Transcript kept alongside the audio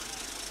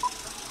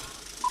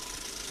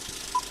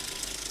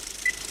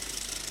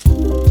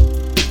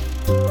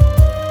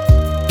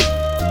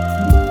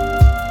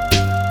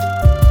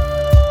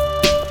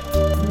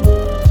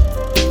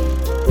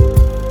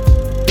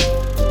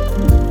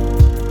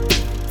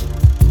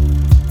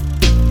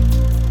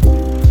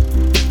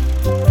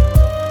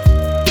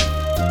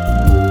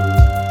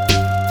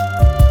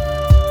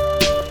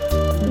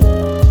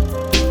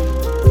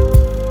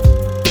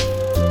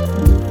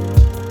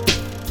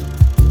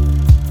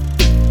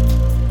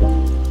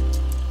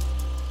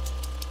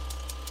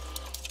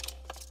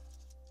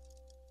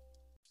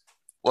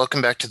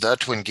Welcome back to the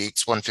Twin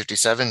Geeks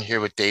 157 here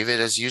with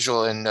David as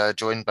usual and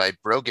joined by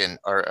Brogan,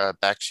 our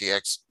Bakshi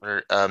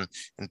expert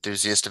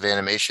enthusiast of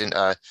animation.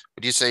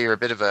 Would you say you're a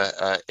bit of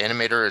a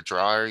animator, a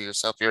drawer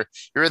yourself?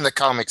 You're in the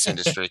comics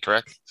industry,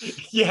 correct?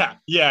 Yeah,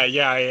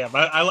 I am.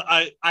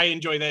 I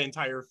enjoy that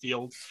entire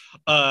field.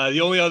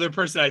 The only other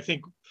person I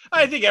think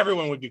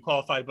everyone would be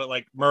qualified, but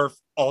like Murph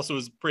also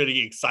was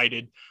pretty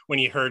excited when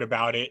he heard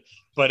about it.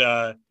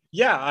 But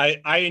yeah,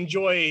 I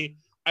enjoy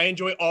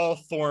all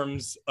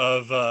forms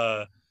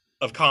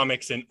of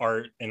comics and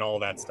art and all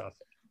that stuff.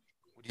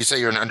 Would you say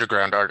you're an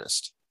underground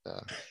artist?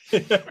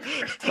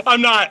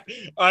 I'm not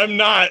I'm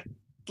not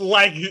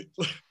like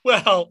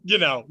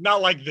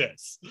not like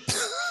this.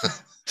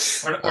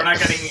 We're Uh, not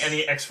getting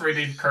any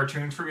X-rated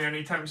cartoons from you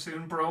anytime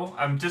soon, bro.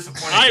 I'm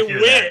disappointed I to hear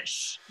that.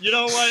 wish. You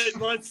know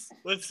what?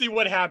 Let's see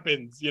what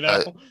happens, you know?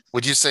 uh,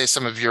 would you say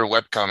some of your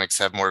webcomics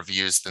have more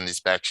views than these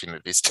Bakshi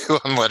movies do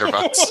on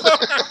Letterboxd?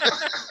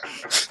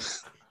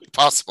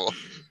 Possible.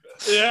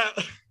 Yeah.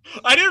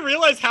 I didn't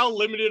realize how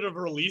limited of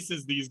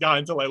releases these got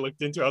until I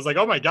looked into it. I was like,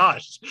 oh my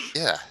gosh.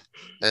 Yeah,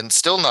 and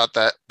still not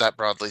that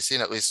broadly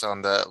seen, at least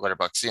on the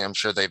Letterboxd. I'm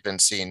sure they've been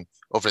seen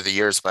over the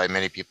years by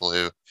many people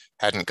who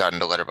hadn't gotten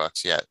to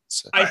Letterboxd yet.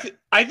 So. I think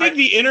I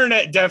the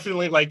internet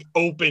definitely like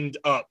opened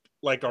up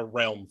like a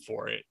realm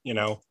for it, you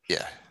know?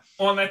 Yeah.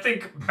 well, and I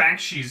think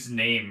Bakshi's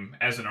name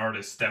as an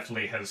artist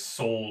definitely has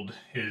sold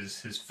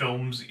his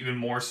films even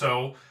more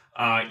so.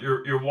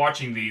 You're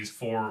watching these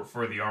for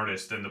the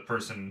artist and the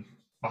person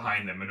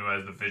behind them and who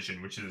has the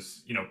vision, which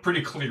is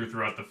pretty clear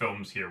throughout the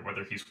films here.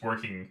 Whether he's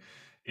working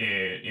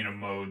in a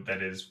mode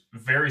that is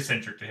very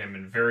centric to him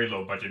and very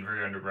low budget,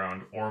 very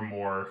underground, or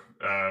more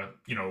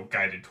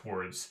guided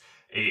towards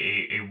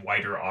a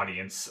wider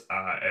audience,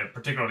 and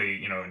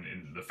particularly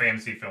in the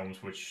fantasy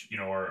films, which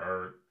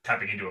are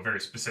tapping into a very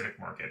specific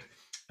market,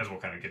 as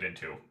we'll kind of get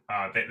into.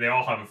 They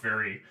all have a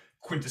very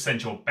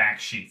quintessential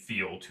Bakshi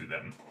feel to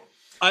them.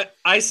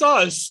 I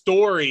saw a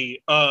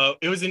story.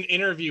 It was an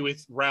interview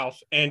with Ralph,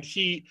 and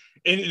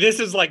this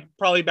is like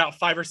probably about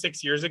 5 or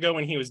 6 years ago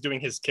when he was doing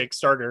his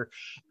Kickstarter.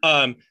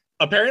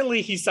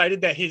 Apparently, he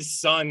cited that his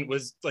son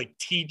was like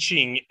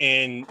teaching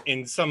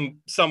in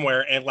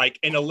somewhere, and like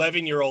an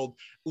 11-year-old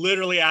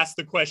literally asked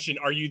the question,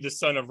 "Are you the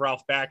son of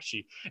Ralph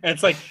Bakshi?" And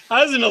it's like,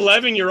 how does an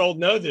 11-year-old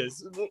know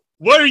this?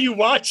 What are you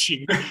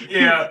watching?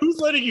 Yeah, Who's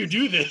letting you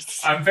do this?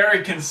 I'm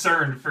very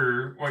concerned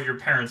for what your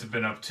parents have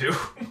been up to.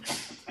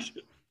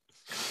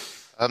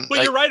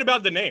 But you're right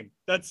about the name.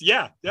 That's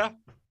yeah.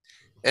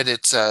 And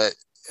it's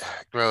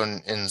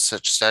grown in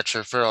such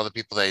stature for all the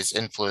people that he's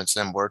influenced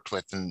and worked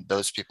with, and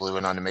those people who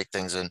went on to make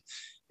things in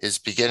his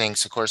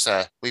beginnings. Of course,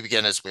 we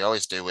begin as we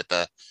always do with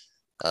the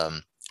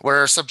where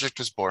our subject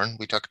was born.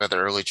 We talk about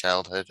their early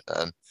childhood,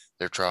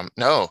 their trauma.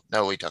 No,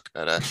 we talk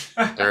about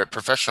their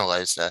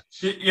professionalized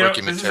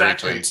working with This is Terry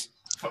actually twins.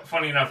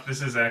 funny enough.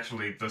 This is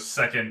actually the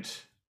second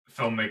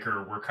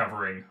filmmaker we're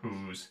covering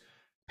whose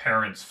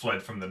parents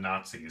fled from the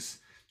Nazis.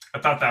 I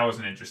thought that was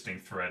an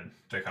interesting thread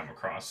to come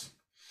across.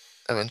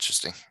 Oh,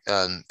 interesting.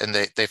 And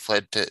they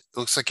fled to. It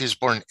looks like he was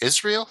born in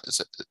Israel.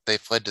 Is it? They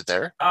fled to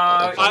there.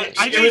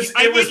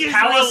 It was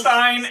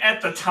Palestine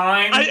at the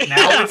time.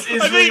 Now it's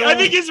Israel. I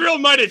think Israel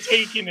might have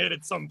taken it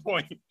at some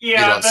point.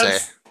 Yeah, don't say.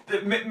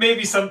 that's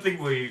maybe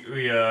something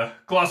we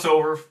gloss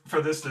over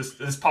for this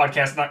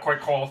podcast. Not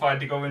quite qualified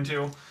to go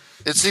into.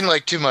 It seemed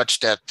like too much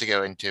depth to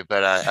go into,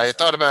 but I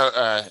thought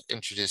about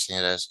introducing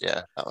it as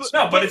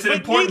But it's an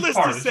important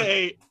part.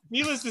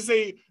 Needless to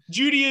say,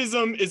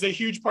 Judaism is a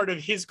huge part of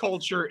his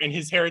culture and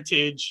his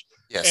heritage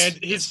Yes.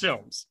 and his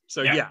films.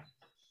 So Yeah.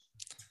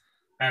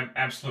 yeah.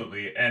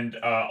 Absolutely, and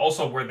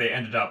also where they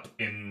ended up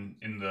in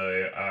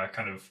the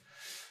kind of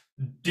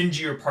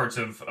dingier parts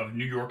of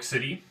New York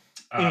City.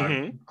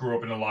 Grew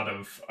up in a lot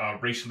of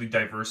racially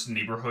diverse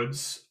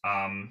neighborhoods,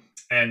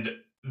 and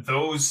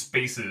those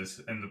spaces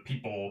and the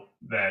people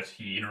that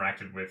he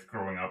interacted with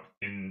growing up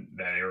in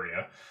that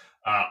area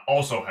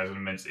also has an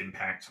immense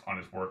impact on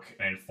his work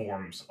and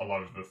informs a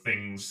lot of the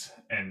things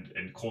and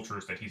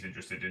cultures that he's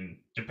interested in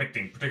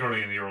depicting,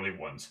 particularly in the early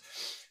ones.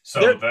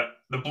 So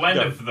the blend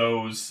of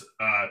those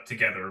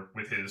together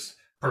with his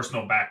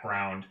personal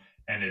background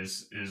and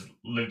his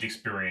lived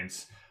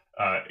experience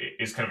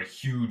is kind of a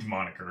huge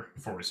moniker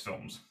for his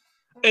films.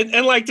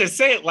 And like to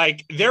say it,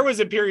 like there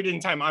was a period in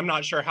time, I'm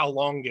not sure how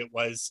long it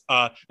was.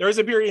 There was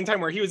a period in time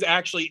where he was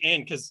actually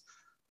in, because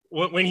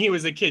when he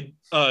was a kid,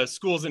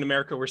 schools in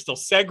America were still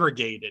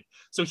segregated.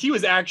 So he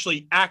was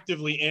actually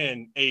actively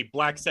in a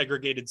Black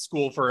segregated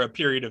school for a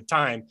period of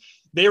time.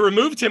 They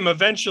removed him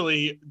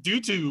eventually due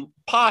to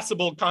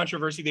possible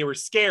controversy. They were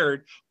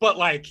scared, but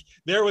like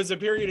there was a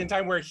period in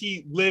time where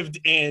he lived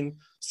in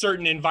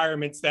certain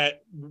environments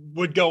that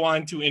would go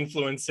on to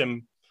influence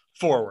him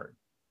forward.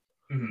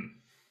 Mm-hmm.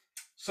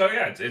 So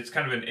yeah, it's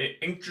kind of an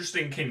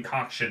interesting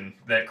concoction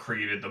that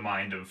created the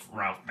mind of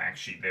Ralph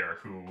Bakshi there,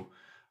 who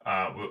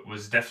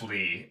was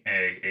definitely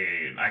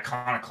an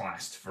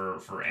iconoclast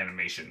for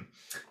animation,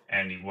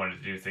 and he wanted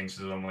to do things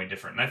his own way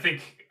different. And I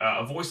think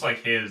a voice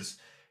like his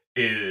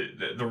is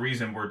the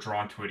reason we're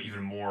drawn to it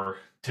even more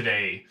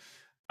today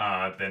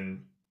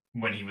than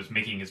when he was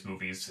making his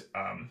movies,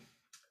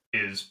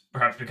 is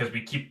perhaps because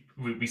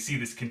we see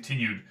this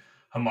continued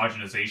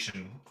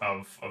homogenization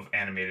of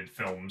animated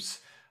films.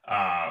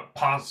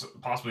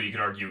 Possibly, you could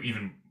argue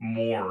even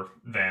more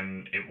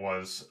than it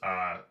was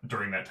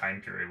during that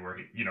time period where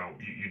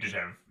you did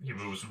have he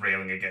was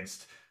railing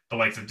against the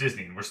likes of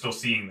Disney, and we're still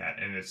seeing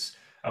that, and it's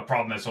a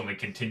problem that's only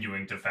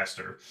continuing to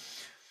fester.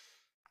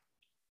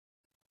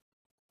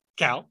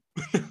 Cal.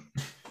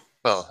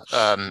 Well,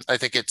 I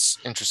think it's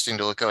interesting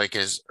to look at like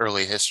his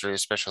early history,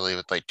 especially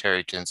with like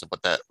Terry Tunes and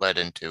what that led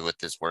into with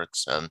his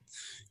works.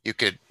 You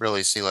could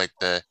really see like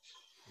the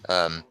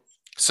um,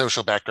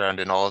 social background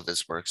in all of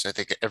his works. I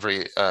think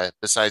every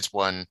besides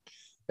one,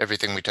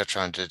 everything we touch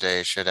on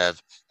today should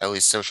have at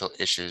least social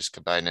issues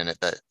combined in it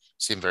that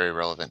seem very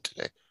relevant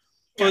today.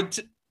 Well,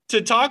 Yeah.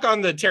 to talk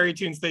on the Terry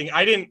Tunes thing,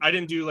 I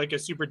didn't do like a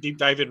super deep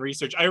dive in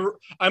research.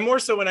 I'm more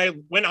so when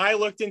I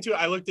looked into it,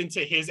 I looked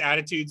into his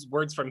attitudes,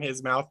 words from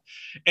his mouth,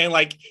 and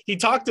like he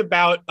talked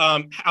about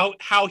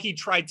how he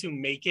tried to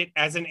make it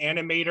as an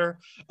animator.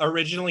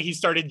 Originally, he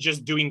started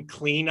just doing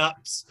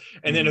cleanups,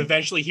 and then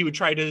eventually he would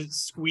try to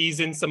squeeze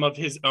in some of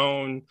his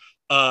own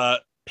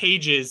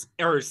pages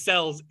or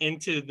cells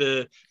into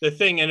the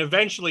thing, and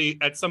eventually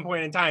at some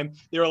point in time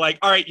they were like,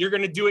 all right, you're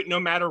going to do it no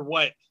matter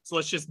what, so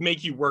let's just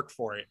make you work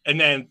for it. And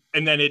then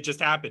it just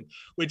happened,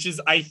 which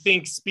is, I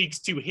think, speaks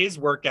to his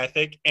work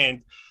ethic.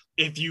 And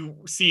if you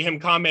see him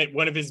comment,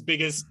 one of his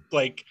biggest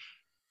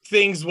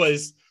things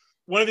was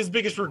one of his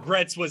biggest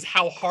regrets was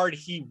how hard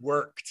he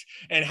worked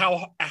and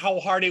how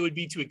hard it would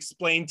be to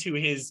explain to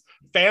his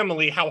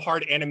family how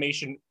hard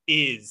animation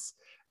is,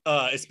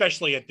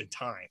 especially at the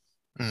time,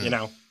 you Mm.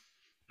 know.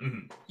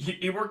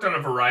 He worked on a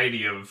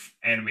variety of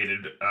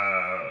animated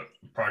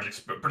projects,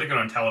 but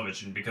particularly on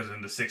television, because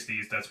in the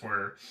 '60s, that's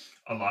where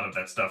a lot of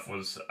that stuff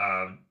was,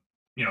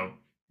 you know,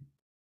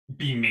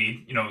 being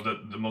made.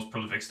 The most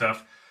prolific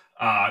stuff.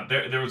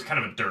 There was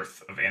kind of a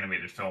dearth of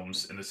animated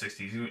films in the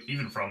 '60s,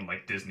 even from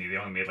like Disney. They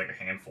only made like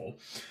a handful.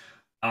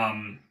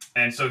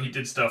 And so he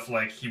did stuff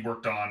like he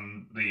worked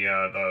on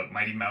the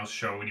Mighty Mouse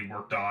show, and he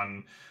worked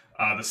on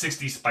the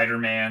 '60s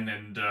Spider-Man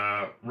and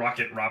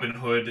Rocket Robin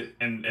Hood,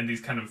 and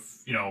these kind of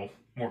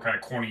more kind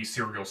of corny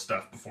serial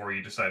stuff before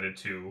he decided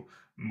to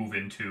move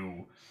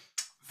into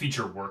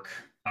feature work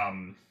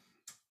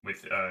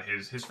with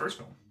his first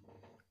film.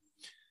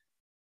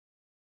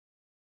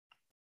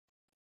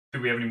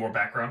 Do we have any more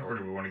background, or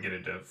do we want to get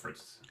into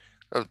Fritz?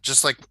 Oh,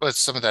 just like with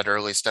some of that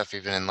early stuff,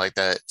 even in like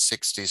that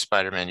 60s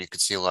Spider-Man, you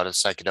could see a lot of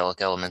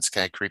psychedelic elements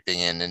kind of creeping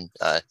in, and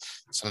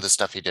some of the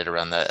stuff he did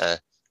around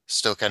that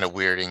still kind of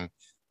weirding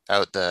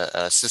out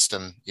the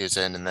system he was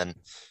in. And then,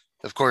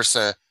 of course,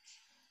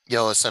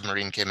 Yellow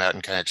Submarine came out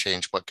and kind of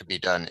changed what could be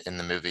done in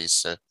the movies.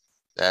 So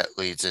that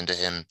leads into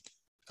him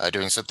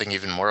doing something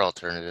even more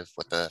alternative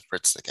with the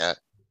Fritz the Cat.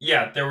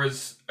 Yeah, there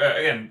was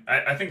again.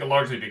 I think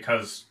largely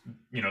because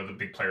the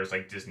big players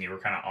like Disney were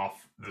kind of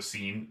off the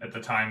scene at the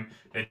time.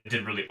 It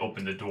did really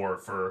open the door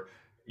for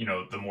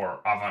the more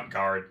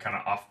avant-garde kind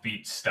of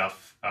offbeat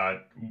stuff,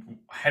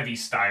 heavy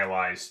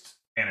stylized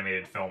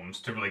animated films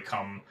to really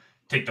come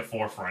take the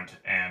forefront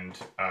and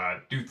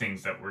do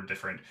things that were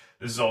different.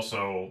 This is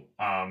also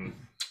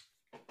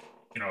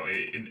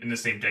in the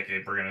same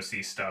decade, we're going to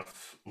see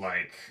stuff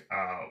like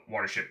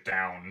Watership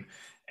Down,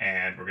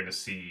 and we're going to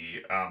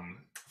see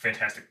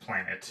Fantastic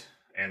Planet,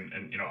 and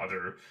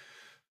other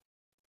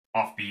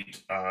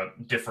offbeat,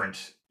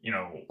 different,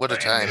 What a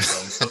time. animated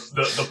films.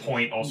 The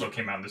Point also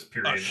came out in this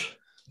period.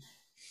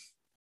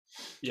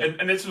 Yeah.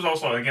 And this was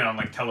also again on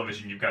like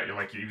television. You've got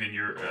even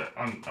your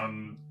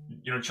on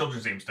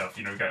children's name stuff.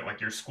 You've got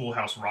like your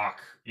Schoolhouse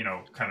Rock,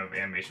 kind of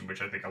animation,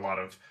 which I think a lot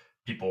of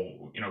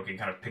people can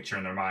kind of picture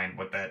in their mind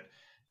what that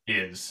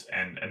is,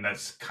 and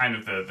that's kind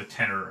of the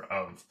tenor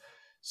of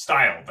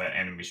style that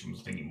animation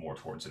was leaning more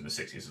towards in the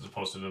 '60s, as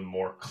opposed to the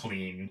more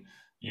clean,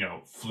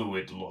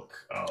 fluid look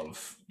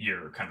of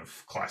your kind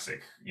of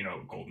classic,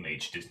 golden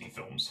age Disney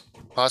films.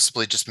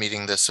 Possibly just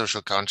meeting the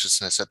social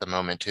consciousness at the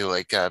moment too.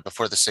 Like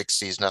before the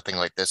 60s, nothing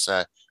like this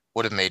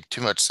would have made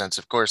too much sense.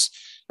 Of course,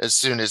 as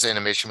soon as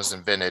animation was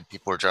invented,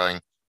 people were drawing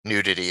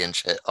nudity and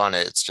shit on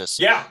it. It's just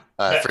Yeah,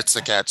 Fritz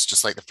the Cat's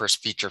just like the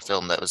first feature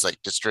film that was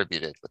like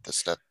distributed with this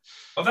stuff,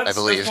 well, I that's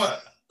believe. one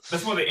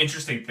of the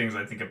interesting things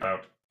I think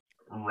about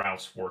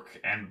Ralph's work,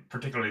 and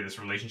particularly this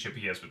relationship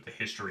he has with the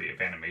history of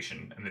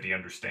animation, and that he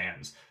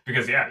understands.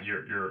 Because yeah,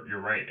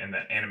 you're right, and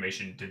that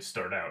animation did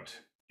start out,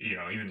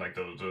 even like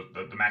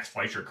the Max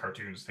Fleischer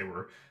cartoons, they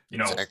were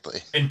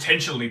Exactly.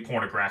 intentionally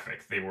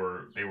pornographic. They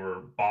were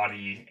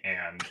body,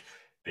 and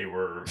they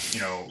were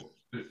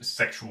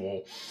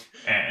sexual,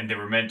 and they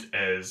were meant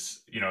as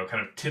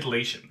kind of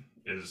titillation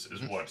is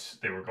what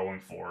they were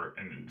going for,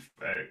 and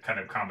a kind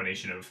of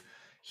combination of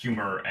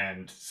humor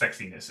and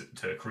sexiness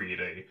to create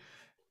a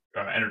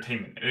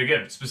entertainment. And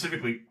again,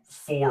 specifically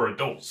for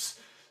adults.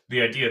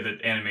 The idea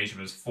that animation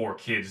was for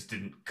kids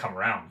didn't come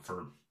around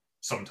for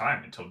some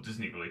time until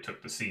Disney really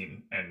took the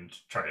scene and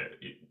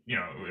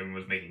and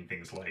was making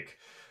things like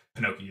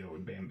Pinocchio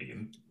and Bambi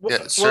and Yeah,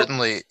 such.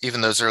 certainly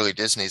even those early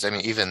Disneys, I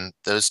mean, even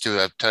those two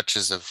have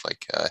touches of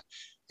like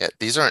Yeah,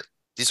 these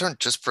aren't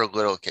just for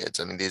little kids.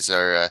 I mean, these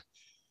are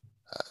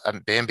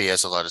Bambi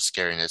has a lot of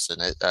scariness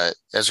in it.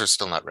 Ezra's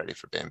still not ready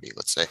for Bambi,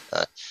 let's say.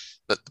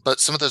 But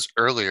some of those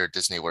earlier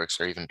Disney works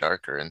are even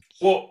darker, and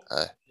Well,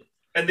 uh,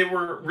 and they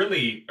were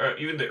really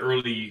even the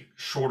early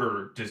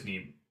shorter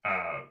Disney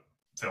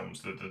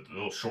films, the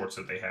little shorts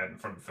that they had in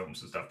front of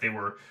films and stuff. They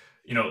were,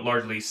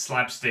 largely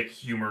slapstick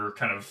humor,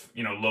 kind of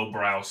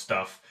lowbrow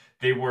stuff.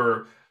 They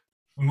were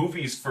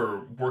movies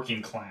for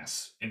working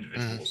class mhm,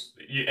 individuals.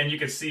 And you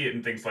can see it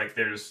in things like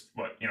there's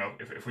what,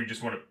 if we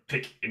just want to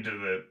pick into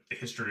the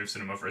history of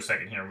cinema for a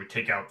second here, we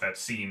take out that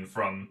scene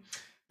from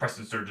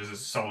Preston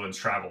Sturges' Sullivan's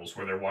Travels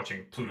where they're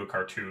watching Pluto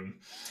cartoon.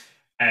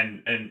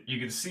 And you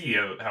can see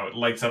how it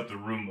lights up the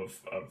room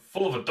of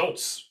full of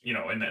adults,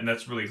 and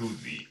that's really who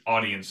the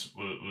audience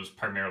was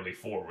primarily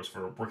for, was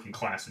for working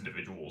class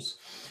individuals,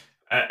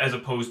 as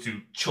opposed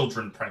to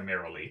children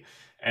primarily,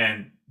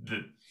 and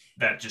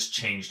that just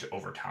changed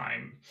over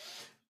time.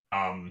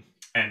 Um,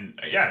 and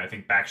yeah, I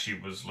think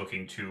Bakshi was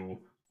looking to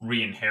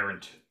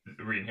re-inherit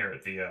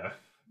the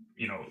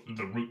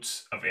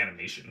roots of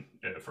animation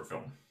for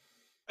film.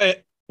 uh,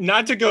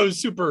 not to go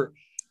super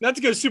not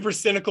to go super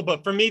cynical,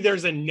 but for me,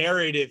 there's a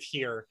narrative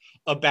here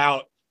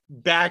about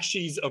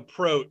Bakshi's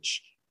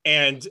approach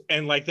and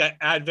like that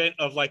advent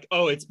of like,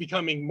 oh, it's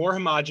becoming more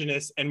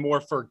homogenous and more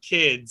for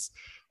kids,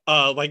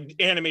 like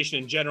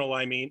animation in general.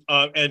 I mean,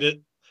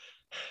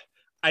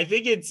 I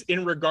think it's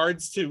in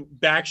regards to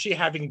Bakshi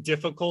having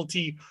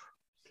difficulty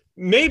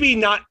maybe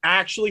not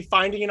actually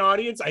finding an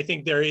audience. I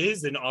think there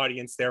is an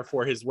audience there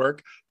for his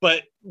work,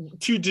 but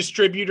to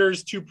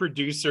distributors, to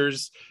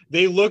producers,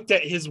 they looked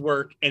at his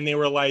work and they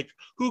were like,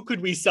 who could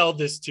we sell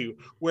this to?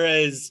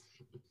 Whereas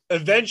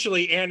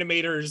eventually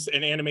animators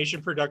and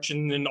animation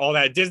production and all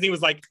that, Disney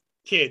was like,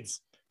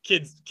 kids,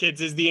 kids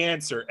is the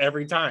answer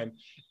every time.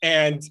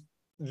 And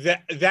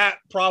that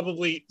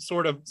probably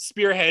sort of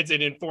spearheads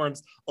and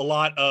informs a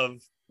lot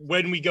of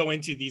when we go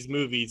into these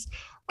movies.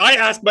 I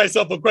ask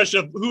myself a question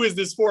of who is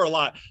this for a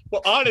lot.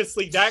 But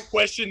honestly, that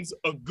question's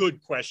a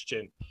good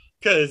question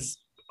because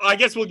I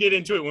guess we'll get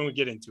into it when we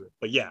get into it.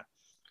 But yeah.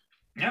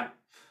 Yeah.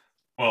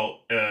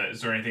 Well,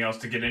 is there anything else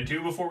to get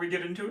into before we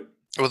get into it?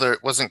 well, there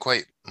wasn't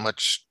quite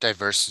much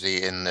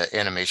diversity in the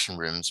animation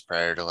rooms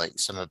prior to like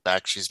some of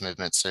Bakshi's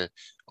movements. So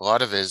a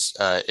lot of his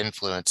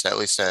influence, at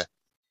least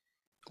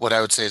what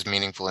I would say is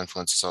meaningful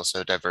influence, is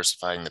also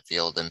diversifying the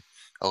field and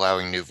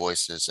allowing new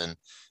voices. And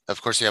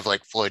of course, you have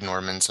like Floyd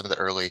Norman, some of the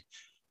early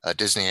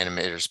Disney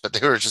animators, but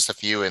they were just a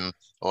few in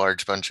a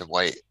large bunch of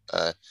white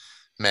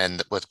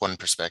men with one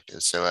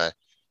perspective. So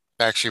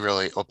Bakshi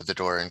really opened the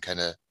door and kind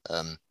of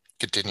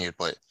continued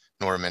what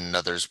Norman and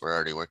others were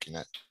already working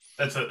at.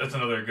 That's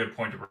another good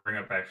point to bring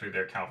up. Actually,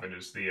 there, Calvin,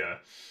 is the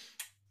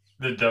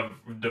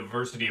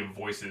diversity of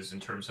voices in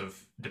terms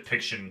of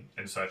depiction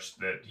and such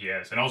that he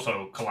has, and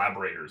also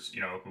collaborators.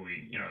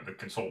 The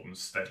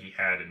consultants that he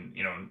had, and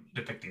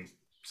depicting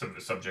some of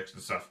the subjects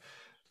and stuff.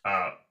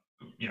 Uh,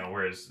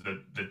 whereas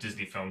the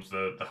Disney films,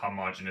 the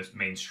homogenous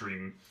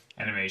mainstream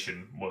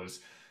animation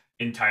was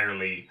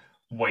entirely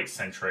white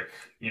centric,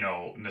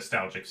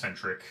 nostalgic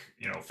centric,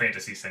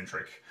 fantasy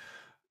centric,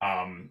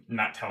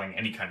 not telling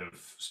any kind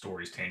of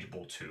stories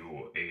tangible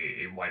to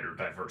a wider,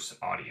 diverse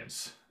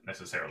audience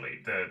necessarily.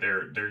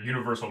 Their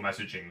universal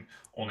messaging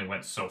only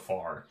went so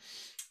far.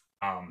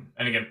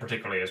 And again,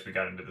 particularly as we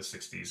got into the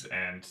 '60s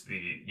and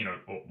the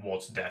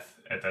Walt's death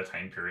at that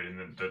time period,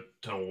 and the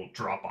total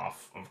drop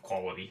off of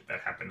quality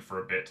that happened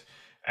for a bit,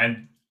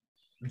 and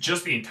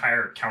just the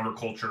entire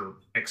counterculture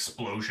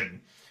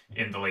explosion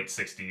in the late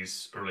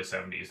 '60s, early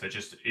 '70s that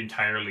just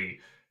entirely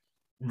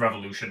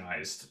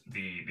revolutionized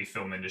the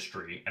film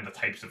industry and the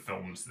types of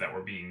films that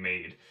were being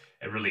made.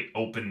 It really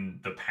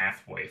opened the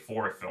pathway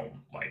for a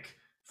film like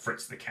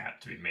Fritz the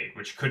Cat to be made,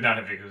 which could not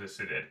have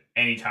existed at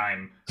any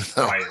time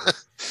prior.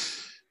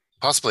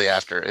 Possibly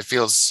after. It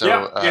feels so,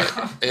 Yeah,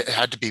 yeah. it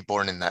had to be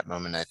born in that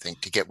moment, I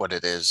think, to get what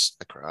it is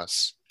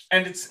across.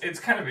 And it's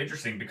kind of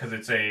interesting because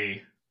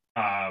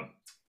uh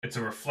it's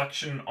a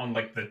reflection on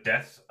like the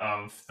death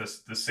of the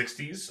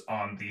 '60s,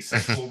 on the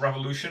sexual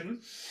revolution,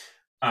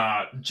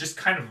 just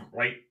kind of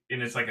right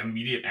in its like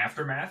immediate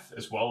aftermath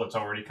as well. It's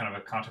already kind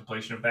of a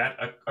contemplation of that,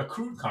 a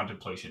crude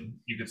contemplation,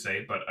 you could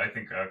say, but I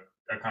think a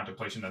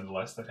contemplation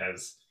nonetheless that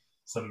has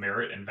some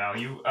merit and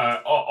value.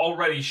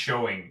 Already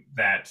showing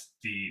that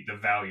the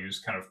values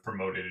kind of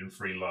promoted in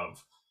free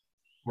love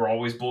were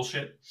always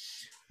bullshit.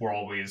 Were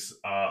always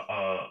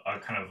a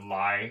kind of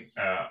lie,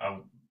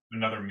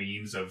 another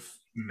means of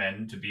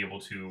men to be able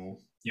to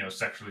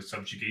sexually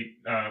subjugate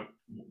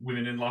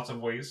women in lots of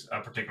ways,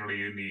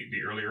 particularly in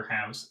the earlier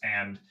halves,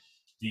 and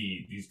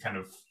these kind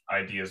of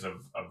ideas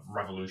of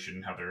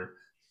revolution, how they're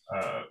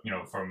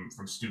from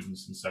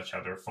students and such,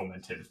 how they're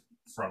fomented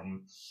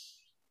from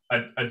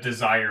a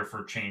desire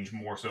for change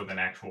more so than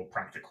actual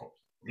practical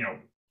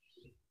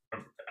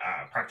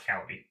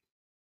practicality.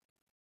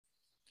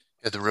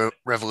 Yeah, the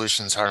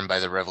revolution's harmed by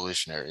the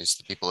revolutionaries.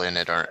 The people in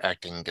it aren't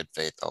acting in good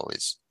faith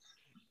always.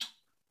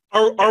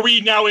 Are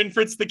we now in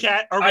Fritz the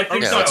Cat? I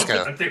think Yeah, so. let's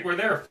go. I think we're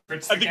there.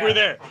 Fritz I the think we're cat.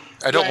 there.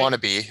 I don't Right. want to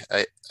be.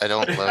 I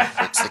don't love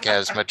Fritz the Cat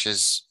as much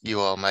as you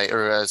all might,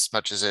 or as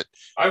much as it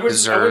I wouldn't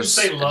say deserves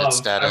in its love. I would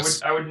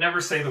status. I would never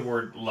say the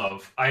word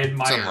love.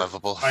 It's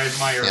unlovable. I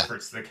admire Yeah.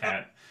 Fritz the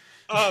cat.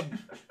 Um.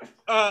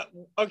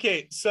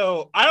 Okay.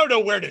 So I don't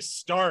know where to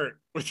start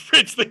with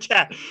Fritz the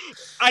Cat.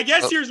 I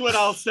guess Oh, here's what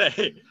I'll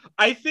say.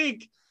 I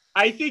think.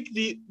 I think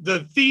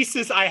the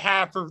thesis I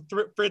have for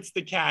Fritz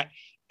the Cat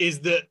is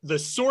the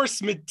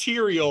source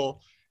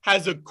material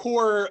has a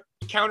core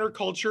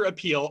counterculture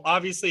appeal.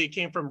 Obviously, it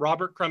came from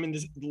Robert Crumb in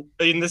the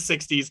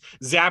 60s,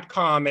 Zap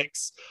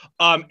Comics,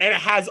 and it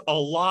has a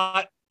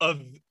lot of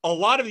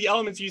the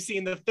elements you see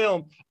in the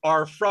film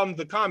are from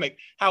the comic.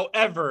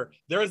 However,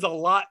 there is a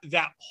lot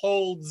that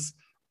holds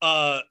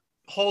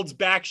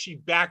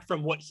Bakshi back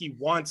from what he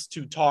wants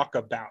to talk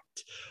about.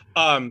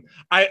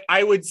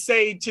 I would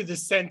say to the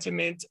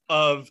sentiment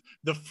of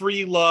the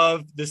free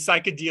love, the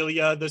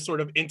psychedelia, the sort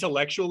of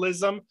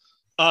intellectualism,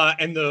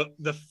 and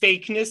the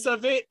fakeness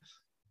of it.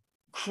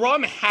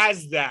 Crumb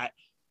has that,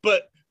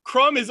 but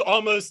Crumb is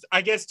almost,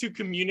 I guess, to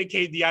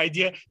communicate the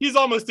idea, he's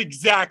almost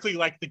exactly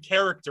like the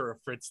character of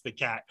Fritz the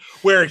Cat,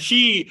 where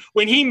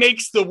when he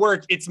makes the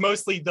work, it's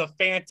mostly the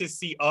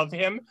fantasy of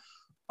him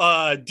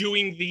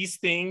doing these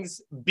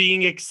things,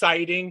 being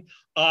exciting,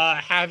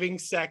 having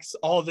sex,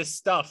 all this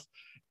stuff.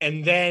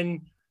 And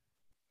then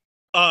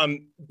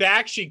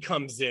Bakshi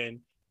comes in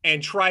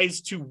and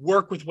tries to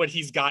work with what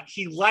he's got.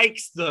 He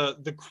likes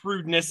the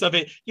crudeness of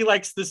it. He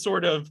likes the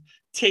sort of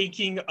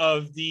taking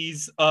of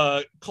these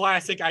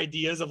classic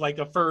ideas of like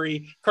a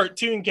furry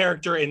cartoon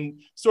character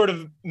and sort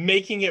of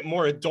making it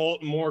more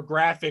adult, more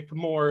graphic,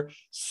 more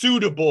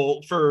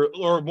suitable for,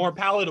 or more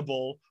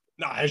palatable.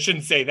 No, I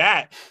shouldn't say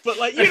that, but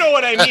like, you know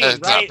what I mean, it's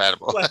not right?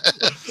 palatable.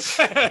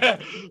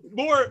 Like,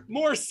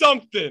 more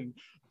something.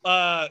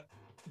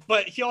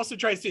 But he also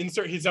tries to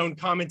insert his own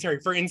commentary.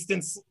 For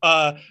instance,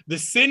 the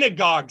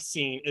synagogue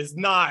scene is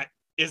not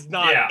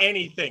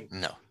anything.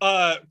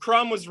 No.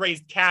 Crumb was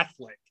raised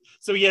Catholic,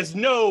 so he has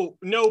no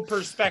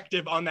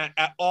perspective on that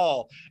at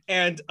all.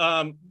 And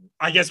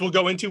I guess we'll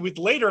go into with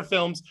later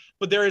films,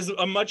 but there is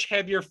a much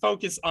heavier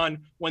focus on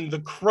when the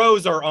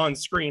crows are on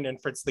screen in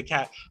Fritz the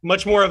Cat,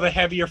 much more of a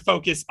heavier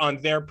focus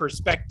on their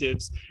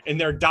perspectives and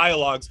their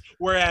dialogues.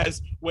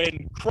 Whereas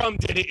when Crumb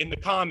did it in the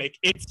comic,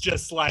 it's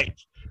just like,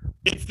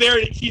 it's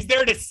there, he's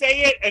there to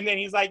say it, and then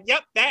he's like,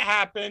 yep, that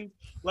happened.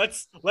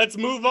 Let's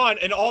move on.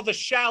 And all the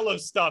shallow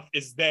stuff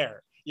is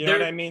there. You know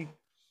what I mean?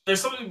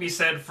 There's something to be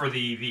said for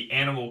the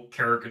animal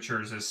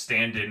caricatures as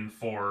stand-in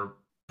for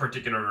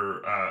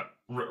particular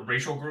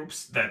racial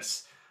groups.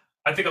 That's,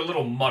 I think, a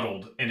little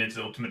muddled in its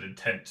ultimate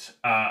intent,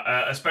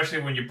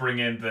 especially when you bring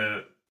in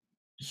the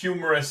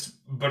humorous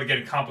but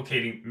again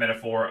complicating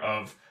metaphor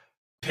of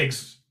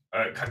pigs.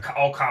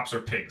 All cops are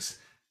pigs.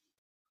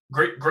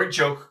 Great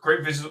joke,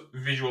 great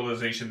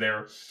visualization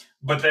there.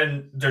 But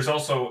then there's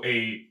also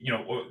they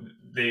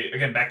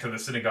again, back to the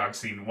synagogue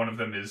scene. One of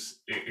them is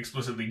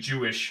explicitly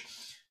Jewish,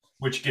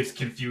 which gets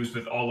confused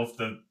with all of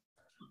the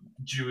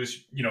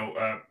Jewish,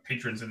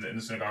 patrons in the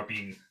synagogue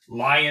being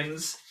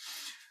lions.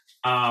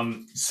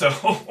 So,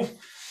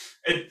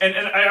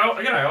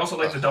 I also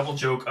like the double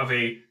joke of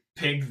a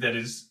pig that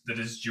is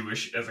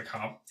Jewish as a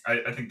cop.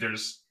 I think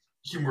there's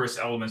humorous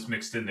elements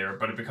mixed in there,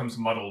 but it becomes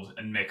muddled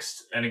and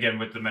mixed. And again,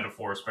 with the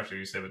metaphor, especially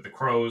you said with the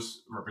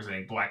crows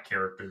representing black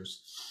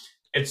characters,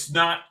 it's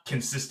not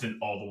consistent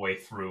all the way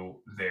through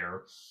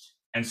there,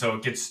 and so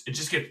it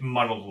just gets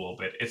muddled a little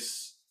bit.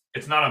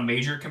 It's not a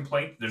major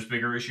complaint. There's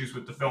bigger issues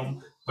with the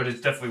film, but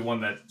it's definitely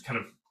one that kind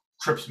of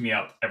trips me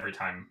up every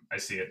time I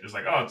see it. It's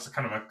like, oh, it's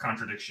kind of a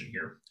contradiction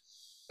here.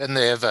 And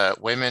they have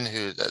women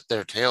who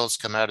their tails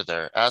come out of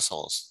their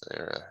assholes.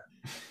 They're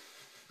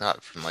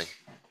not friendly.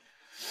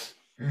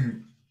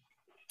 Mm.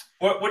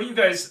 What do you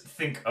guys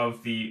think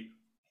of the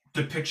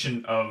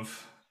depiction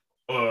of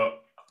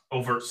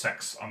overt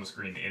sex on the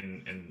screen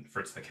in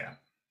Fritz the Cat?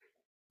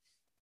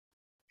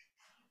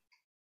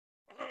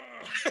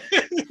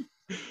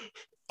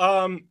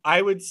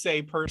 I would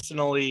say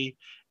personally,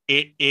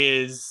 it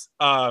is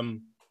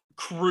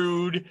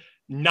crude,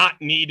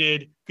 not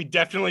needed, could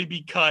definitely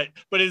be cut,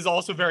 but is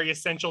also very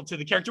essential to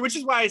the character, which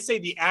is why I say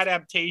the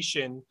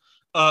adaptation,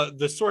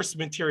 the source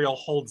material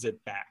holds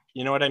it back.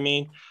 You know what I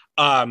mean?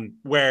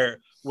 Where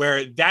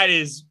that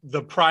is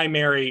the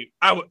primary,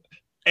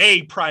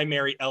 a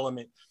primary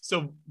element.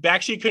 So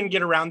Bakshi couldn't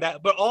get around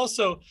that, but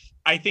also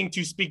I think,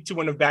 to speak to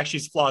one of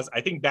Bakshi's flaws,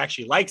 I think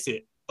Bakshi likes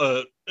it,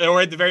 or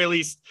at the very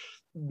least,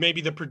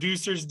 maybe the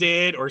producers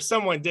did or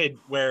someone did,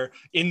 where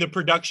in the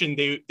production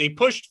they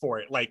pushed for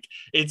it. Like,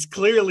 it's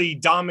clearly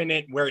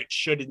dominant where it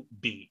shouldn't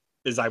be,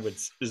 is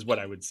what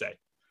I would say.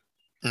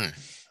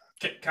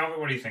 Calvin,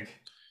 what do you think?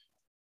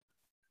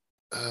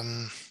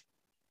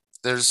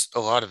 There's a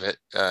lot of it.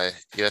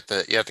 You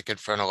have to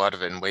confront a lot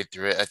of it and wade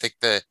through it. I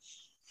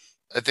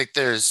think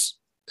there's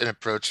an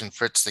approach in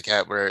Fritz the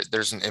Cat where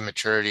there's an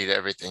immaturity to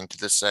everything, to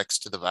the sex,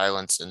 to the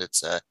violence, and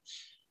it's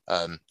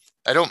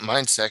I don't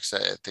mind sex.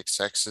 I think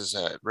sex is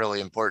really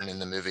important in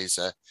the movies.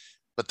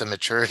 but the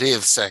maturity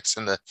of sex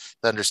and the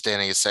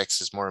understanding of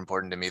sex is more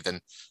important to me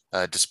than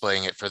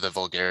displaying it for the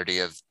vulgarity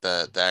of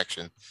the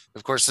action.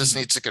 Of course, this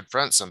needs to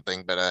confront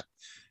something, but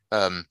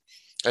um,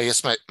 I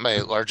guess my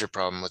larger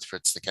problem with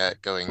Fritz the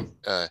Cat going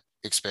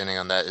expanding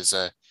on that is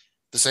the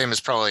same as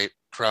probably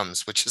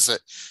Crumbs, which is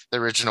that the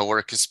original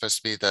work is supposed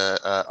to be the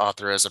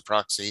author as a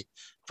proxy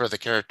for the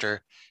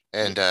character,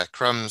 and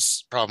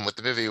Crumbs' problem with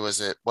the movie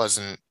was it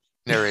wasn't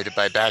narrated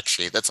by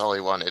Bakshi. That's all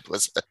he wanted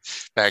was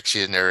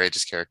Bakshi to narrate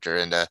his character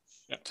and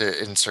Yeah.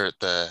 to insert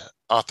the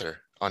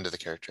author onto the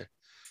character.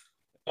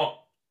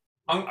 Well,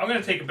 I'm going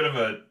to take a bit of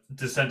a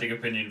dissenting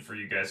opinion for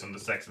you guys on the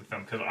sex of the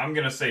film because I'm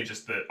going to say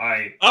just that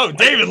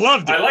David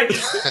loved it. I like it.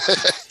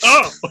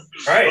 Oh,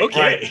 right. okay.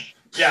 Right.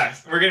 Yeah,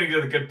 we're getting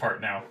to the good part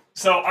now.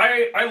 So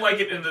I like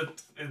it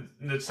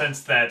in the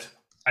sense that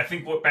I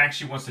think what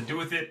Bakshi wants to do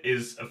with it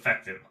is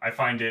effective. I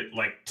find it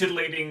like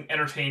titillating,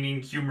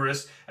 entertaining,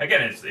 humorous.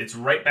 Again, it's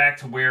right back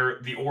to where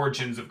the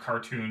origins of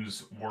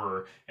cartoons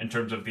were in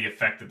terms of the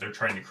effect that they're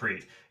trying to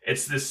create.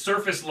 It's this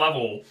surface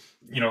level,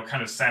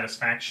 kind of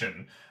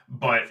satisfaction,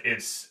 but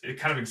it's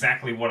kind of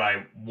exactly what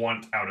I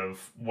want out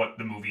of what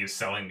the movie is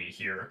selling me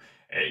here.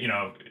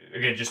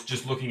 Again,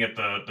 just looking at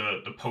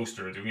the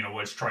poster,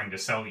 what it's trying to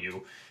sell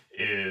you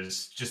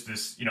is just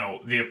this,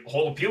 the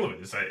whole appeal of it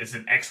is that it's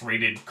an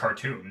X-rated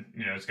cartoon.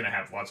 It's going to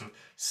have lots of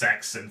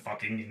sex and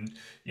fucking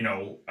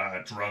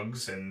and,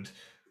 drugs and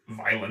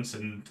violence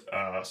and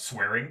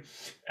swearing.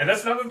 And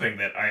that's another thing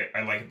that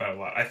I like about it a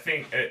lot. I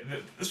think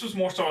this was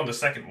more so on the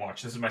second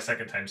watch. This is my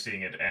second time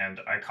seeing it, and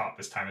I caught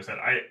this time is that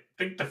I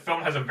think the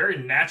film has a very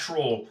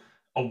natural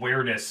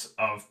awareness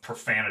of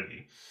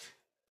profanity.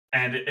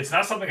 And it's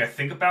not something I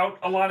think about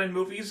a lot in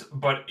movies,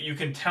 but you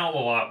can tell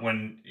a lot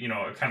when,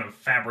 a kind of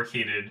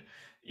fabricated,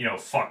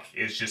 fuck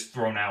is just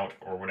thrown out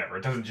or whatever.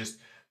 It doesn't just,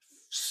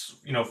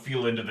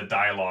 feel into the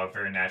dialogue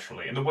very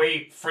naturally. And the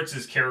way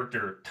Fritz's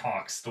character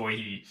talks, the way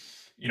he,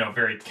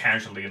 very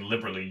casually and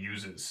liberally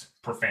uses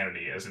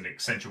profanity as an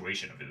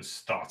accentuation of his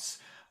thoughts,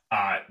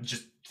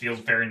 just feels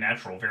very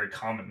natural, very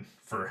common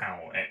for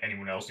how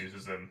anyone else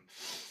uses them.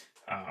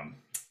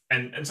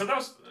 And so that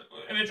was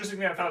an interesting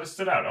thing I thought it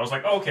stood out. I was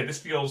like, oh, okay, this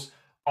feels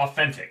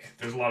authentic.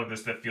 There's a lot of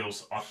this that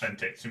feels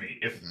authentic to me.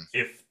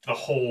 If the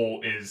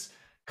whole is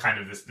kind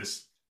of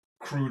this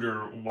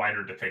cruder,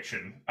 wider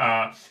depiction,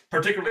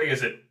 particularly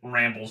as it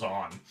rambles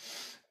on,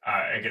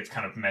 it gets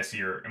kind of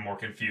messier and more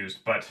confused.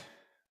 But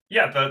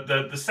yeah,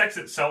 the sex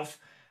itself,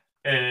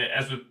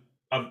 as with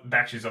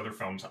Bakshi's other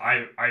films,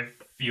 I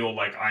feel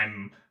like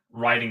I'm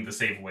riding the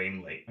same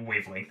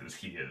wavelength as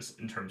he is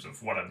in terms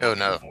of what I'm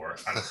looking for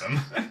out of them.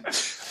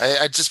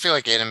 I just feel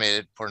like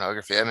animated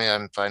pornography. I mean,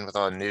 I'm fine with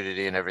all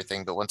nudity and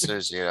everything, but once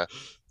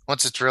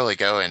it's really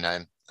going,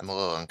 I'm a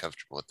little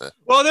uncomfortable with the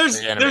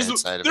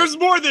there's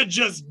more than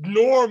just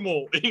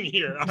normal in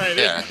here. All right,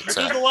 yeah,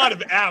 there's a lot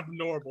of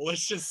abnormal.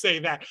 Let's just say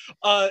that.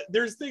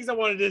 There's things I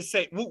wanted to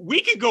say.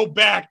 We could go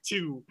back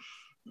to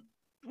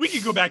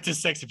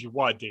sex if you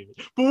want, David.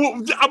 But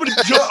I'm going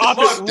to jump off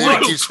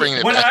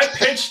it. When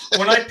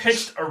I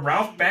pitched a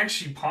Ralph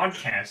Bakshi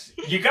podcast,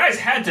 you guys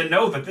had to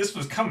know that this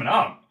was coming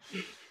up.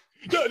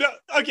 No,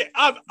 okay.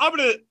 I'm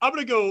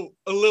gonna go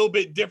a little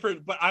bit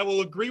different, but I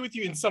will agree with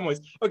you in some ways.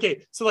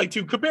 Okay, so like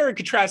to compare and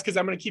contrast, because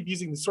I'm gonna keep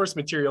using the source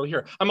material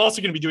here. I'm also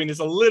gonna be doing this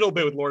a little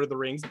bit with Lord of the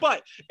Rings.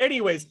 But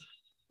anyways,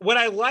 what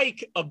I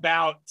like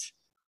about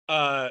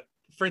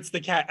Fritz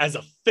the Cat as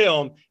a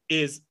film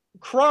is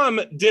Crumb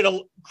did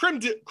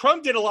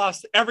a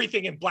lot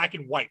everything in black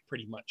and white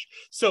pretty much.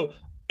 So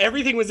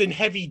everything was in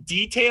heavy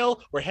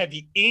detail or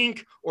heavy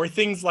ink or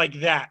things like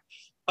that.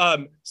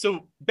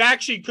 So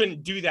Bakshi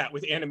couldn't do that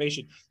with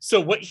animation.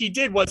 So what he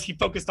did was he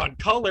focused on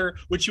color,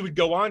 which he would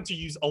go on to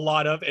use a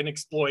lot of and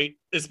exploit,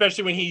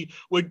 especially when he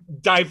would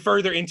dive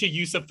further into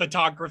use of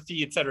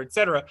photography, et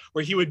cetera,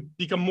 where he would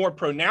become more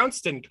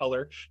pronounced in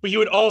color. But he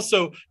would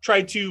also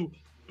try to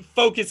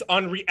focus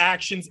on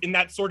reactions in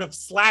that sort of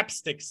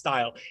slapstick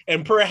style.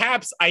 And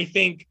perhaps I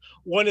think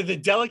one of the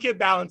delicate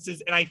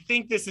balances, and I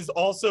think this is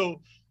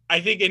also, I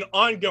think an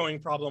ongoing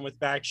problem with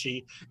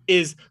Bakshi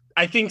is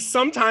I think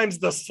sometimes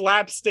the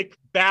slapstick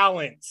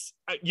balance,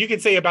 you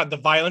could say about the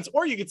violence,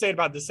 or you could say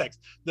about the sex,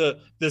 the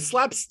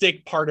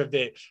slapstick part of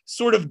it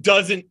sort of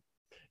doesn't,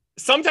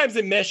 sometimes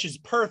it meshes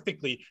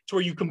perfectly to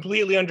where you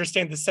completely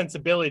understand the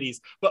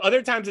sensibilities, but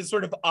other times it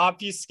sort of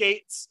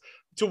obfuscates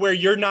to where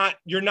you're not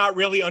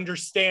really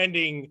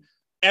understanding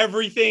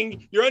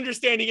everything. You're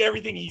understanding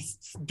everything he's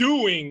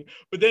doing,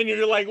 but then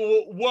you're like,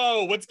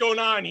 whoa, what's going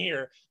on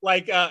here?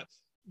 Like,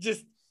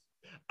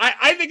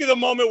 I think of the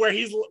moment where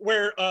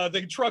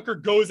the trucker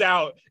goes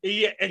out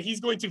and he's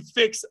going to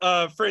fix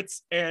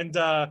Fritz and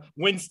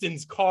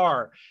Winston's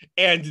car.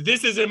 And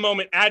this is a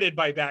moment added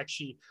by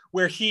Bakshi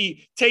where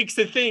he takes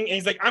the thing and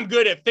he's like, I'm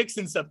good at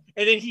fixing stuff.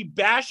 And then he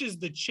bashes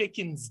the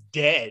chicken's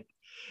dead.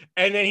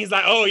 And then he's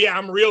like, oh yeah,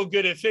 I'm real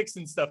good at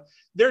fixing stuff.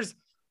 There's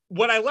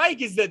what I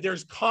like is that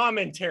there's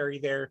commentary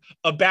there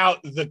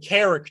about the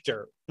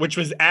character, which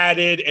was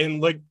added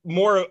and like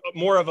more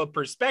of a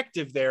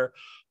perspective there.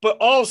 But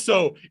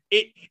also,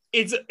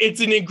 it's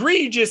an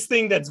egregious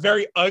thing that's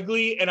very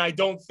ugly, and I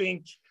don't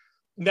think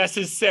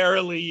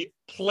necessarily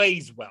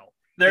plays well.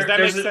 Does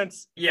that make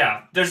sense?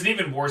 Yeah, there's an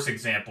even worse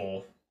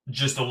example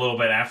just a little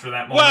bit after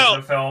that moment in Well,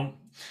 the film.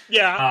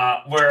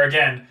 yeah. Where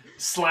again,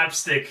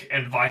 slapstick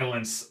and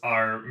violence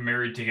are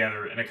married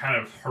together in a kind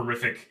of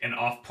horrific and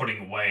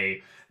off-putting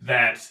way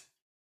that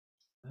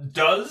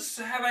does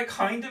have a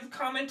kind of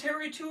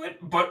commentary to it,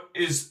 but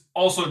is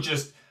also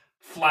just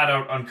flat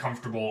out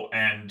uncomfortable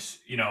and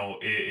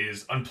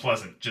is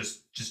unpleasant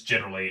just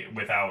generally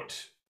without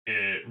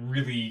it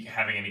really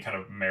having any kind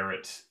of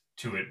merit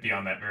to it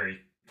beyond that very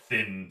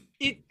thin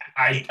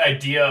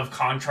idea of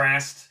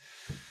contrast.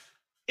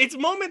 It's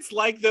moments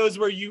like those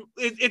where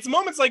it's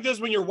moments like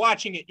those when you're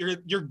watching it,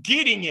 you're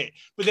getting it.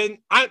 But then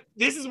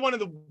this is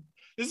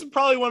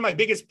probably one of my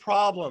biggest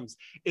problems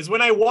is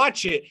when I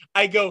watch it,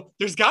 I go,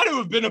 there's got to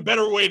have been a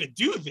better way to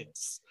do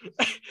this.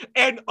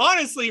 And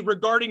honestly,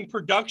 regarding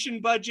production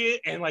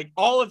budget and like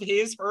all of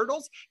his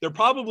hurdles, there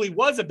probably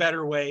was a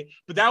better way,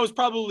 but that was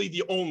probably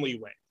the only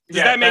way.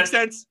 Does that make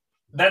sense?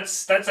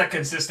 That's a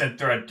consistent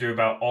thread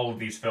throughout all of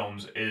these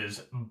films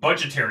is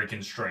budgetary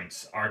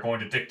constraints are going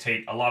to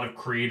dictate a lot of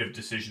creative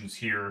decisions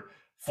here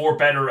for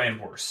better and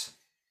worse.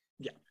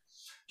 Yeah.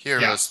 Here,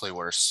 mostly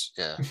worse.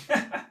 Yeah.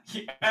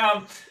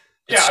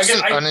 It's just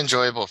an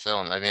unenjoyable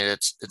film. I mean,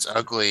 it's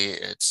ugly.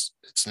 It's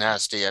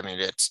nasty. I mean,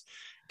 it's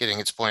getting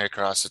its point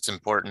across. It's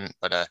important,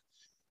 but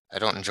I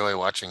don't enjoy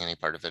watching any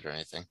part of it or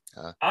anything.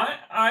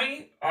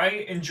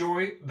 I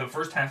enjoy the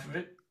first half of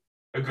it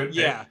a good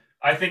bit. Yeah.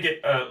 I think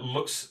it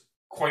looks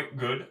quite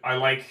good. I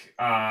like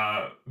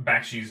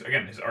Bakshi's,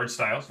 again, his art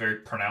style is very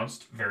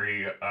pronounced,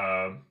 very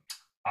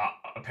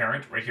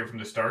apparent right here from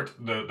the start.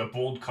 The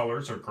bold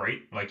colors are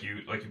great, like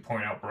you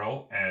point out,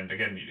 bro. And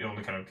again, you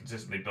only kind of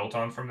consistently built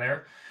on from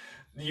there.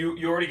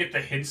 You already get the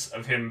hints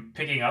of him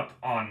picking up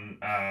on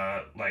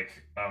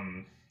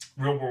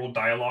real world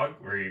dialogue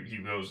where he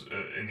goes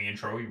in the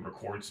intro, he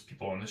records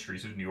people on the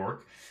streets of New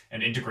York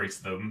and integrates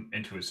them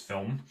into his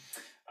film.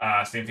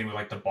 Same thing with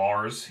like the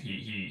bars.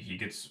 He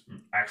gets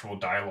actual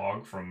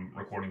dialogue from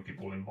recording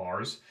people in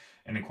bars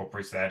and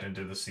incorporates that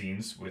into the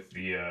scenes with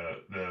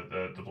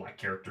the black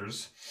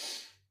characters.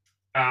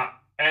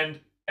 And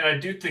I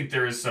do think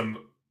there is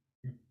some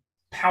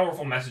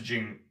powerful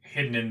messaging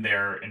hidden in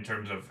there in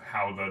terms of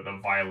how the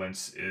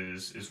violence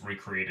is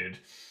recreated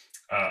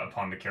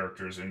upon the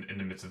characters in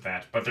the midst of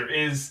that. But there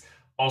is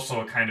also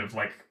a kind of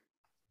like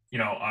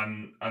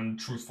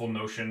untruthful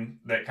notion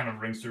that kind of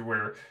rings through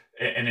where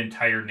an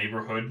entire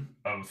neighborhood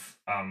of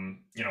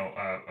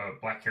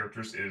black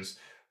characters is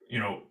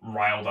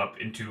riled up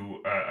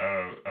into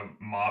a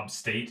mob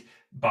state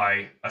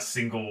by a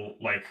single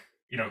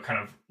kind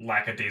of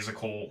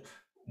lackadaisical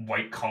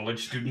white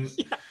college student.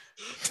 Yeah.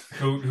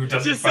 Who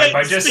does just it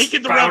by just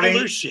speaking spouting, the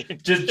revolution.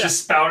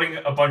 Just spouting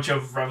a bunch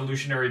of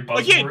revolutionary buzzwords.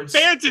 Again,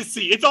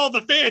 fantasy. It's all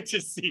the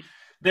fantasy.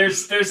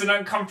 There's an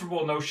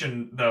uncomfortable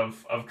notion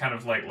of kind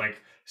of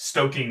like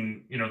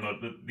stoking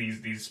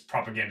these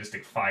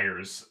propagandistic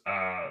fires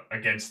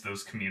against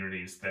those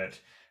communities that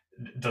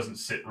doesn't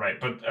sit right.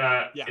 But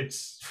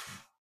it's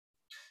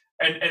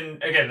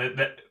and again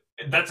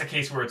that's a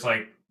case where it's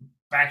like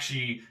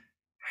Bakshi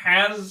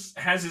has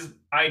his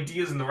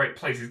ideas in the right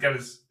place. He's got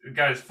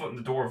his foot in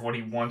the door of what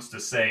he wants to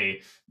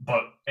say,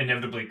 but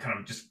inevitably kind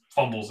of just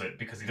fumbles it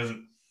because he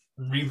doesn't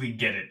really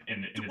get it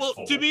in its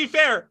full. To be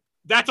fair,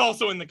 that's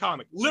also in the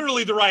comic.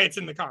 Literally, the riot's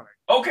in the comic.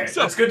 Okay,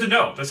 so that's good to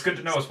know. That's good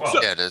to know as well.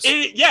 So, yeah, it is.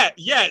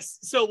 Yes.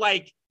 So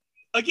like,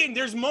 again,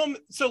 there's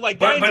moments. So like,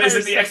 but is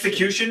it the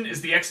execution?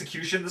 Is the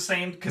execution the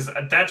same? Because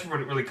that's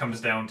what it really comes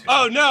down to.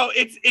 Oh no,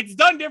 it's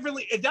done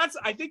differently. That's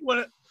I think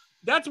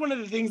that's one of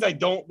the things I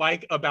don't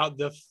like about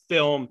the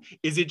film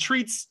is it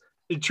treats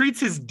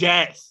his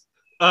death.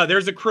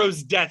 There's a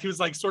crow's death who's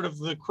like sort of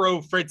the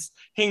crow Fritz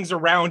hangs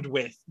around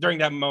with during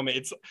that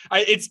moment.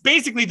 It's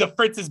basically the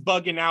Fritz is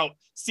bugging out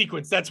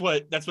sequence. That's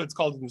what it's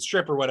called in the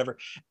strip or whatever.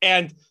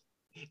 And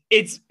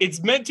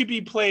it's meant to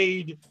be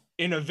played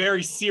in a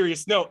very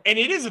serious note, and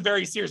it is a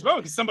very serious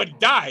moment because somebody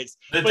dies.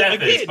 But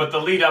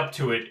the lead up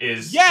to it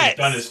is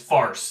done as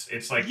farce.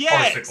 It's like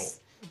farcical.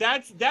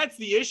 That's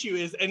the issue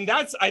is, and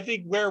that's I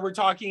think where we're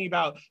talking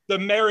about the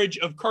marriage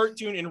of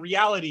cartoon and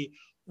reality.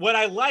 What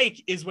I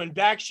like is when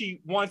Bakshi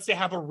wants to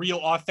have a real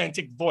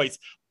authentic voice.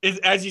 Is,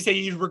 as you say,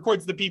 he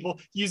records the people,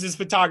 uses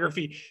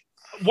photography.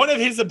 One of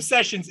his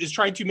obsessions is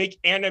trying to make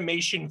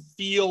animation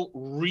feel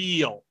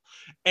real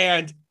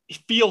and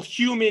feel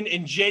human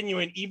and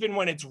genuine, even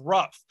when it's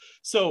rough.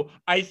 So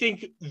I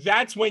think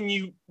that's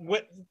when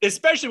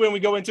especially when we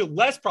go into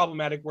less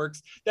problematic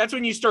works, that's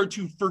when you start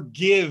to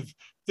forgive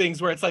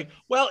things where it's like,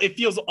 well, it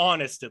feels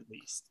honest at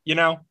least,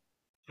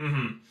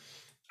 Mm-hmm.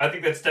 I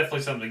think that's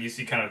definitely something you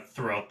see kind of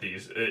throughout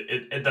these.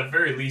 At the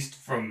very least,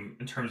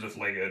 in terms of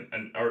like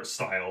an art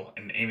style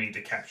and aiming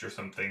to capture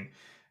something,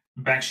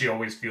 Bakshi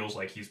always feels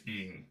like he's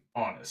being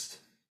honest.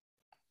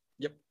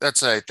 Yep.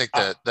 That's, I think,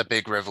 the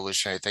big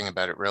revolutionary thing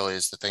about it really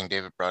is the thing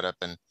David brought up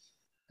and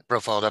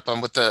profiled up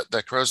on with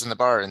the crows in the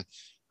bar and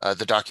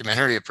the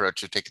documentary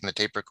approach of taking the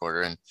tape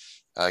recorder and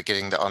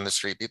getting the on the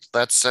street people.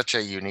 That's such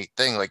a unique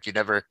thing. Like you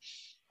never,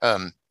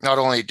 not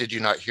only did you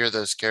not hear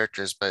those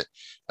characters, but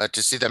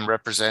to see them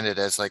represented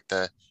as like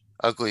the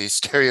ugly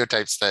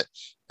stereotypes that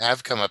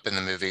have come up in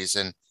the movies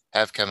and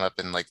have come up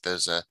in like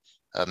those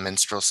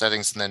minstrel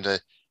settings, and then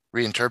to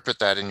reinterpret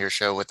that in your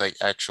show with like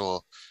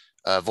actual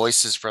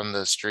voices from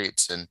the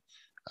streets and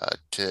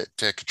to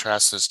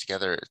contrast those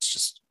together, it's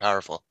just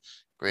powerful.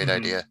 Great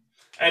Mm-hmm. idea.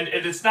 And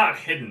it's not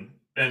hidden.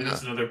 And No,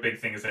 that's another big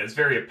thing, is that it's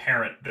very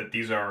apparent that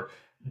these are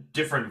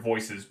different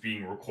voices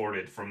being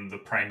recorded from the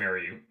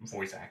primary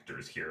voice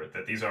actors here.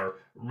 That these are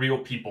real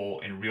people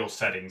in real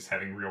settings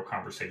having real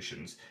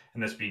conversations,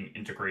 and that's being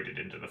integrated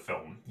into the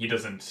film. He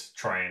doesn't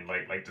try and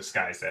like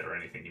disguise that or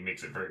anything. He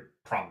makes it very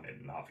prominent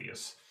and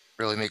obvious.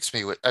 really makes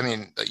me. I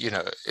mean,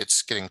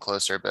 it's getting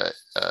closer, but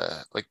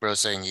like Bro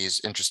saying,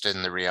 he's interested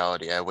in the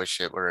reality. I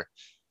wish it were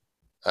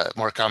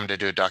more common to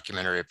do a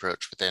documentary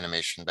approach with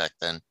animation back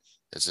then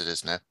as it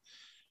is now.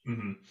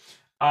 Mm-hmm.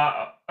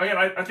 Again,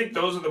 I think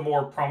those are the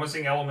more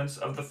promising elements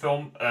of the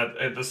film.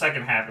 The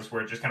second half is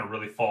where it just kind of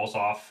really falls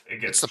off. It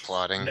It's gets the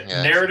plotting,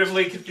 yeah.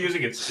 narratively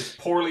confusing. It's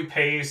poorly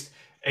paced.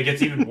 It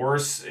gets even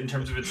worse in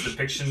terms of its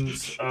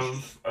depictions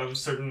of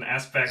certain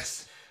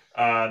aspects.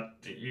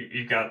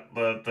 You've got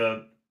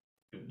the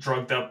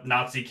drugged up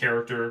Nazi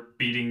character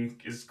beating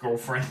his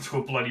girlfriend to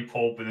a bloody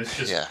pulp, and it's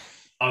just Yeah.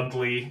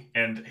 ugly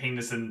and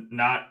heinous and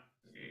not.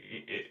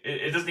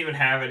 It doesn't even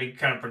have any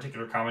kind of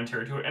particular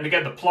commentary to it. And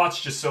again, the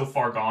plot's just so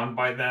far gone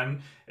by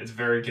then, it's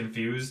very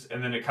confused,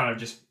 and then it kind of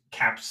just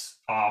caps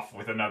off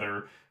with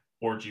another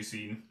orgy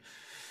scene.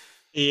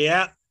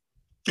 Yeah.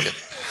 Yep.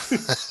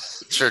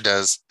 Sure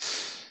does.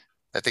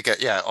 I think,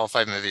 yeah, all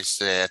five movies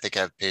today, I think,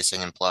 have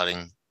pacing and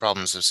plotting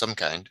problems of some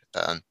kind,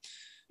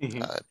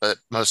 but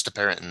most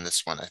apparent in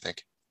this one, I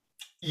think.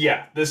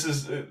 Yeah, this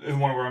is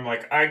one where I'm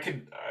like,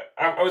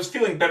 I was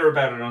feeling better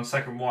about it on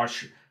second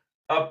watch,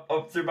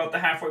 up through about the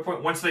halfway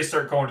point. Once they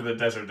start going to the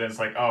desert, then it's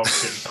like, oh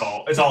shit,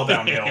 it's all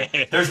downhill.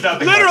 There's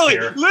nothing left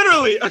here.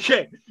 Literally.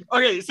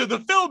 Okay. So the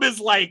film is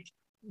like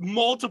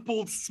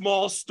multiple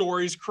small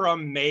stories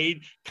Crumb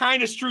made,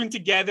 kind of strewn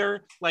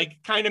together, like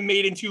kind of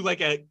made into like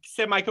a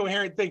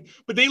semi-coherent thing.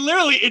 But they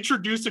literally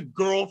introduce a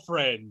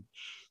girlfriend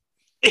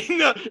in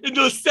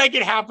the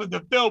second half of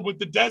the film with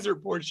the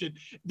desert portion.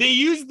 They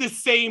use the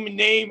same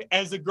name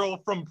as the girl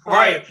from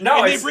Prior. Right.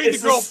 No, and they bring the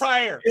girl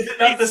Prior. Is it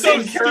not the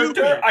same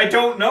character? Stupid. I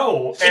don't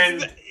know.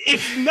 And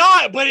it's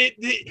not, but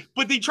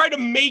they try to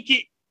make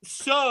it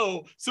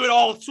so it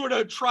all sort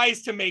of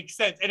tries to make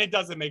sense, and it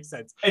doesn't make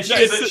sense. And she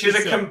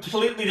has a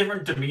completely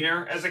different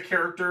demeanor as a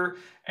character,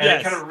 and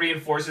it kind of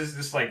reinforces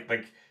this like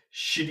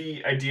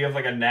shitty idea of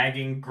like a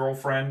nagging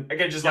girlfriend.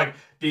 Again, just like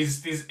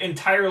these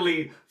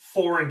entirely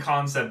foreign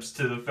concepts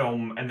to the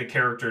film and the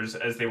characters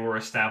as they were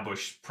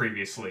established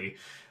previously.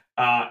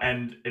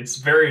 And it's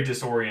very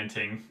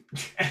disorienting.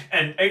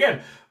 And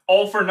again,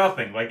 all for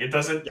nothing. Like, it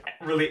doesn't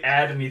really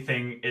add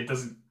anything. It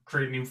doesn't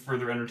create any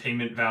further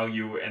entertainment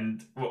value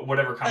and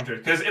whatever commentary.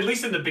 Because at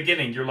least in the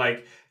beginning, you're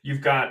like,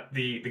 you've got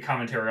the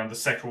commentary on the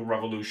sexual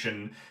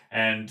revolution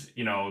and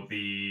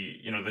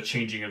the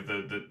changing of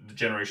the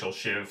generational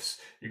shifts.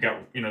 You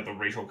got the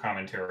racial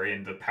commentary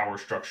and the power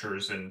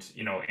structures and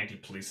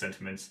anti-police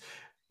sentiments.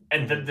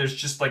 And then there's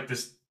just like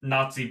this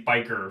Nazi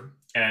biker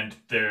and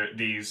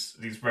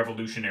these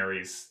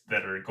revolutionaries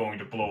that are going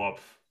to blow up.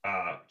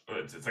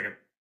 It's like a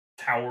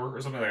tower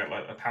or something,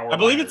 like a power. I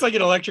believe it's like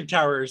an electric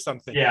tower or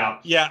something. Yeah.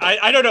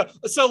 I don't know.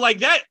 So like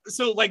that.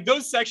 So like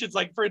those sections,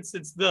 like for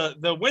instance,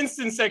 the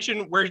Winston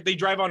section where they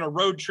drive on a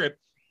road trip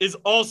is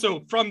also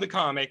from the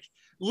comic.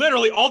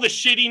 Literally all the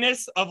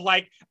shittiness of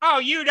like, oh,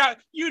 you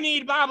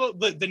need blah blah.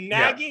 The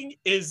nagging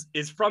is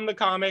from the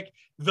comic.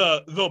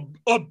 The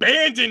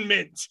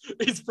abandonment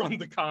is from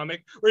the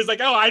comic, where it's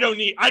like, oh, I don't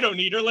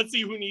need her. Let's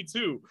see who needs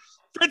who.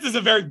 Fritz is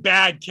a very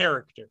bad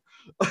character,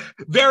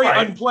 very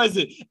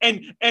unpleasant,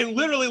 and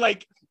literally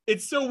like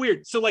it's so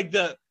weird. So like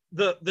the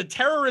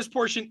terrorist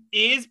portion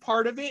is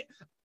part of it.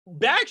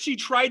 Bakshi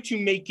tried to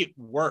make it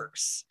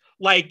worse.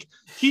 Like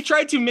he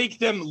tried to make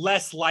them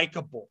less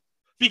likable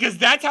because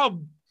that's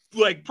how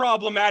like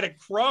problematic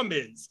Crumb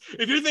is.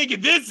 If you're thinking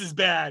this is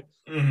bad,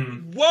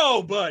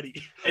 whoa,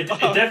 buddy. It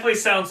definitely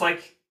sounds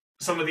like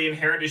some of the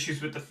inherent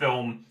issues with the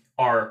film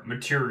are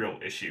material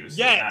issues.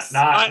 Yes,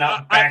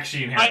 not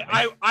Bakshi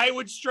inherently. I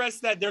would stress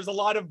that there's a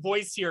lot of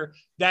voice here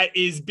that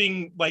is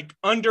being like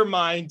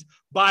undermined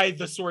by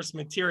the source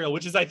material,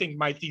 which is I think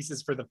my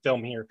thesis for the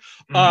film here.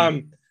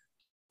 And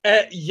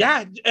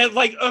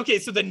like okay,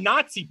 so the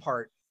Nazi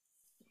part.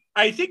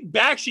 I think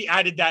Bakshi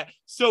added that,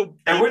 so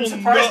it wouldn't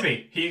surprise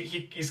me.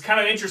 He's kind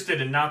of interested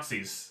in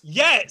Nazis.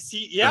 Yes,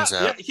 he has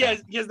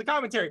the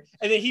commentary,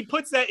 and then he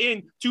puts that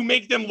in to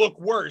make them look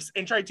worse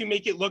and try to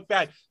make it look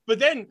bad. But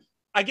then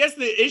I guess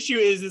the issue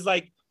is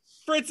like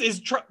Fritz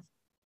is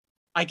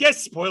I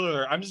guess spoiler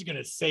alert, I'm just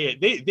gonna say it.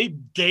 They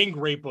gang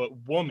rape a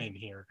woman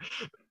here.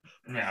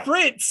 Yeah.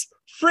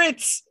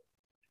 Fritz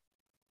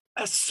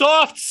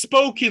soft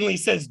spokenly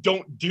says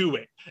don't do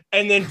it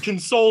and then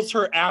consoles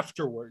her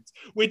afterwards,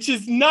 which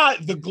is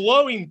not the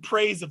glowing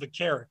praise of a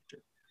character.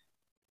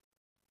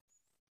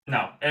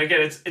 No, and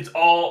again, it's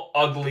all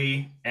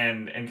ugly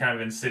and kind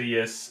of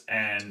insidious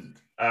and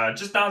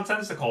just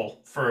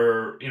nonsensical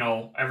for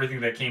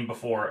everything that came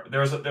before.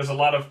 There's a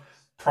lot of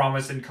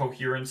promise and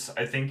coherence,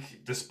 I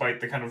think, despite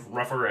the kind of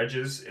rougher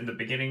edges in the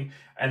beginning,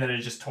 and then it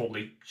just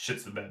totally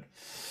shits the bed.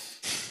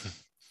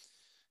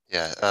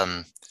 Yeah,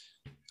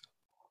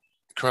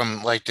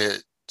 Crumb liked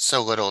it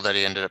so little that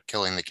he ended up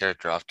killing the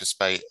character off,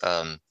 despite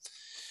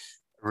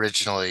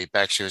originally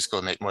Bakshi was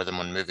going to make more than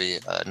one movie.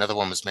 Another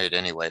one was made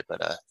anyway, but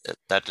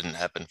that didn't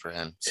happen for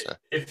him. So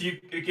If you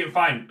can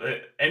find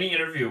any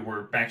interview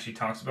where Bakshi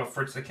talks about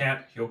Fritz the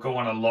cat, he'll go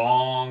on a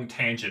long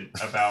tangent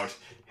about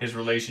his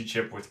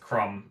relationship with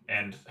Crumb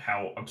and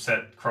how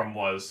upset Crumb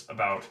was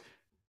about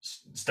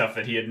stuff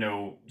that he had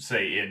no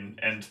say in,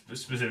 and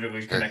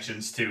specifically sure.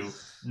 connections to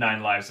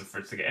Nine Lives of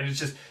Fritz the Cat. And it's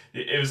just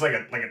it was like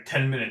a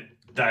 10-minute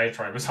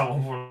diatribe. It's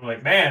all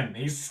like, man,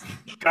 he's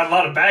got a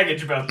lot of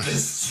baggage about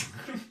this.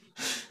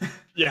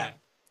 Yeah.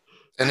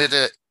 And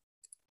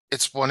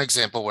it's one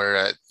example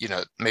where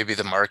maybe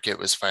the market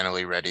was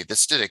finally ready.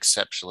 This did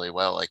exceptionally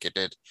well, like it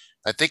did.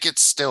 I think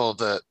it's still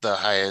the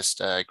highest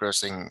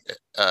grossing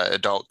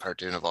adult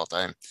cartoon of all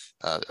time,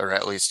 or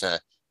at least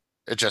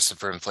adjusted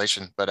for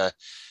inflation. But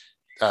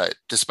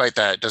despite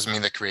that, it doesn't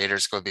mean the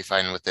creators going to be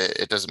fine with it.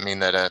 It doesn't mean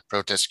that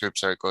protest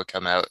groups are going to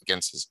come out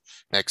against his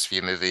next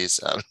few movies.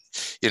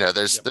 Yep.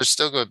 There's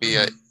still going to be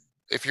Mhm.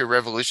 if you're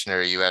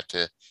revolutionary, you have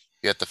to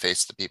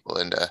face the people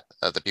and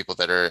the people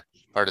that are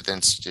part of the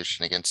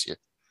institution against you.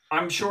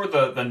 I'm sure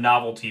the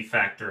novelty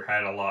factor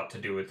had a lot to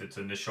do with its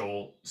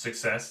initial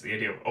success. The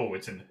idea of, oh,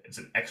 it's an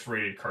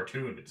X-rated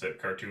cartoon. It's a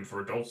cartoon for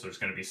adults. There's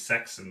going to be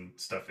sex and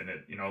stuff in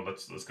it.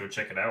 Let's go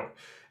check it out.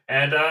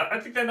 And I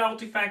think that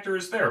novelty factor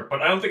is there,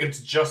 but I don't think it's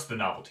just the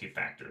novelty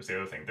factor. Is the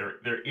other thing.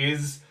 There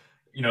is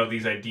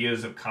these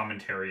ideas of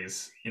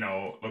commentaries.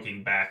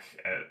 Looking back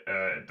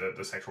at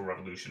the sexual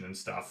revolution and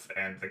stuff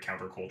and the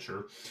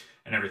counterculture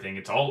and everything.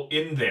 It's all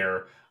in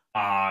there.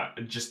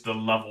 Just the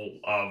level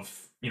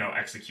of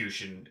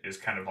execution is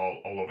kind of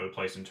all over the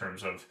place in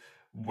terms of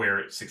where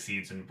it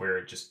succeeds and where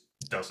it just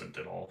doesn't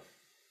at all.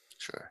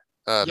 Sure.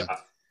 Yep.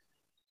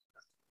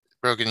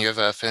 Brogan, you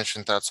have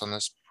finishing thoughts on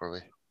this before we?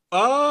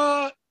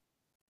 Uh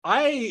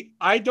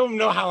I don't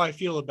know how I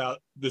feel about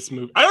this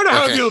movie. I don't know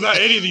how I Okay. feel about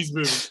any of these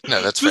movies.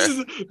 No, that's This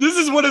fair. is this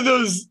is one of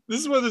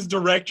those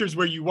directors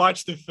where you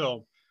watch the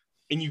film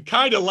and you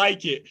kind of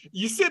like it.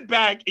 You sit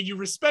back and you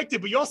respect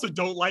it, but you also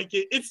don't like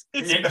it. It's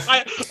Yeah,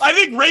 I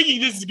think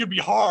ranking this is gonna be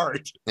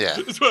hard. Yeah,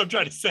 That's what I'm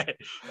trying to say.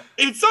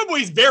 In some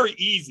ways, very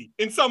easy.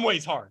 In some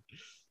ways, hard.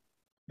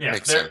 yeah.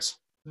 makes There sense.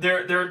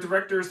 there are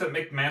directors that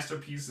make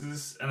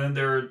masterpieces, and then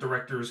there are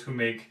directors who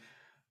make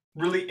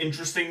really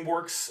interesting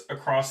works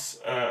across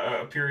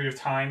a period of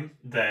time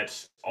that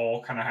all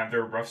kind of have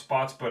their rough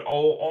spots, but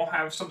all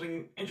have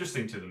something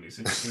interesting to them. These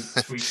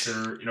interesting tweaks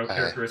or Uh,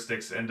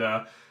 characteristics, and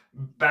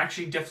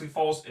Bakshi definitely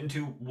falls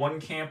into one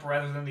camp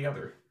rather than the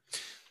other.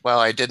 well,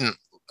 I didn't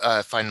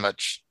find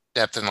much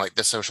depth in like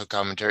the social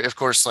commentary. Of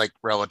course, like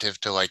relative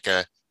to like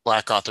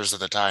black authors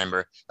of the time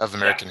or of Yeah.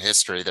 American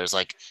history, there's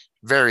like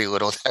very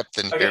little depth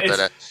in Again, here.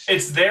 But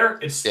it's there.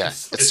 It's yeah,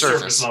 it's it's it's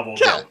surface surface. level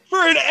Yeah, Yeah,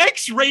 for an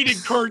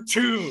X-rated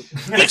cartoon, I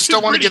this just is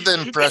don't want to pretty. give the This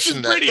is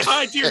impression that pretty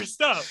high tier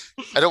stuff.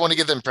 I don't want to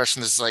give the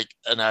impression this is like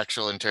an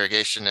actual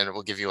interrogation and it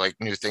will give you like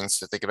new things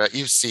to think about.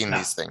 You've seen no,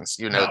 these things,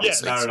 you know no,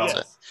 these not things. at all.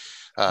 Yes.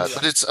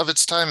 But Yeah. it's of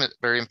its time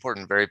very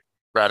important, very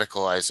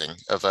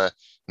radicalizing of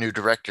new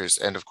directors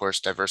and of course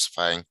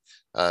diversifying,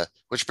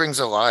 which brings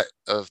a lot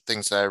of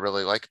things that I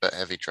really like about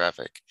Heavy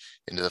Traffic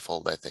into the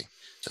fold. I think,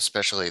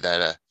 especially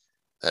that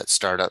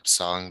startup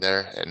song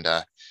there and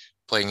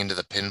playing into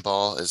the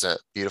pinball is a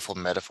beautiful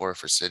metaphor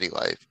for city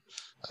life.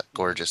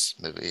 Gorgeous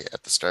movie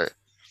at the start.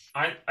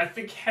 I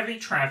think Heavy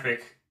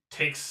Traffic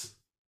takes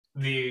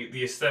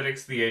the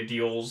aesthetics, the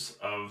ideals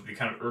of the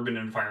kind of urban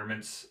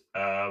environments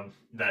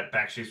that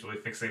Bakshi's really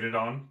fixated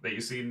on that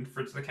you see in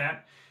Fritz the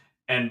Cat,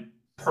 and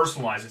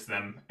personalizes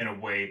them in a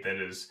way that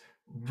is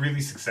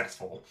really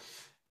successful.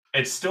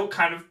 It's still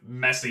kind of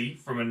messy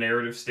from a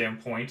narrative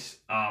standpoint.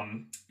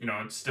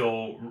 It's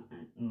still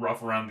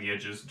rough around the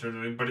edges,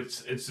 but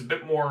it's a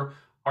bit more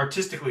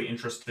artistically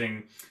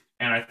interesting.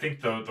 And I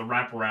think the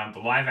wraparound, the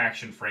live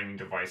action framing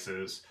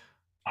devices,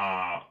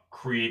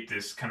 create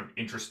this kind of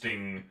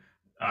interesting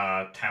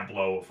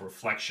tableau of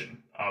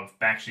reflection of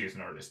Bakshi as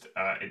an artist.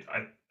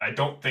 I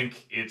don't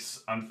think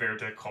it's unfair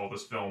to call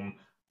this film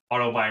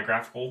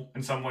autobiographical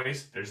in some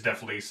ways. There's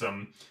definitely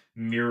some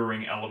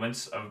mirroring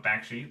elements of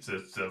Bakshi.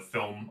 It's a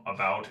film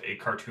about a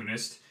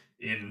cartoonist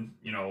in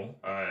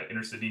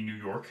inner city New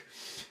York,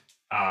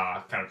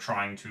 kind of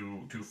trying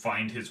to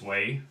find his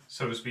way,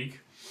 so to speak,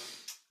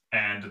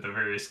 and the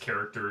various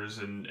characters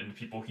and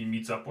people he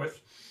meets up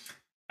with.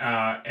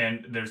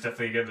 And there's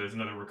definitely again there's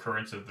another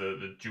recurrence of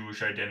the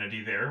Jewish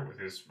identity there with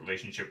his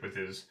relationship with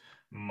his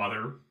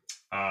mother,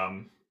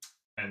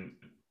 and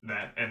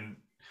that and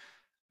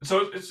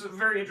So it's a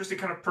very interesting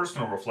kind of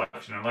personal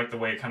reflection. I like the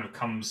way it kind of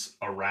comes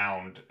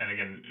around, and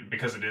again,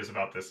 because it is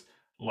about this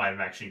live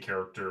action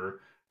character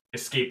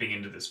escaping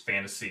into this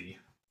fantasy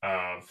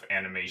of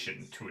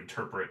animation to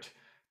interpret,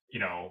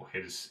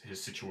 his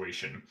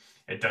situation.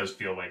 It does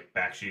feel like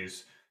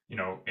Bakshi's,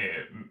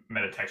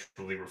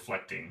 metatextually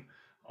reflecting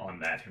on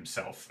that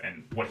himself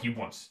and what he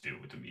wants to do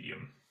with the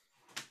medium.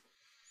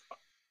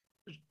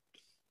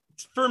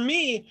 For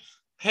me,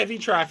 Heavy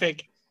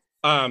Traffic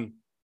um,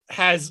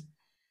 has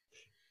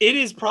it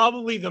is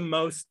probably the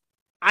most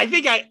I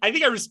think I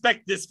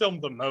respect this film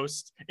the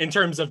most in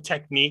terms of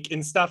technique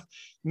and stuff,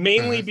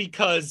 mainly Hmm.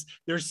 because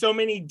there's so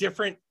many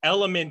different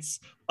elements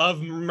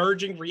of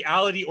merging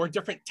reality or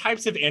different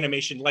types of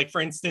animation. Like for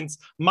instance,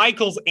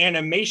 Michael's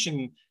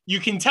animation, you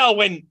can tell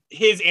when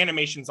his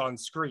animation's on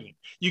screen.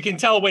 You can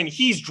tell when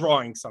he's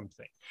drawing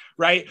something,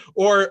 right?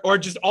 Or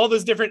just all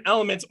those different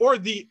elements, or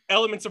the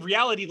elements of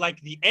reality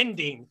like the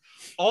ending.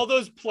 All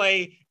those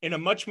play in a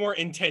much more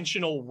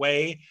intentional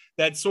way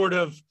that sort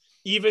of,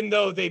 even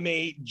though they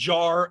may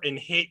jar and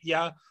hit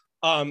you,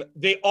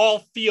 they all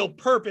feel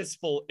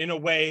purposeful in a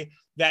way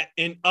that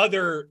in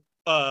other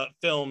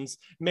films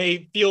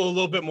may feel a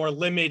little bit more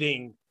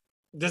limiting.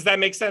 Does that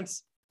make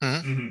sense? Hmm.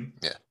 Mm-hmm.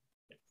 Yeah.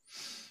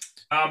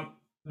 Um,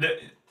 the,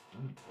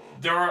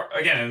 there are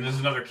again, and there's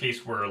another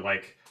case where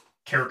like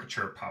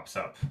caricature pops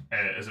up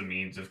as a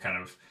means of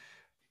kind of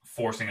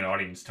forcing an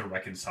audience to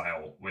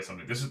reconcile with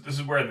something. This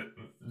is where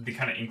the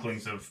kind of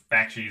inklings of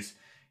Bakshi's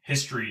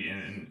history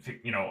and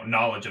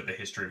knowledge of the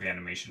history of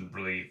animation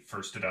really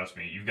first stood out to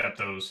me. You've got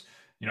those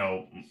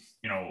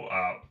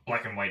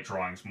black and white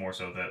drawings more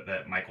so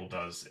that Michael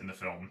does in the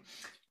film,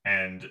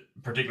 and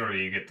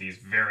particularly you get these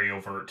very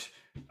overt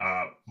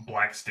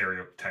black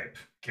stereotype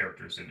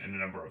characters in a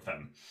number of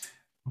them.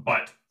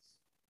 But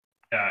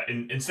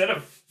instead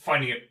of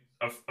finding it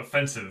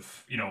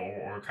offensive,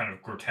 or kind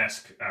of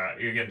grotesque,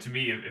 again, to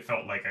me, it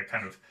felt like a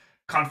kind of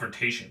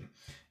confrontation.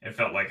 It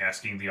felt like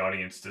asking the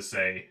audience to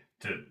say,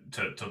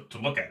 to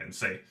look at it and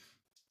say,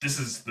 this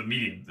is the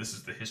medium, this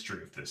is the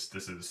history of this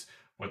is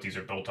what these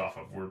are built off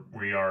of.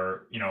 We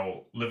are,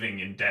 living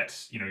in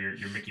debt.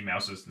 Your Mickey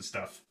Mouses and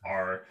stuff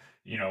are,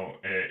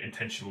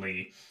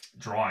 intentionally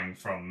drawing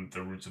from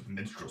the roots of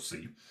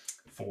minstrelsy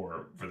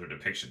for their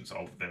depictions,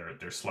 all of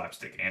their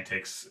slapstick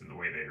antics and the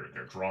way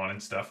they're drawn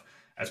and stuff.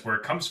 That's where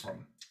it comes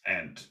from.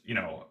 And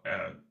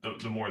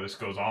the more this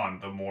goes on,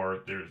 the more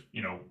there's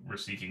we're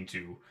seeking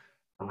to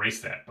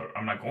erase that. But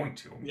I'm not going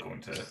to. I'm Yeah.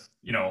 going to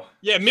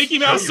Yeah, Mickey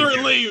show Mouse you here.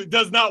 certainly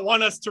does not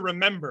want us to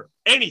remember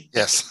anything.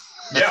 Yes.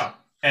 Yeah.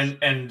 And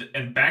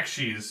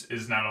Bakshi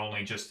is not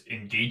only just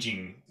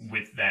engaging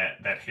with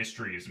that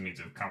history as a means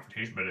of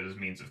confrontation, but as a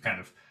means of kind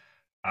of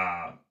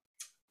uh,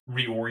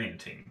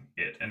 reorienting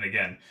it. And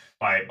again,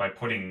 by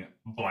putting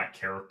black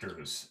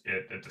characters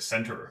at the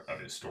center of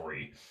his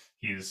story,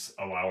 he's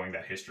allowing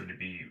that history to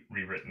be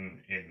rewritten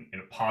in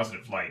a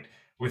positive light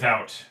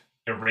without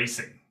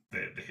erasing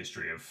the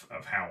history of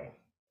how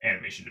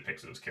animation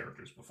depicts those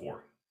characters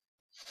before.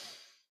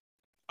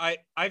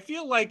 I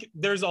feel like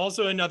there's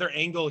also another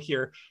angle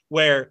here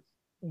where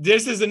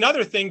this is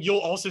another thing. You'll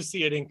also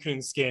see it in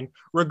Coonskin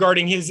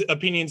regarding his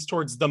opinions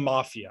towards the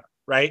mafia,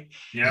 right?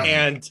 Yeah.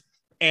 Hmm.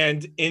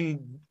 And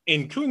in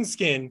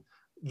Coonskin,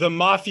 the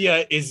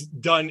mafia is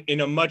done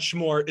in a much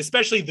more,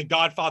 especially the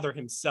Godfather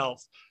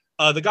himself.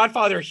 The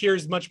Godfather here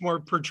is much more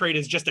portrayed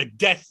as just a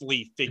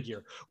deathly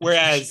figure,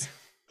 whereas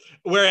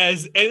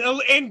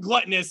and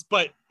gluttonous,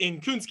 but in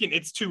Coonskin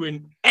it's to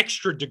an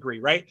extra degree,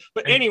 right?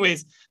 But It,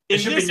 anyways, it in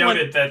should be this one,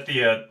 noted that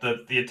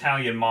the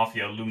Italian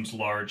mafia looms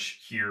large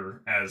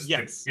here as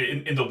yes.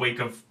 in the wake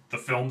of the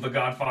film The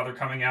Godfather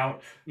coming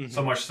out,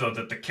 so Mhm. much so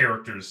that the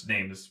character's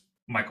name is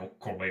Michael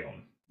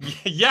Corleone.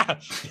 Yeah,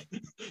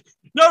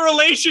 no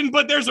relation,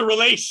 but there's a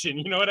relation.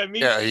 You know what I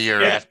mean? Yeah. A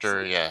year Yeah,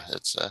 after. Yeah.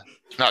 It's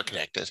not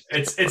connected,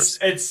 it's of it's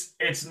course.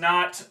 it's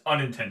not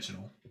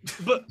unintentional.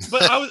 But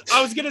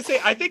I was gonna say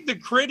I think the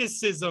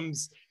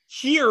criticisms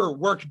here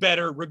work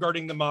better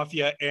regarding the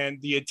mafia and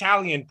the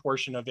Italian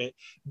portion of it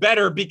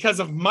better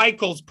because of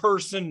Michael's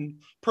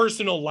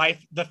personal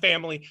life, the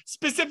family,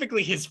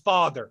 specifically his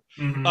father.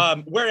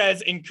 Mm-hmm.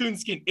 Whereas in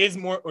Coonskin is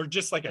more or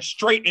just like a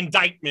straight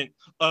indictment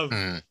of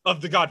Mm.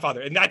 of the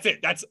Godfather, and that's it.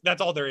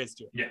 That's all there is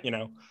to it. Yeah. You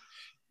know.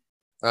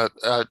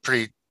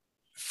 Pretty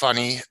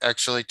funny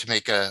actually to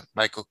make a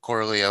Michael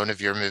Corleone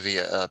of your movie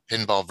a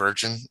pinball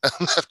virgin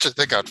after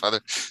The Godfather,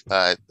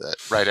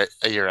 right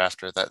a year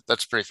after that.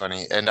 That's pretty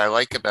funny. And I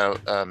like about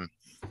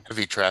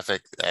Heavy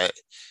Traffic that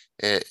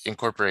it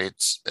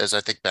incorporates, as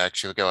I think back,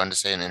 she would go on to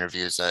say in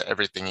interviews, that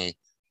everything he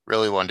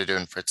really wanted to do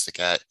in Fritz the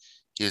Cat,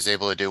 he was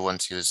able to do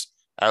once he was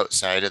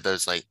outside of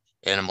those like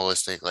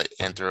animalistic, like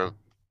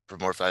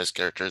anthropomorphized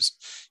characters.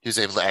 He was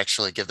able to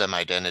actually give them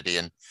identity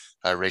and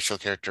racial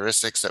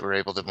characteristics that were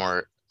able to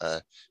more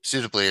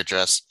suitably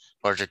address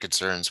larger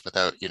concerns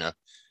without,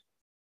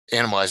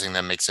 animalizing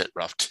them makes it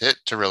rough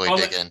to really Well,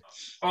 dig in.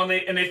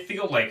 and they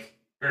feel like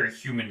very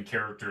human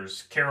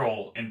characters.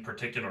 Carol, in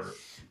particular,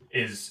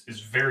 is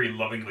very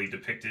lovingly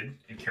depicted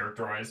and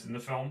characterized in the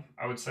film.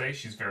 I would say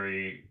she's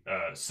very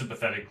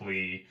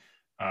sympathetically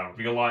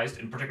realized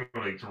and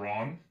particularly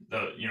drawn.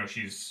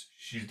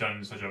 She's done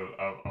in such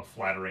a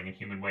flattering and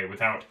human way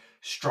without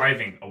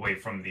striving away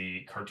from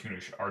the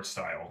cartoonish art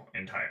style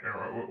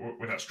or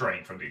without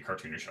straying from the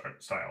cartoonish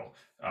art style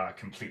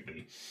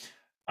completely.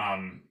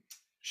 Um,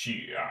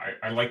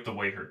 I like the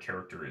way her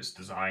character is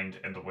designed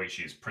and the way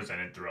she's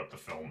presented throughout the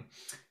film,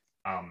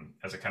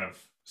 as a kind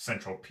of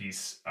central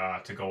piece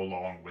to go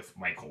along with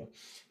Michael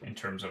in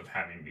terms of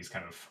having these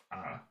kind of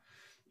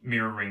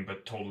mirroring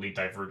but totally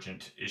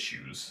divergent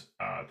issues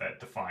that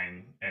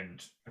define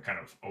and kind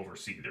of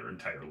oversee their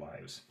entire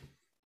lives,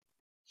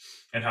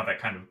 and how that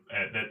kind of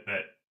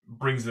that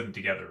brings them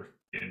together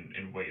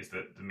in ways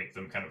that make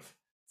them kind of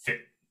fit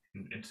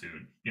into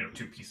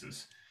two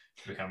pieces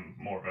to become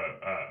more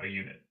of a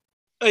unit.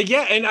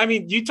 Yeah, and I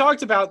mean, you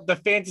talked about the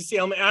fantasy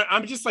element.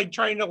 I'm just like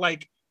trying to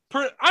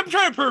I'm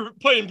trying to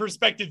put in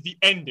perspective the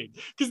ending,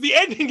 because the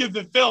ending of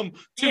the film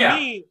to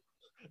me,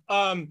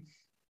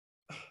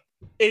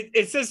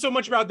 it says so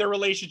much about their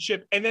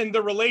relationship, and then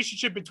the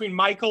relationship between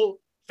Michael,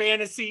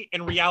 fantasy,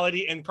 and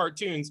reality and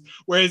cartoons.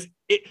 Whereas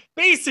it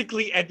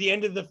basically at the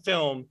end of the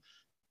film,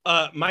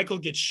 Michael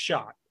gets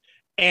shot,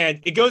 and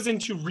it goes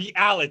into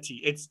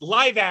reality. It's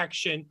live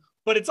action,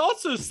 but it's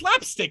also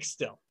slapstick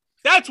still.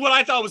 That's what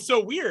I thought was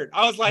so weird.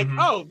 I was like,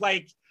 oh,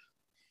 like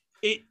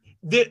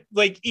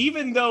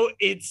even though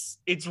it's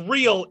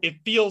real, it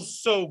feels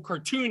so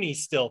cartoony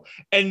still.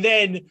 And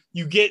then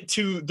you get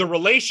to the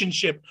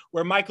relationship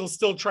where Michael's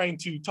still trying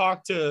to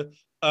talk to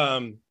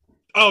oh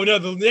no,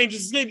 the name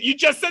just escaped. You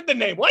just said the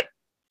name. What?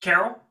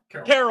 Carol.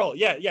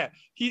 Yeah.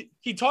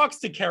 He talks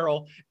to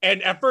Carol,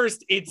 and at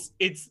first it's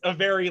a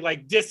very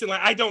like distant,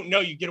 like, I don't know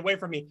you, get away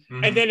from me.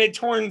 And then it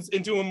turns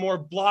into a more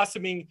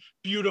blossoming,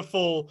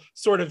 beautiful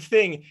sort of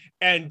thing.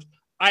 And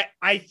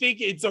I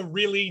think it's a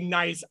really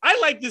nice, I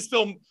like this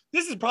film.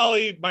 This is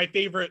probably my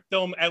favorite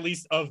film, at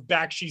least of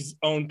Bakshi's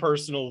own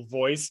personal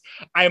voice.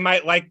 I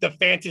might like the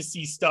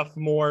fantasy stuff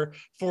more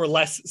for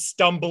less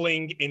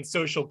stumbling in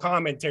social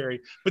commentary,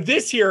 but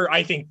this here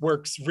I think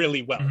works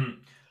really well.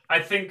 I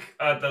think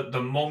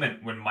the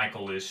moment when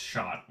Michael is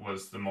shot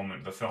was the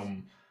moment the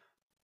film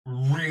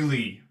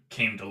really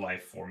came to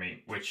life for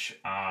me, which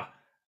I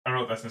don't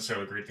know if that's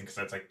necessarily a great thing because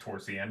that's like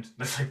towards the end.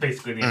 That's like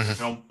basically the end of the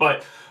film.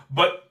 But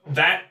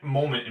that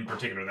moment in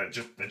particular,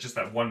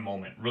 that one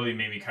moment, really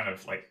made me kind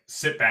of like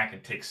sit back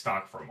and take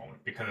stock for a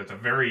moment, because it's a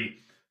very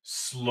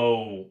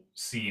slow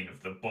scene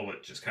of the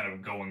bullet just kind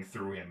of going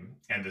through him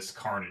and this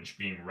carnage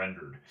being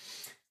rendered,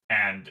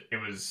 and it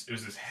was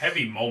this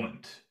heavy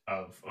moment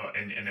of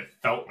and it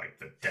felt like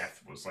the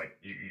death was like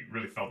you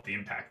really felt the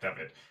impact of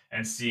it,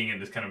 and seeing in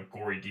this kind of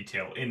gory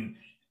detail in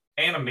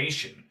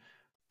animation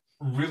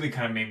really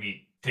kind of made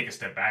me take a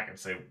step back and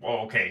say, well,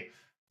 okay,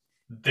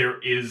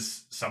 there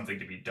is something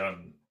to be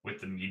done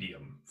with the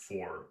medium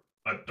for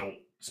adult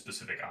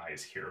specific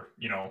eyes here.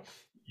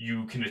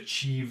 You can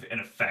achieve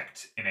an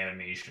effect in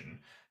animation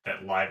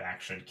that live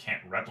action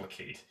can't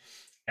replicate.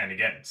 And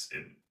again, it's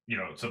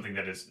something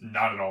that is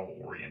not at all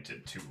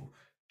oriented to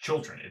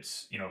children.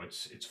 It's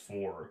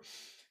for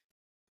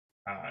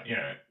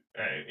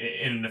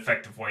in an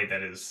effective way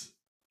that is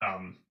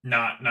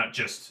not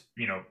just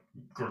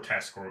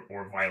grotesque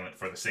or violent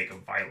for the sake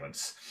of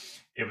violence.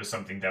 It was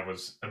something that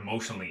was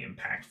emotionally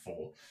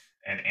impactful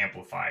and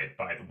amplified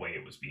by the way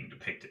it was being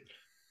depicted.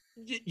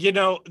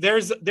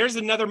 There's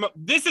another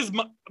this is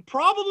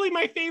probably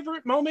my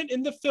favorite moment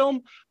in the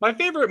film. My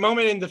favorite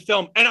moment in the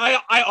film, and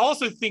I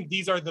also think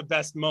these are the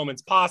best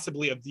moments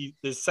possibly of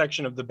this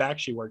section of the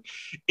Bakshi work,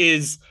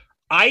 is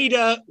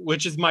Ida,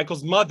 which is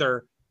Michael's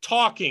mother,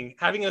 talking,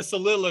 having a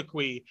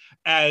soliloquy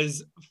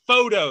as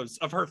photos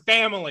of her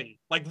family,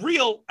 like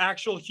real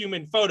actual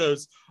human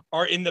photos,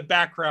 are in the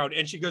background,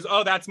 and she goes,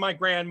 oh, that's my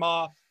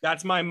grandma,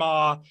 that's my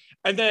ma.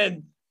 And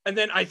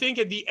then I think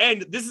at the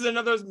end, this is one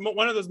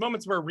of those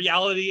moments where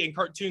reality and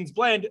cartoons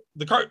blend.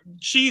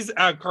 She's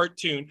a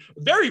cartoon,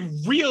 very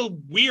real,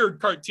 weird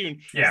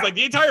cartoon. Yeah. It's like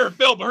the entire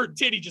film, her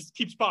titty just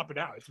keeps popping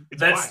out.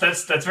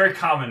 That's very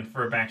common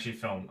for a Bakshi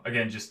film.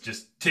 Again, just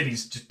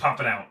titties just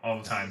popping out all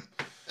the time.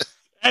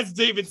 As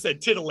David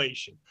said,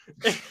 titillation.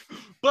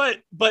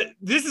 but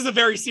this is a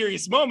very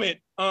serious moment.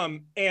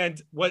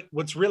 And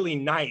what's really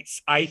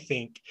nice, I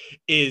think,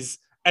 is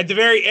at the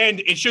very end,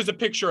 it shows a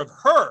picture of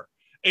her.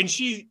 And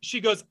she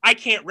goes, I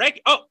can't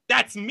oh,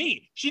 that's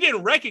me. She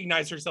didn't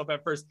recognize herself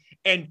at first.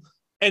 And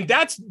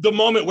that's the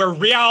moment where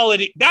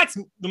that's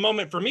the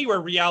moment for me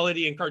where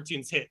reality and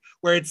cartoons hit,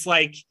 where it's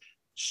like,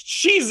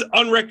 she's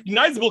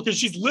unrecognizable because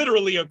she's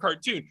literally a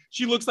cartoon.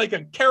 She looks like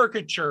a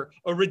caricature,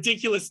 a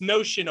ridiculous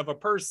notion of a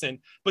person,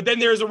 but then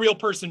there's a real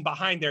person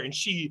behind there, and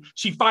she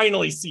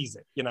finally sees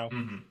it,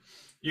 Mm-hmm.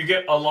 You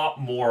get a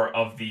lot more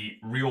of the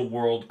real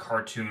world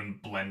cartoon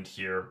blend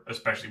here,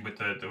 especially with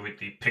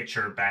the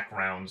picture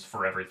backgrounds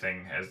for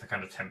everything as the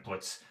kind of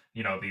templates.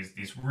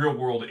 These real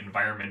world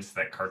environments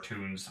that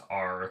cartoons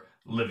are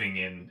living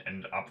in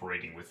and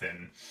operating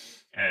within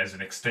as an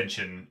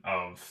extension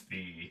of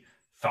the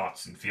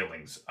thoughts and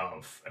feelings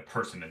of a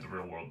person in the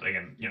real world.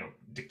 Again,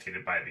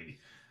 dictated by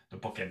the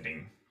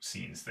bookending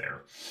scenes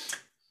there.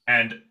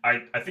 And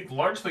I think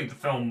largely the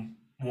film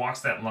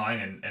walks that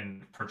line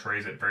and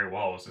portrays it very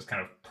well as this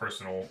kind of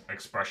personal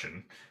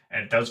expression.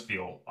 And it does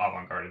feel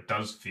avant-garde. It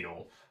does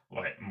feel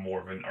like more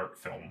of an art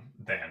film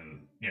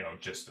than,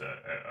 just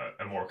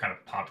a more kind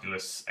of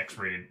populist,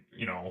 X-rated,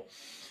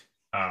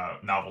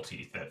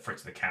 novelty that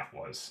Fritz the Cat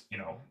was,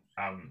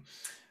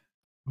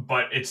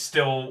 but it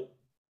still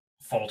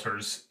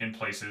falters in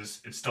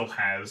places. It still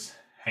has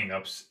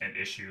hangups and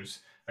issues.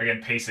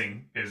 Again,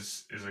 pacing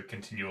is a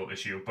continual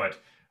issue, but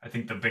I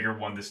think the bigger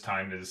one this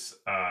time is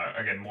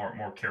again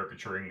more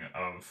caricaturing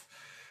of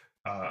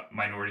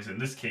minorities. In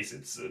this case,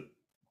 it's a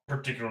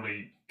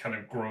particularly kind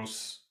of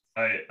gross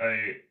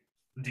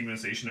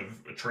demonization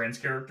of a trans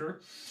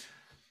character.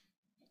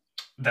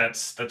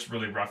 That's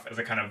really rough as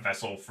a kind of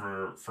vessel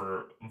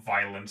for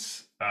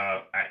violence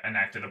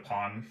enacted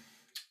upon,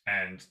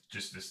 and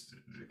just this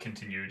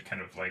continued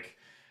kind of like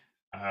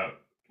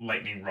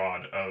lightning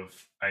rod of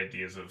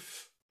ideas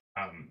of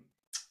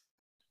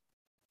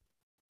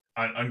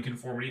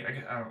unconformity.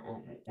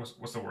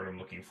 What's the word I'm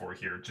looking for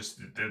here? Just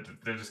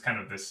there's just kind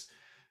of this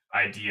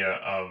idea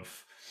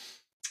of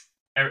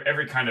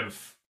every kind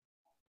of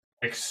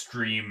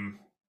extreme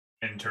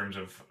in terms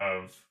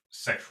of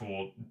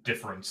sexual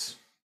difference.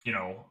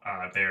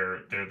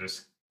 They're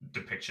this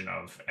depiction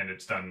of, and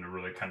it's done in a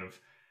really kind of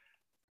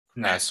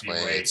nasty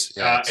way.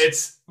 But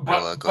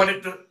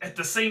at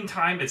the same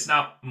time, it's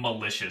not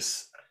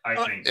malicious. I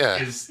think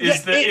is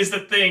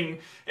the thing.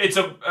 It's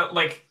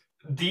like,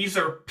 these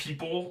are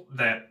people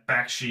that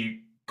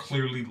Bakshi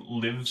clearly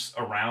lives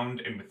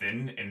around and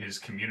within in his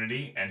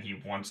community, and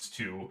he wants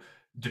to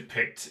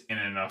depict in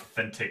an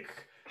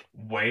authentic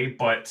way,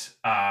 but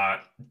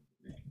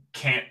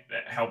can't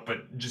help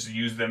but just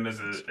use them as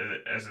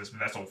this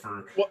vessel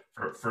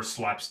for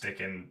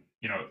slapstick, and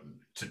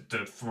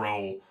to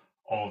throw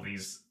all of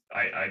these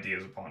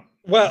ideas upon.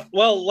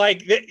 Well,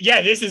 like,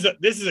 this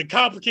is a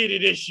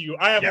complicated issue.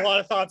 I have a lot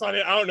of thoughts on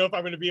it. I don't know if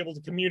I'm going to be able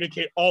to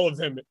communicate all of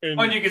them.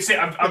 And you can say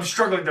I'm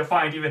struggling to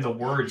find even the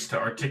words to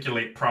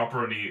articulate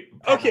properly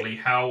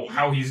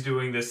how he's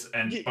doing this,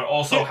 but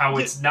also how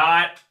it's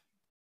not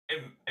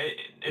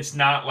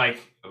like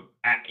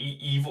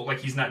evil, like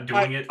he's not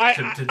doing it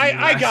to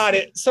I got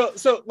it.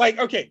 So like,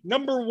 okay,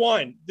 number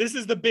one, this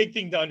is the big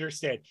thing to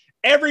understand.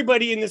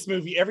 Everybody in this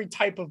movie, every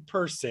type of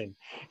person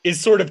is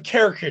sort of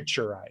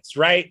caricaturized,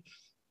 right?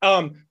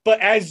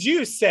 But as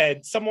you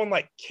said, someone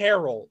like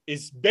Carol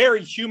is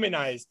very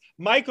humanized.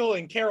 Michael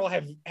and Carol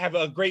have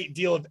a great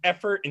deal of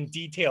effort and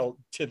detail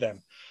to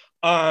them.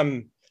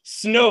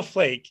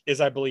 Snowflake is,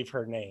 I believe,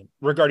 her name,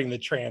 regarding the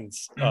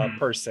trans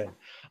person.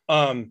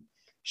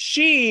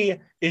 She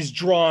is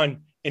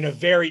drawn in a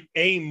very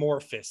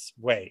amorphous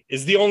way,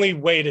 is the only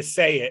way to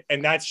say it.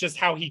 And that's just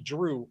how he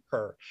drew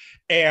her.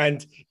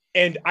 And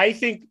I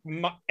think,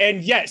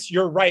 and yes,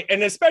 you're right.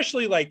 And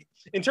especially like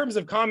in terms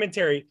of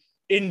commentary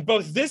in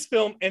both this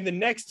film and the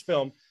next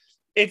film,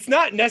 it's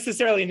not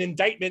necessarily an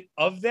indictment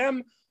of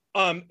them,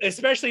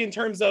 especially in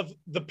terms of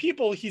the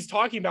people he's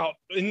talking about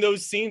in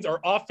those scenes are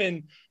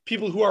often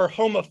people who are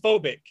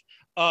homophobic.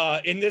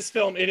 In this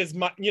film, it is,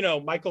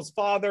 Michael's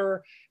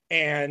father,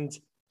 and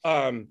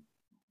I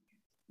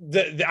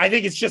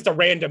think it's just a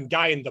random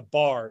guy in the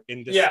bar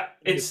in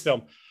this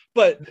film.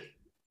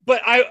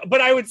 But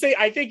I would say,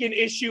 I think an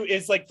issue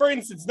is, like, for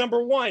instance,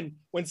 number one,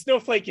 when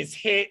Snowflake is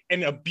hit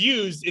and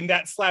abused in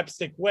that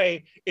slapstick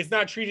way, it's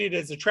not treated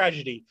as a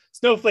tragedy.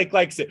 Snowflake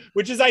likes it,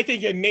 which is, I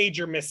think, a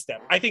major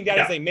misstep. I think that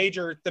is a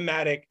major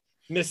thematic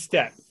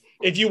misstep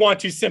if you want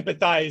to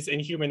sympathize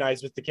and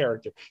humanize with the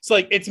character. So,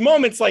 like, it's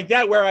moments like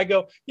that where I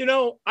go,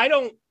 I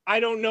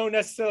don't know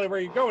necessarily where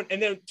you're going.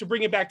 And then to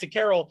bring it back to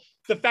Carol,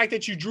 the fact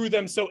that you drew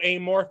them so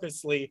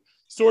amorphously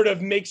sort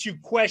of makes you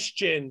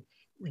question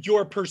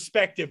your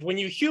perspective. When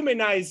you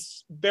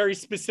humanize very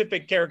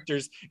specific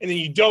characters and then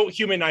you don't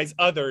humanize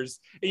others,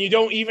 and you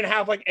don't even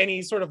have like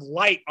any sort of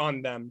light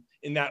on them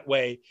in that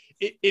way,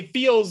 it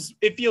feels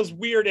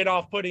weird and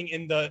off-putting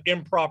in the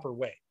improper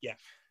way. Yeah.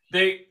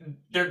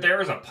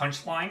 There is a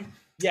punchline.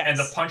 Yes. And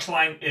the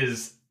punchline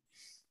is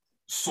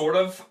sort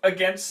of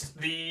against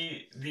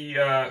the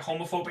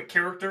homophobic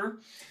character.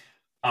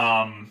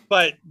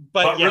 But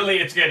really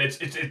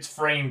it's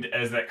framed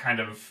as that kind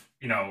of,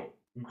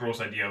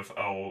 gross idea of,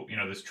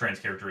 this trans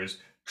character is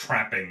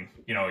trapping,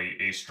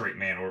 a straight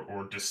man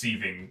or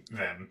deceiving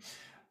them.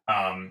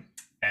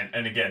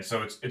 And again,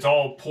 so it's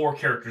all poor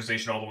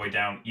characterization all the way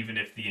down, even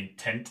if the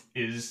intent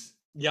is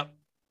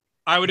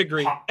I would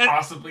agree.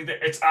 Possibly there.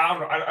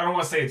 I don't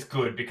want to say it's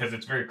good, because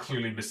it's very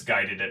clearly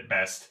misguided at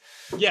best.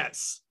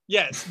 Yes.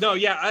 No,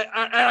 yeah.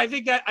 I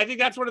think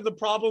that's one of the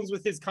problems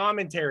with his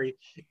commentary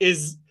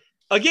is,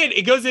 again,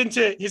 it goes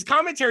into his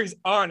commentary is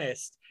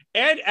honest.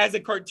 And as a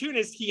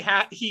cartoonist,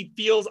 he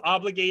feels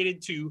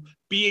obligated to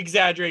be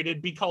exaggerated,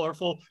 be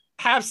colorful,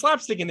 have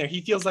slapstick in there.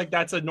 He feels like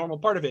that's a normal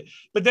part of it.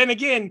 But then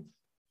again,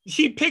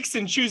 he picks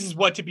and chooses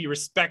what to be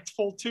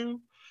respectful to,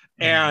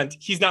 and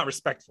he's not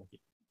respectful.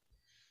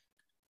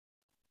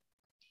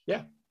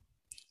 Yeah.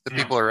 the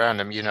Yeah. people around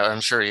him.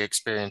 I'm sure he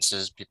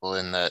experiences people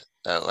in that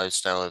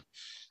lifestyle of,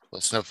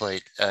 well,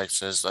 Snowflake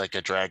acts as like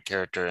a drag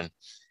character, and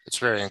it's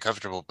very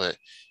uncomfortable. But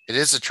it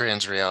is a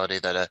trans reality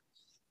that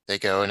they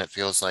go, and it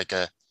feels like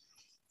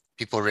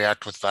people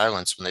react with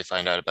violence when they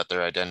find out about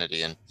their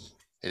identity, and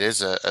it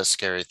is a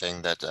scary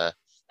thing that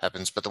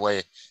happens. But the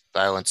way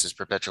violence is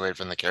perpetuated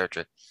from the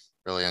character,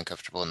 really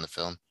uncomfortable in the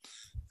film.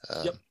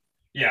 Yep. Um,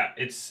 Yeah,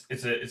 it's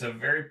a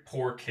very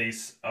poor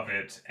case of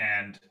it,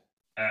 and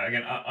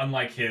again,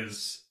 unlike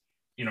his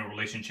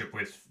relationship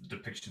with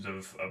depictions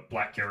of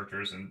black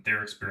characters and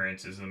their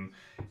experiences,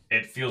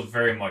 it feels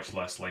very much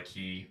less like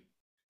he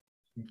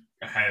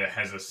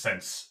has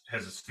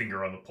his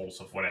finger on the pulse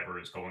of whatever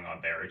is going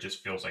on there. It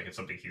just feels like it's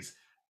something he's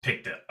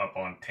picked up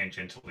on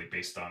tangentially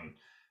based on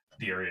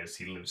the areas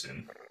he lives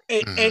in.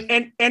 and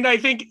mhm. and I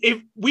think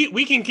if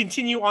we can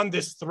continue on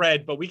this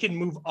thread, but we can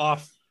move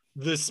off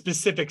the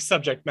specific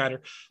subject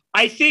matter.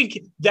 I think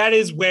that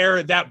is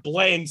where that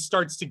blend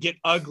starts to get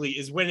ugly,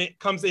 is when it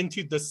comes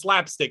into the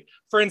slapstick.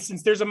 For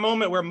instance, there's a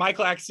moment where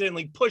Michael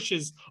accidentally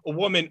pushes a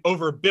woman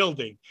over a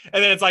building,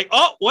 and then it's like,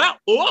 oh well,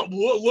 oh,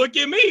 look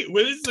at me,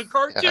 well, this is a Yeah,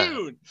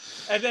 cartoon,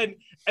 and then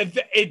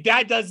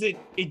that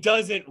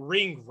doesn't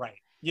ring right.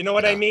 You know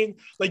what I no. mean?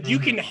 Like, you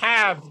can Mm-hmm.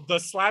 have the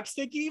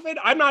slapstick even.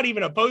 I'm not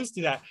even opposed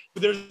to that.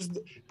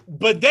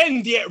 But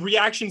then the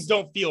reactions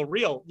don't feel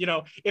real.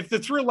 If the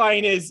through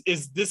line is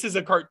this is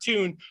a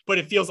cartoon, but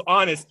it feels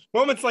honest,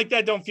 moments like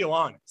that don't feel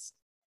honest.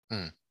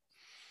 Mm.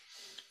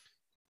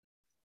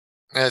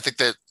 And I think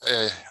that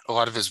a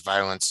lot of his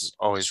violence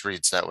always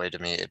reads that way to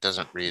me. It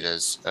doesn't read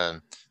as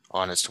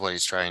honest to what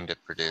he's trying to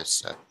produce.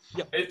 So,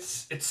 Yep.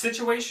 It's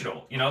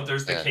situational.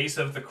 There's the yeah. case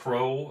of the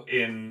crow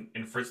in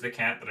Fritz the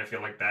Cat that I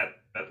feel like that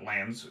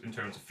lands in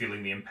terms of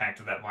feeling the impact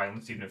of that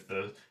violence, even if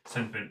the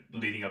sentiment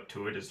leading up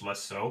to it is less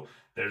so.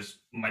 There's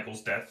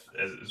Michael's death,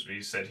 as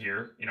we said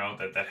here,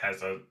 that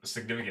has a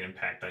significant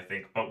impact, I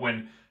think. But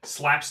when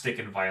slapstick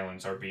and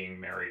violence are being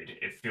married,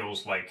 it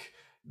feels like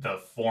the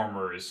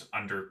former is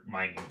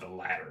undermining the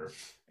latter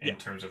Yeah. in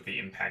terms of the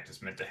impact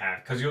it's meant to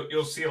have. Because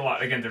you'll see a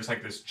lot again. There's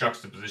like this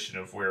juxtaposition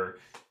of where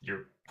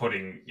you're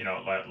putting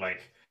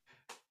like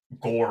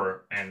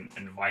gore and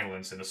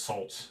violence and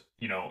assault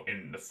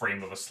in the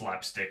frame of a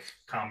slapstick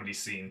comedy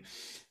scene,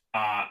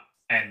 uh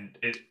and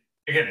it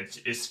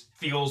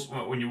feels,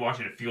 when you watch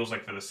it, it feels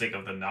like for the sake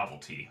of the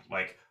novelty,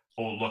 like,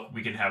 oh look,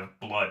 we can have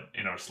blood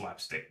in our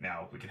slapstick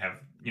now, we can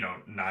have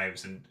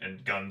knives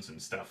and guns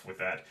and stuff with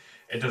that.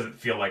 It doesn't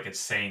feel like it's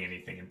saying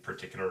anything in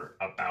particular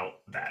about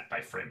that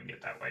by framing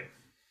it that way.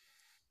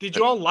 Did But,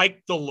 you all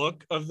like the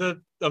look of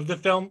the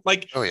film?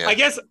 Like, oh I yeah.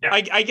 guess Yeah.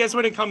 I guess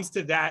when it comes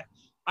to that,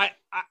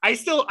 I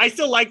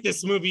still like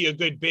this movie a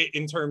good bit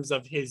in terms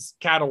of his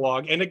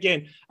catalog. And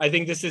again, I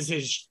think this is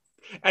his,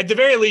 at the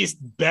very least,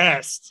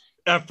 best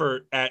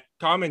effort at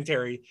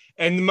commentary,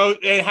 and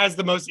it has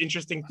the most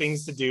interesting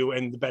things to do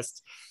and the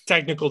best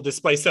technical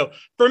display. So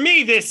for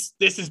me, this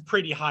is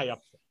pretty high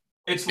up there.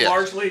 Yeah.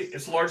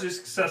 It's largely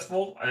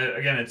successful.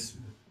 Again, it's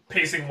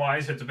pacing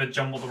wise, it's a bit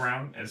jumbled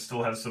around. It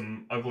still has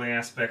some ugly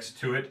aspects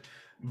to it,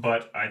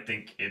 but I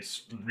think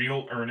it's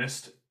real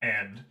earnest,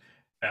 and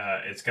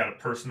it's got a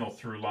personal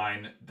through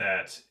line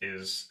that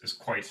is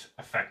quite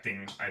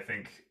affecting, I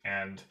think,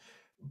 and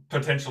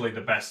potentially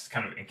the best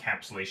kind of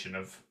encapsulation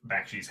of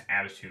Bakshi's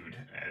attitude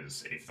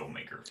as a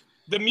filmmaker.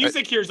 The I,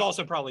 music here is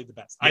also probably the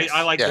best. I Yes,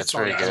 like yeah, the it's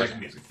song. very yeah, I good.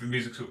 like the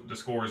music. The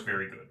score is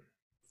very good.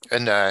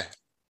 And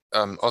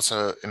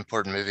also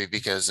important movie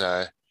because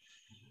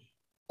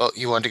well,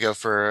 you wanted to go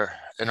for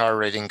an R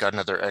rating, got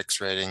another X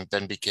rating,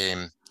 then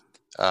became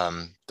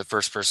the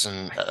first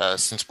person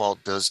since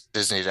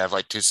Disney to have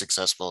like two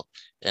successful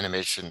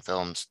animation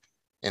films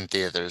in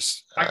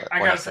theaters, I one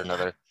gotta after say,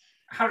 another.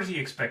 how did he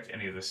expect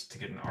any of this to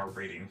get an R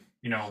rating?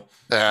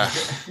 Uh,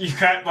 You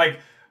got like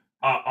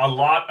a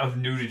lot of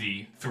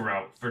nudity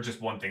throughout for just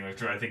one thing,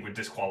 which I think would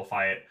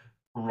disqualify it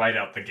right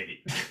out the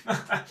gate.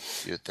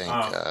 you'd think,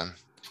 um,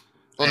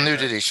 well, and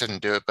nudity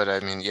shouldn't do it, but I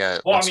mean, yeah,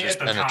 well, I once mean, there's at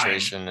the time,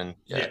 penetration and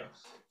yeah, yeah,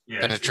 yeah,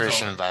 it's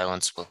penetration all and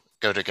violence will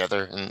go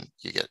together, and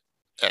you get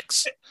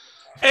X.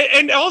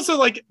 And also,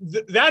 like,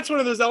 that's one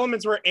of those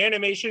elements where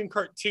animation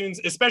cartoons,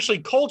 especially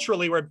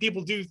culturally, where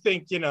people do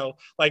think,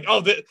 like,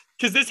 oh,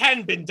 because this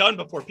hadn't been done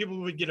before, people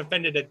would get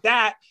offended at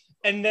that.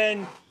 And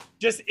then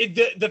just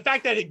the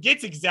fact that it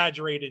gets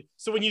exaggerated,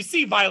 so when you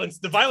see violence,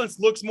 the violence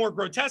looks more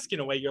grotesque in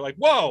a way. You're like,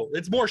 whoa,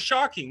 it's more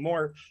shocking,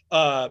 more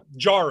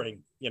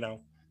jarring,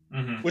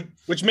 Mhm.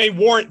 which may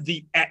warrant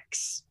the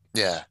X.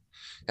 Yeah.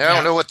 Yeah, Yeah. I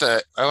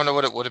don't know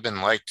what it would have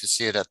been like to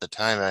see it at the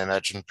time. I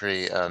imagine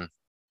pretty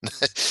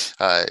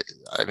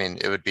I mean,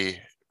 it would be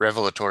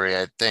revelatory,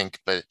 I think,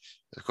 but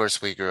of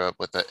course we grew up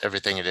with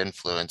everything it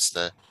influenced.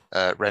 The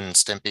Ren and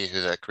Stimpy,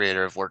 who the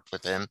creator have worked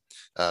with him,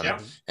 Yeah.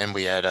 and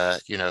we had a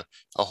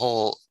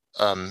whole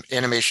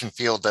animation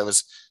field that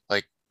was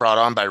like brought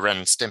on by Ren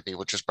and Stimpy,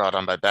 which was brought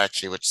on by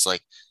Bakshi, which is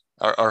like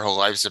our whole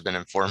lives have been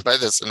informed by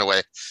this in a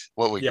way,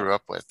 what we Yeah. grew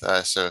up with.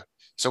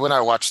 So when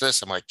I watch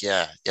this, I'm like,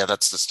 yeah,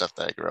 that's the stuff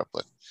that I grew up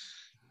with.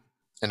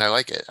 and I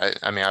like it.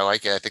 I mean, I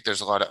like it. I think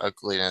there's a lot of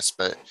ugliness,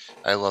 but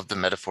I love the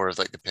metaphor of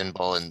like the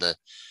pinball and the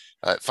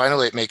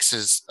finally it makes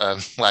his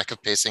lack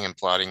of pacing and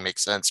plotting make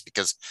sense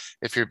because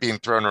if you're being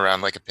thrown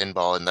around like a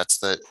pinball and that's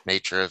the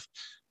nature of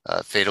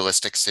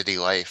fatalistic city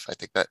life, I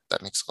think that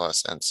that makes a lot of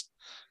sense.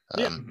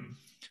 Yeah. Um,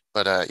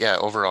 but yeah,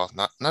 overall,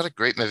 not a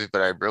great movie,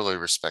 but I really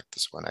respect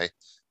this one. I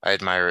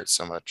admire it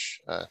so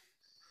much.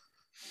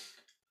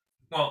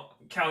 Well,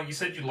 Cal, you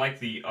said you like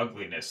the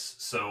ugliness,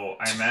 so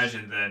I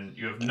imagine then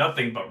you have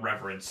nothing but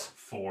reverence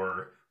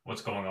for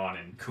what's going on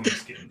in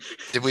Coonskin.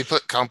 Did we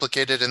put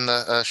complicated in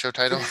the show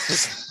title?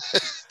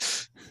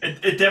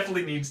 It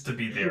definitely needs to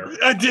be there.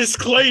 A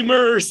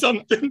disclaimer or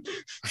something.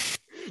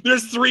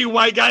 There's three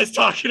white guys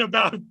talking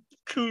about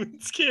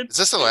Coonskin. Is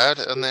this allowed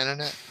on the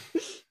internet?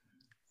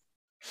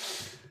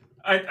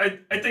 I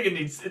think it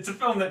needs. It's a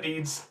film that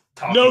needs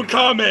talking No about.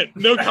 comment.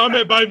 No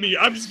comment by me.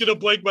 I'm just gonna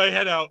blank my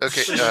head out.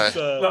 Okay,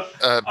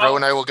 Bro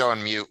and I will go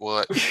on mute. We'll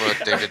let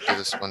David do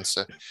this one.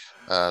 So,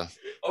 on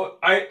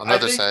the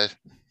other side,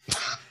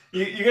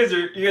 you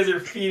guys are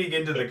feeding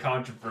into the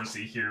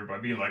controversy here by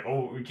being like,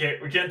 oh, we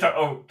can't talk.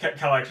 Oh,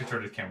 Cal actually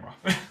turned his camera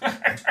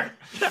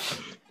off.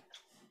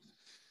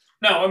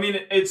 No, I mean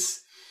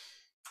it's.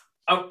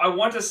 I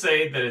want to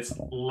say that it's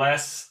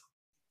less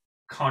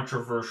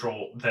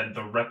controversial than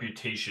the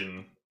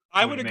reputation.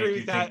 I would agree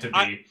with that.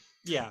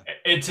 Yeah.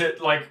 It's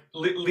like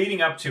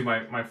leading up to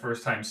my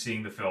first time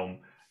seeing the film,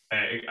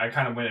 I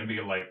kind of went and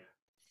being like,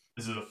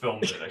 this is a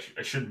film that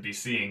I shouldn't be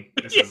seeing.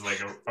 This is like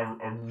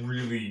a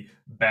really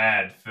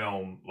bad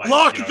film. Like,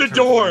 lock the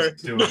door.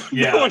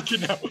 Yeah. No one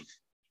can know.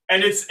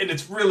 And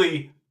it's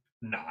really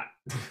not.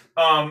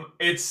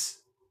 It's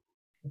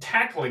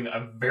tackling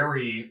a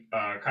very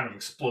kind of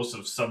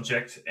explosive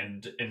subject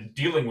and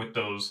dealing with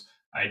those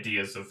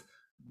ideas of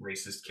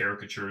racist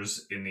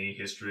caricatures in the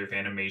history of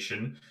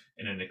animation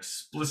in an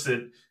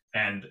explicit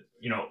and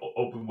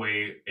open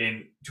way,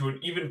 in to an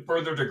even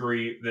further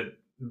degree that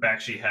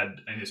Bakshi had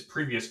in his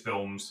previous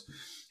films,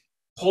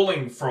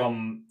 pulling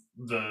from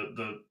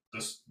the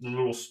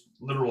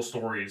literal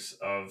stories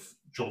of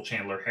Joel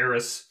Chandler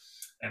Harris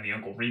and the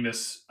Uncle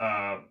Remus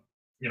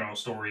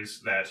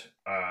stories that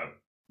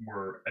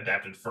were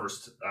adapted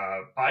first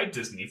by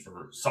Disney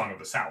for Song of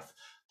the South.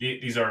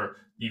 These are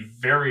the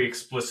very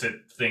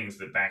explicit things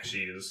that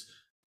Bakshi is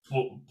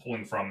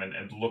pulling from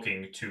and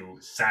looking to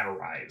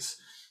satirize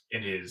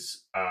in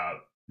his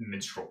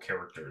minstrel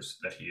characters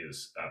that he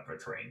is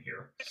portraying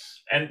here.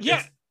 And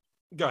yeah,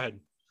 go ahead.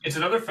 It's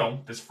another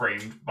film that's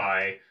framed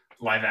by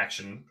live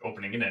action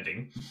opening and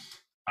ending.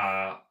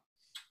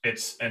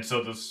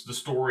 So the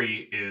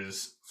story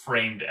is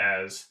framed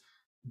as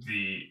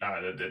the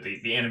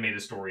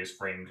animated story is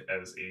framed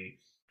as a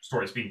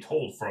story that's being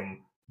told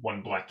from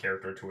one black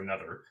character to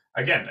another.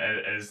 Again,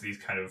 as these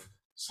kind of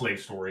slave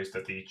stories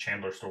that the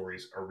Chandler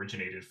stories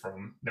originated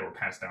from, that were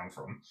passed down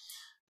from,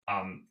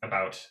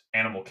 about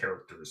animal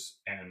characters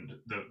and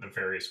the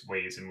various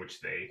ways in which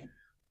they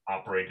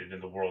operated in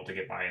the world to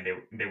get by. And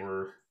they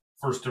were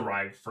first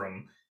derived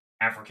from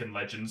African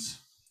legends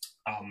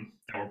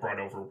that were brought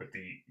over with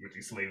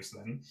the slaves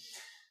then,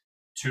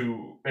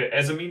 to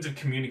as a means of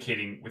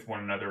communicating with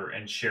one another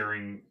and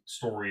sharing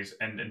stories,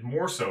 and even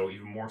more so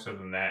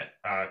than that,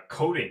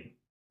 coding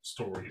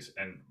stories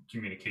and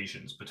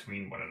communications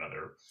between one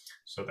another,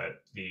 so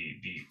that the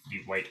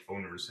white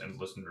owners and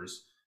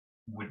listeners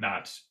would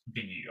not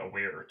be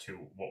aware to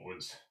what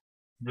was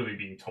really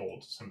being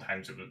told.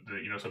 Sometimes it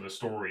was so the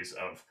stories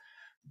of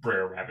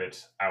Brer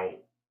Rabbit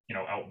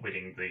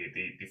outwitting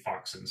the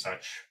fox and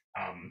such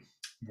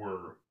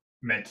were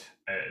meant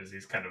as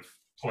these kind of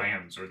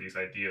plans or these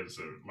ideas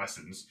or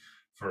lessons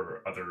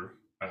for other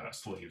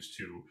slaves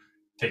to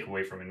take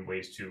away from in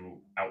ways to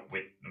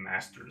outwit the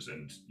masters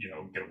and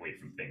get away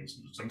from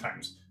things,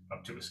 sometimes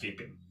up to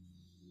escaping.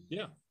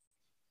 Yeah,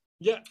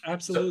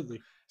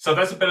 absolutely. So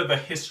that's a bit of the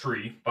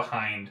history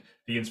behind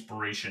the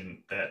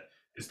inspiration that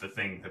is the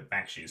thing that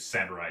Bakshi is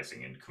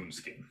satirizing in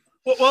Coonskin.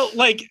 Well,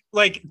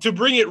 like to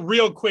bring it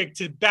real quick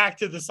back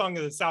to the Song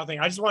of the South thing,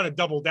 I just want to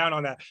double down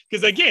on that,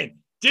 because again,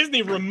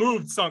 Disney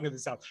removed Song of the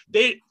South.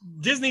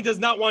 Disney does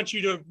not want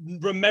you to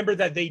remember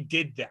that they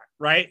did that,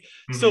 right?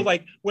 Mm-hmm. So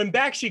like when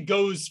Bakshi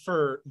goes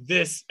for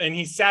this and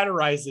he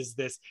satirizes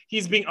this,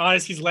 he's being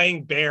honest, he's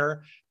laying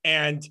bare,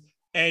 and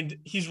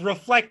he's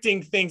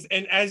reflecting things.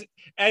 And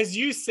as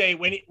you say,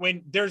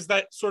 when there's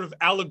that sort of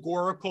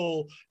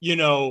allegorical,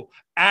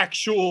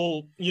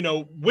 actual,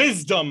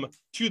 wisdom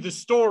to the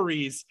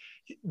stories,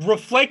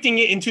 reflecting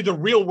it into the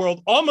real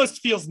world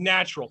almost feels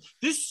natural.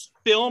 This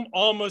film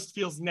almost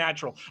feels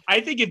natural.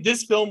 I think if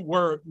this film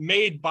were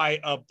made by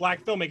a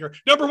black filmmaker,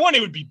 number one,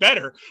 it would be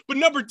better, but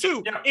number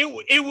two,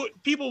 it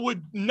would, people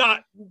would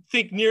not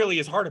think nearly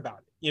as hard about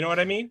it. You know what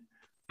I mean?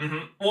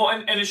 Mm-hmm. Well,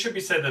 and it should be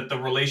said that the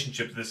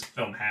relationship this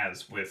film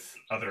has with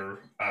other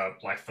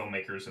black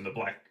filmmakers in the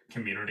black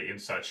community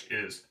and such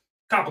is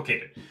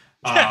complicated.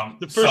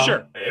 For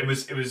sure. It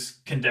was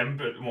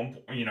condemned at one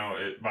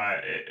point,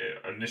 by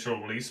initial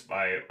release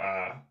by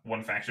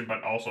one faction,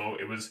 but also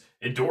it was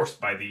endorsed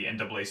by the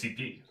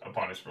NAACP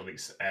upon its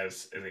release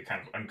as a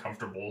kind of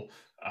uncomfortable,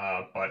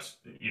 but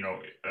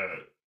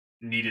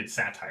needed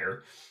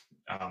satire.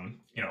 And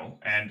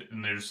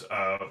there's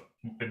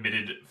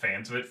admitted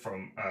fans of it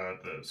from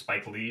the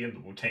Spike Lee and the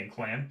Wu-Tang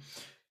Clan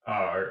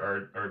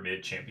are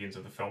admitted champions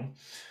of the film.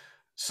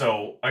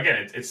 So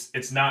again,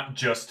 it's not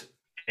just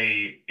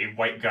a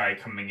white guy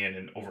coming in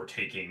and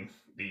overtaking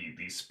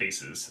these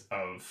spaces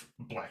of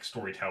black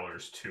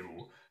storytellers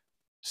to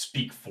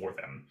speak for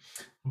them,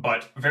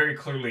 but very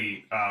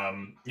clearly,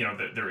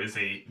 that there is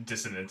a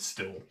dissonance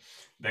still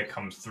that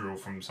comes through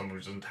from someone who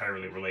doesn't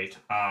entirely relate.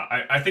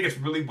 I think it's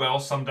really well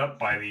summed up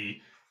by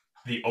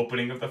the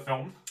opening of the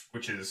film,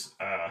 which is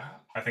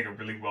I think a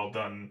really well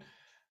done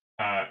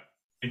uh,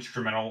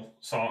 instrumental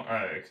song.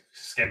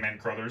 Scatman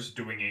Crothers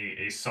doing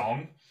a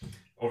song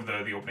over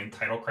the opening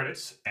title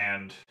credits.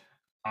 And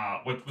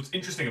what's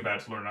interesting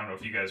about it to learn, I don't know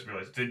if you guys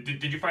realize,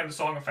 did you find the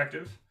song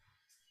effective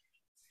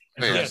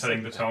in terms of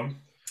setting the tone?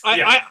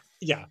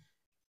 Yeah.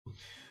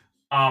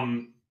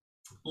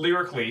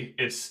 Lyrically,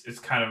 it's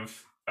kind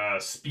of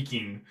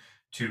speaking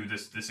to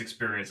this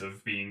experience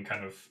of being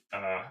kind of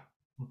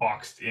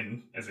boxed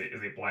in as a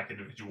black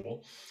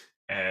individual,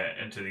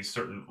 and to these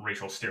certain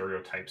racial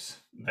stereotypes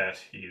that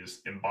he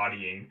is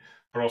embodying,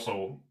 but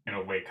also in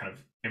a way kind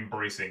of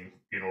embracing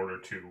in order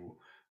to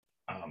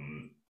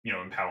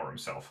empower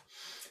himself.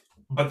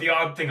 But the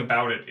odd thing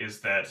about it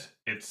is that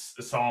it's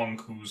a song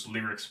whose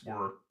lyrics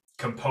were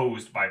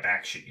composed by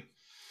Bakshi.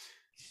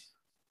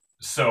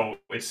 So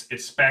it's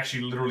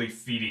Bakshi literally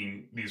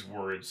feeding these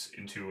words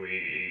into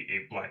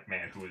a black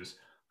man who is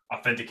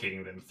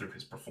authenticating them through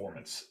his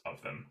performance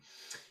of them.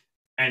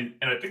 And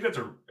I think that's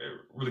a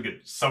really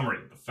good summary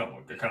of the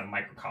film, a kind of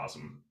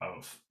microcosm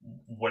of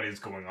what is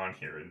going on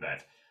here, in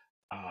that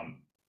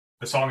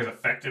the song is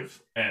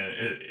effective and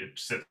it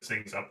sets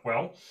things up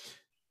well,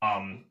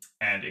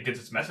 and it gets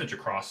its message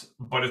across,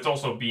 but it's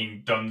also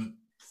being done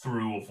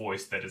through a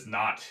voice that is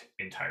not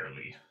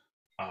entirely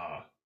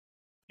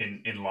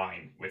in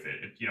line with it.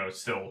 It's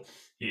still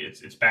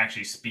it's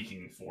Bakshi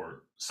speaking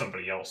for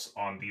somebody else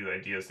on these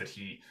ideas that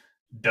he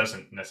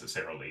doesn't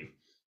necessarily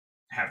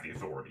have the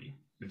authority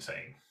in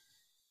saying.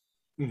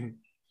 Mm-hmm.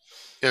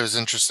 It was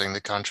interesting,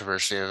 the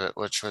controversy of it,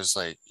 which was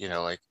like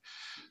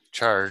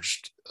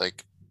charged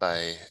like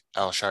by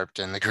Al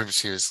Sharpton, the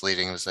groups he was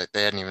leading, was like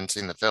they hadn't even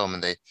seen the film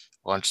and they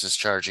launched this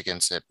charge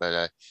against it.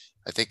 But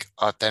I think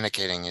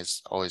authenticating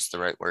is always the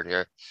right word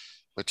here,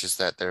 which is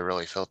that they're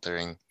really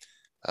filtering.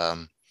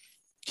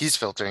 He's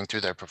filtering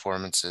through their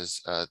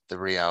performances the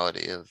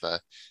reality of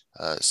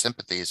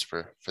sympathies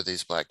for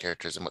these black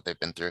characters and what they've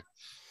been through.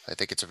 I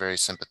think it's a very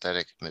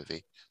sympathetic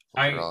movie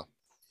overall.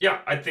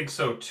 I think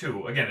so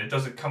too. Again, it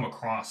doesn't come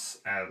across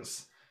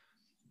as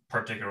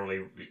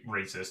particularly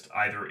racist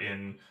either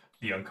in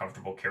the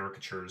uncomfortable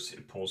caricatures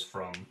it pulls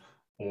from,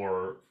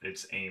 or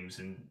its aims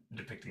in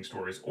depicting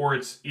stories, or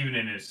it's even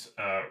in its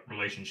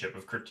relationship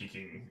of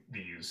critiquing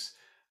these,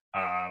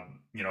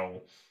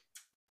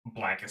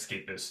 black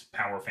escapist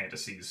power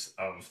fantasies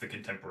of the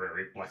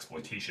contemporary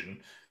blaxploitation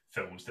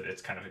films that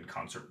it's kind of in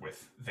concert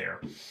with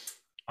there.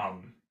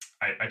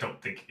 I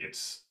don't think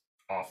it's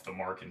off the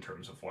mark in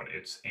terms of what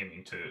it's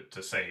aiming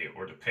to say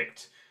or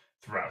depict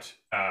throughout.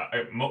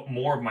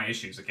 More of my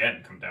issues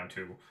again come down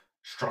to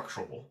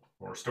structural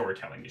or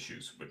storytelling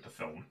issues with the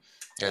film.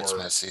 Yeah, it's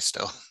messy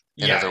still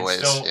in Yeah, other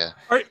ways. still, yeah.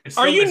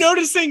 Are you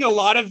noticing a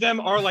lot of them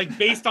are like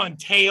based on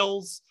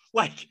tales?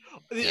 Like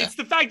it's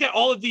the fact that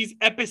all of these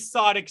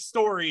episodic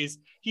stories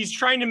he's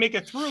trying to make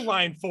a through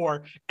line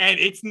for, and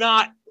it's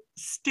not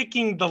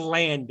sticking the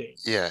landing.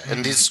 Yeah,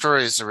 and these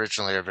stories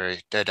originally are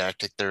very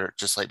didactic. They're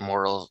just like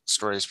moral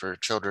stories for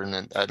children,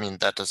 and I mean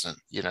that doesn't,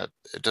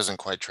 it doesn't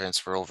quite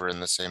transfer over in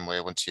the same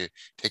way once you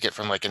take it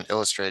from like an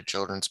illustrated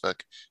children's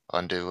book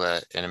onto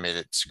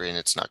animated screen.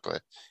 It's not good.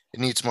 It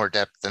needs more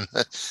depth than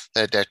the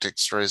didactic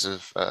stories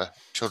of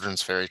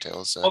children's fairy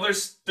tales. Well,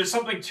 there's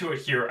something to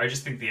it here. I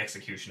just think the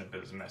execution of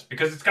it is a mess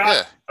because it's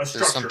got a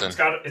structure.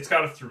 It's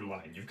got a through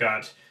line. You've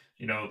got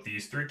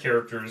these three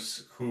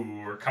characters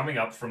who are coming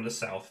up from the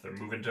south. They're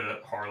moving to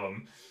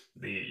Harlem.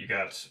 You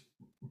got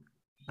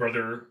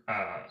brother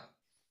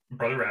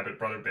Rabbit,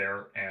 brother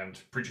Bear,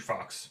 and Preacher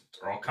Fox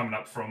are all coming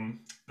up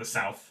from the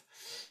south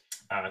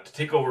to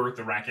take over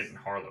the racket in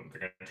Harlem.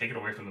 They're going to take it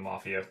away from the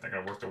mafia. They're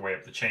going to work their way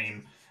up the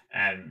chain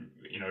and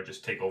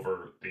just take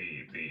over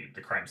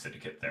the crime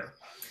syndicate there.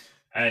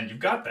 And you've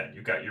got that.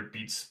 You've got your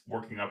beats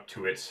working up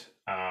to it,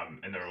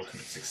 and their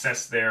ultimate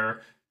success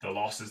there, the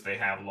losses they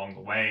have along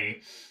the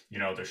way,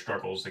 their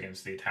struggles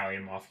against the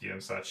Italian mafia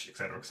and such, et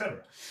cetera, et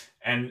cetera.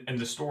 And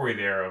the story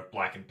there of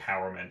black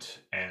empowerment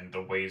and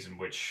the ways in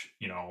which,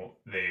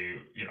 they,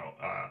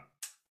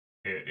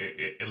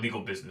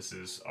 illegal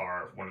businesses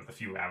are one of the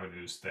few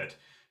avenues that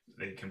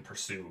they can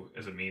pursue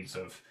as a means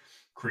of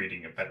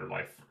creating a better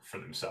life for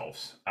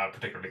themselves,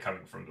 particularly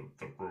coming from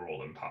the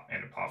rural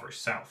and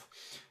impoverished South.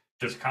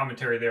 There's a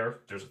commentary there,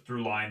 there's a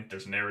through line,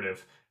 there's a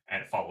narrative,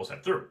 and it follows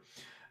that through.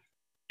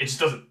 It just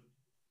doesn't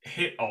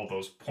hit all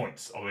those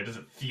points, although it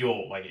doesn't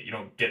feel like it. You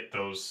don't get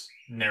those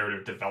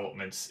narrative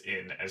developments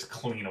in as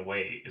clean a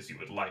way as you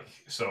would like.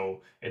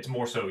 So it's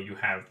more so you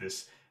have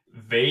this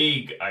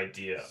vague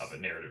idea of a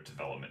narrative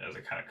development as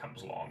it kind of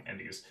comes along, and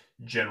these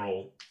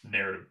general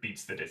narrative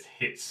beats that it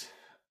hits,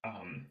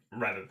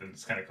 rather than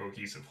this kind of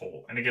cohesive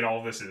whole. And again, all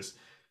of this is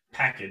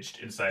packaged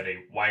inside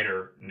a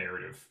wider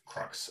narrative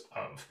crux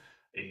of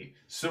a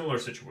similar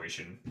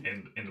situation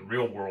in the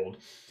real world,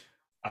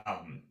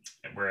 um,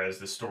 whereas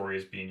the story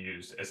is being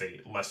used as a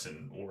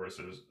lesson or as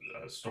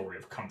a story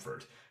of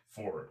comfort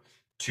for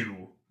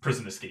two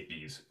prison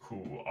escapees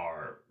who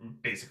are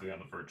basically on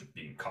the verge of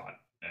being caught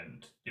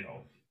and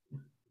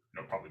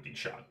probably being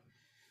shot.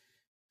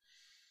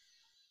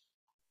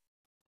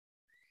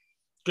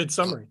 Good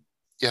summary.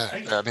 Yeah,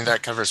 I mean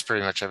that covers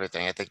pretty much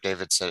everything. I think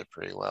David said it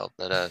pretty well.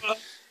 But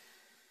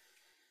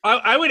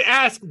I would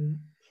ask,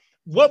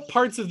 what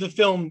parts of the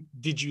film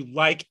did you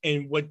like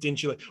and what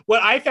didn't you like?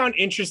 What I found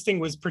interesting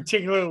was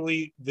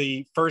particularly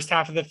the first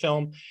half of the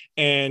film,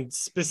 and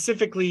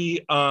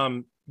specifically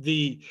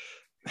the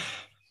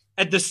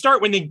at the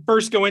start when they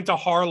first go into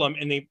Harlem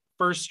and they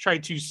first try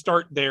to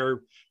start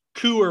their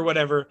coup or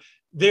whatever.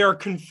 They are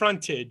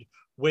confronted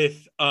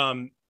with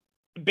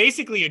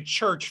basically a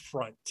church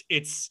front.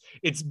 It's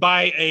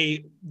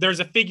by there's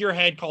a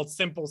figurehead called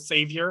Simple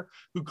Savior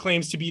who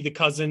claims to be the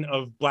cousin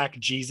of Black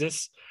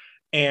Jesus,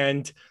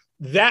 and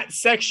that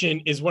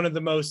section is one of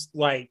the most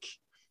like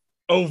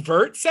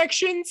overt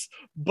sections,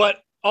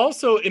 but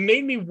also it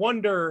made me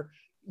wonder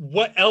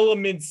what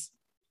elements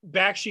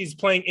Bakshi is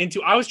playing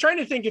into. I was trying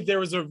to think if there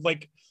was a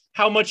like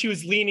how much he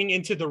was leaning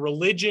into the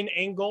religion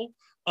angle,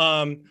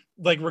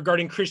 like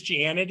regarding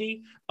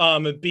Christianity,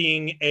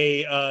 being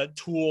a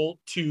tool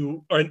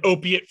to, or an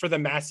opiate for the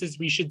masses,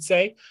 we should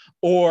say,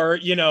 or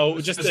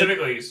just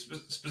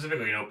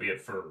specifically an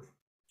opiate for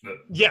the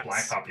yes.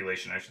 Black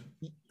population. I should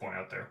point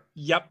out there.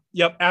 Yep,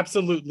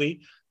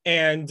 absolutely.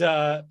 And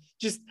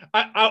just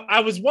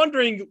I was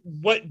wondering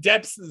what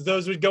depths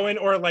those would go in,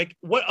 or like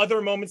what other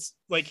moments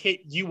like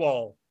hit you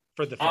all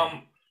for the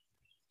film.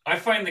 I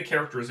find the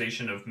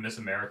characterization of Miss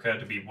America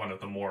to be one of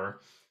the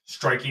more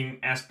striking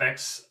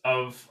aspects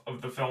of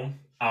the film.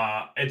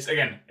 It's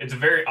a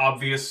very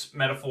obvious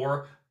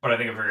metaphor, but I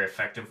think a very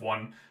effective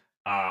one.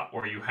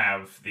 Where you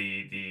have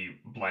the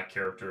Black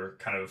character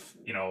kind of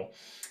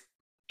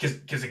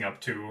kissing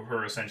up to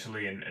her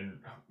essentially, and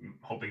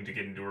hoping to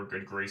get into her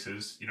good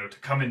graces, to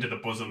come into the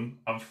bosom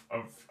of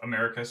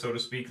America, so to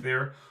speak,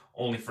 there,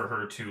 only for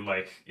her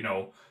to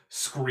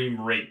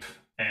scream rape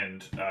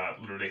and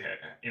literally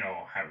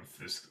have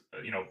this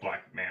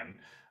Black man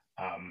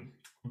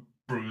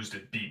bruised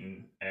and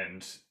beaten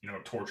and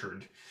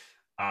tortured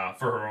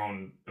for her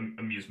own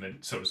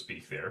amusement, so to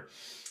speak, there.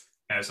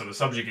 And so the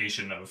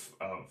subjugation of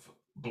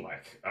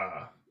Black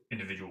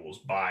individuals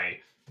by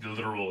the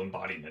literal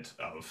embodiment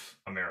of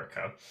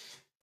America.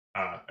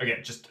 Again,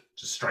 just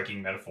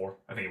striking metaphor.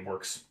 I think it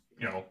works,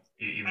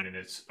 even in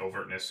its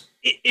overtness.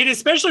 It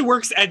especially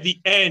works at the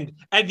end.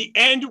 At the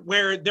end,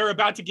 where they're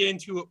about to get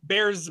into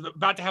Bear's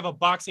about to have a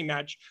boxing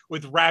match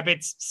with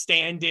Rabbit's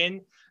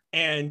stand-in,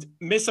 and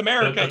Miss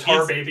America, the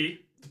tar baby.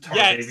 The tar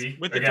baby.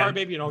 With the tar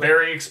baby and all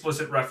very that.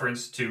 Explicit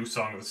reference to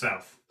Song of the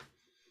South.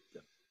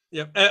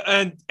 Yeah,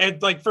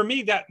 and like for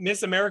me, that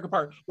Miss America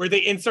part where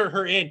they insert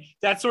her in,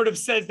 that sort of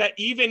says that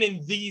even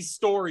in these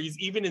stories,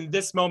 even in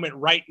this moment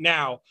right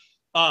now,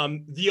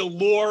 the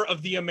allure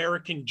of the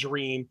American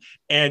dream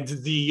and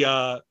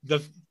the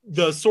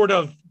sort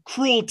of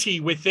cruelty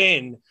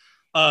within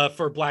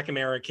for Black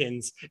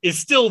Americans is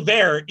still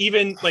there,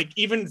 even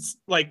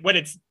when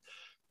it's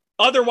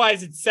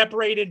otherwise it's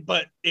separated,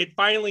 but it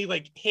finally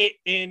like hit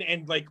in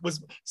and like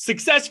was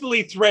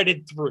successfully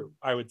threaded through,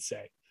 I would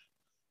say.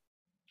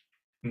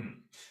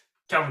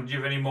 Calvin, do you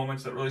have any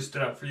moments that really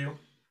stood out for you?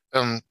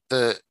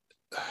 The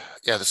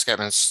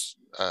Scatman's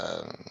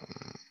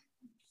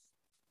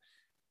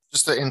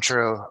just the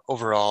intro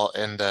overall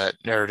and the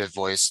narrative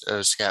voice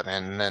of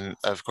Scatman, and then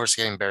of course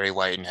getting Barry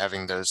White and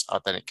having those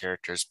authentic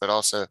characters, but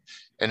also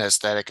an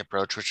aesthetic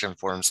approach which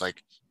informs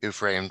like Who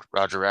Framed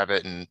Roger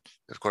Rabbit, and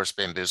of course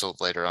Bamboozled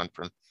later on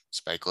from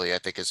Spike Lee, I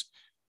think is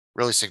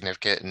really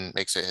significant and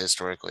makes it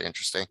historically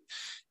interesting.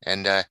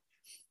 And I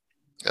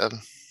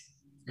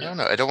don't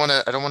know. I don't want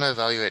to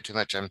evaluate too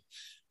much. I'm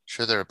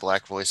sure there are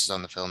Black voices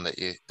on the film that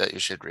you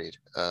should read.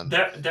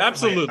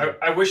 Absolutely.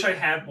 I wish I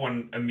had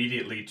one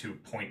immediately to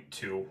point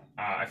to.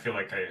 I feel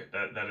like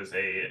that is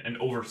an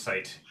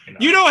oversight.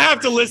 You don't have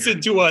to listen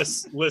to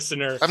us,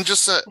 listener. I'm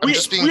just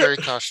being very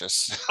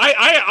cautious.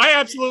 I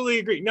absolutely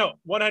agree. No,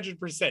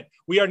 100%.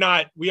 We are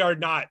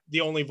not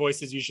the only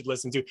voices you should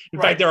listen to.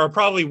 In fact, there are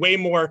probably way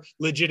more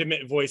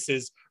legitimate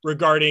voices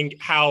regarding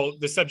how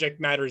the subject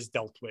matter is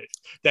dealt with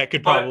that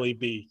could probably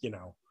be,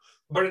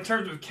 But in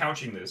terms of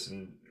couching this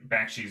in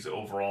Bakshi's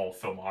overall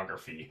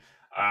filmography,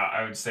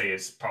 I would say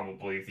it's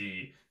probably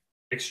the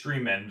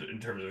extreme end in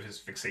terms of his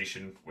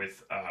fixation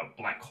with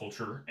Black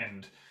culture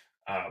and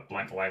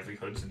Black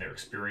livelihoods and their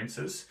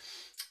experiences.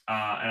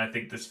 And I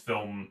think this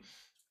film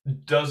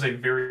does a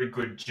very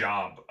good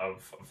job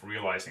of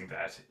realizing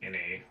that in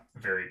a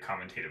very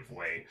commentative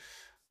way.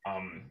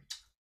 Um,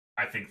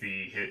 I think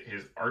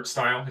his art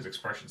style, his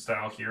expression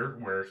style here,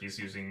 where he's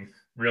using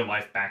real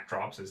life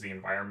backdrops as the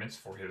environments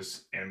for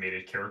his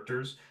animated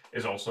characters,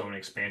 is also an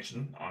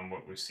expansion on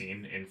what we've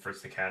seen in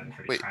Fritz the Cat and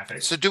Heavy Wait,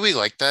 Traffic. so do we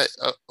like that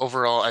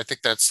overall? I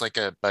think that's like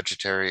a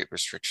budgetary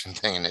restriction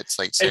thing, and it's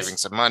like saving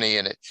It's some money,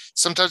 and it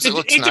sometimes it It,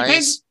 looks it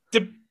depends.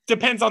 nice.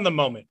 Depends on the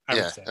moment, I would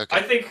Yeah, say. okay.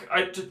 I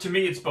think to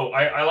me it's both.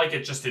 I like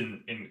it just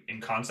in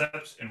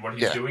concept and what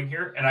he's Yeah, doing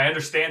here, and I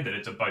understand that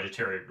it's a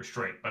budgetary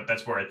restraint, but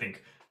that's where I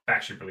think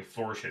Bakshi really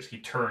flourishes. He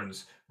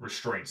turns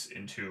restraints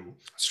into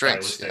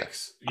strengths. Yeah,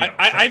 stylistics.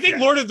 I think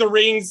Yeah. Lord of the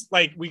Rings,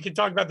 like we could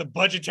talk about the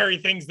budgetary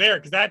things there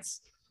because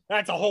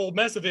that's a whole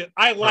mess of it.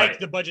 I like Right.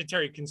 the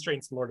budgetary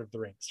constraints in Lord of the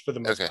Rings for the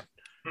most okay.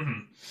 part.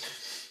 Mm-hmm.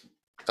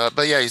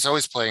 But yeah, he's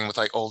always playing with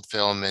like old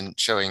film and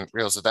showing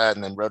reels of that,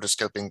 and then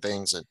rotoscoping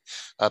things and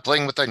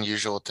playing with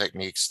unusual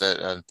techniques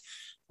that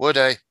would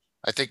I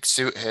think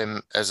suit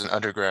him as an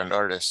underground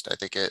artist. I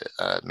think it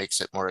makes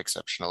it more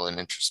exceptional and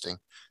interesting.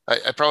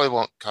 I probably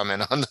won't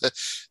comment on the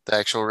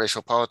actual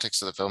racial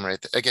politics of the film or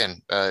anything.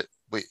 Again,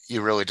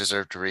 you really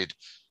deserve to read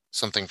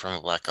something from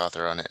a black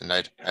author on it, and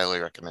I'd highly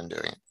recommend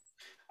doing it.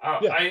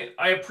 Yeah.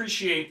 I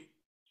appreciate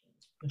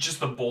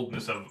just the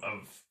boldness of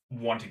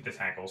wanting to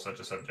tackle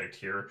such a subject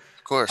here.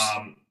 Of course.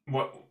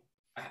 What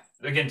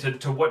again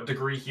to what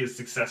degree he is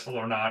successful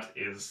or not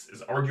is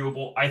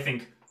arguable. I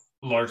think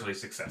largely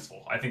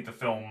successful. I think the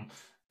film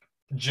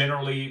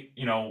generally,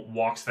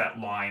 walks that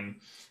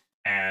line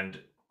and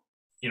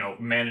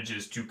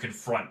manages to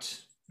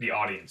confront the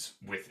audience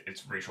with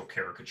its racial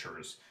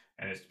caricatures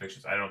and its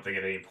depictions. I don't think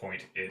at any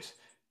point it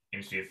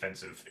aims to be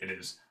offensive. It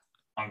is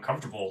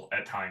uncomfortable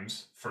at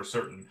times for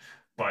certain,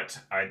 but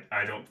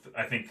I don't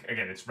I think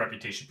again its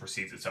reputation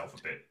precedes itself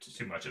a bit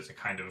too much as a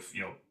kind of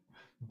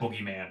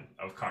boogeyman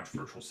of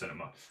controversial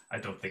cinema. I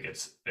don't think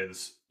it's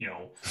as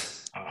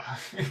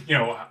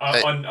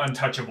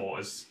untouchable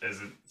as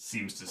it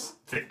seems to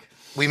think.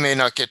 We may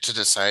not get to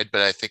decide,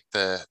 but I think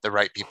the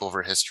right people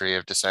over history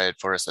have decided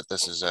for us that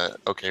this is a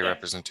okay Yeah.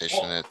 representation.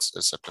 Well, it's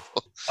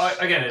acceptable.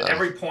 again, at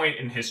every point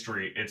in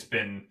history, it's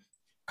been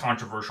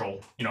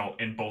controversial,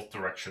 in both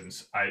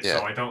directions. Yeah.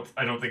 So I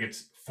don't think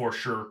it's for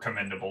sure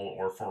commendable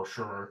or for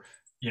sure,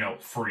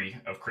 free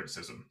of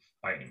criticism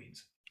by any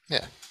means.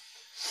 Yeah.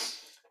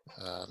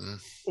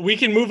 We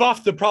can move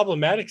off the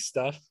problematic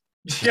stuff.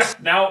 Yeah,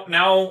 now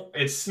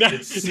it's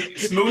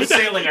smooth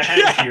sailing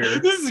ahead here.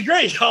 This is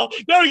great, y'all.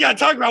 Now we gotta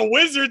talk about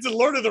wizards and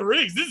Lord of the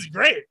Rings. This is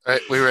great. All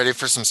right, we ready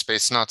for some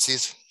space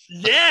Nazis?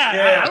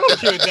 Yeah. I'm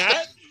okay with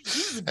that.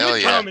 This is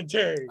good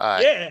commentary.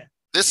 Yeah.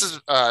 This is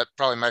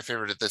probably my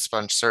favorite of this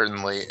bunch,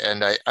 certainly,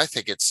 and I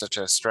think it's such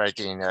a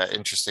striking,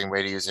 interesting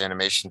way to use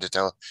animation to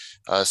tell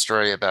a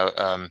story about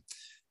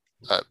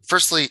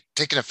firstly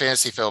taking a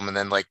fantasy film and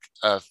then like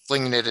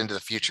flinging it into the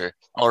future.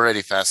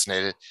 Already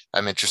fascinated.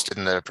 I'm interested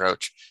in the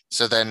approach.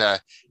 So then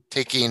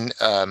taking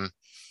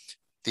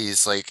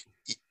these like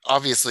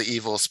obviously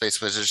evil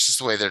space wizards, just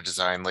the way they're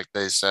designed, like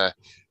these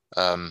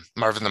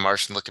Marvin the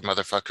Martian looking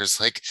motherfuckers,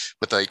 like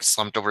with like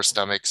slumped over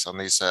stomachs on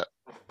these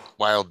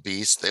wild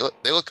beasts. They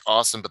look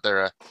awesome, but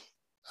they're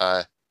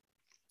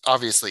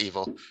obviously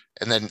evil.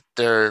 And then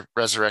they're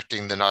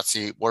resurrecting the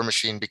Nazi war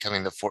machine,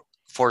 becoming the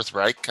Fourth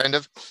Reich, kind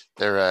of.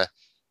 They're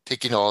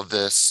taking all of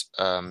this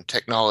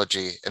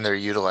technology and they're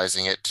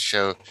utilizing it to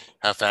show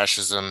how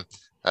fascism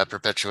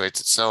perpetuates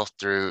itself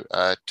through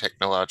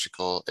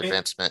technological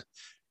advancement.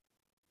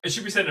 It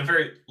should be said in a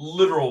very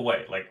literal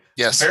way, like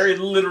yes, very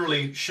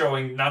literally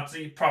showing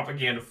Nazi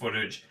propaganda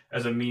footage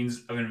as a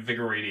means of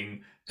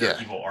invigorating their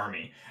evil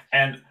army.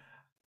 And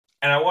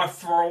I want to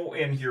throw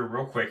in here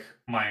real quick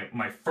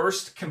my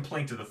first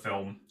complaint of the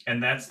film,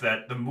 and that's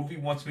that the movie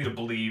wants me to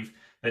believe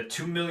that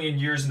 2 million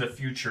years in the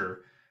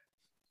future,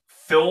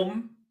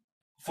 film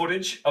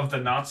footage of the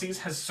Nazis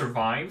has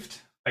survived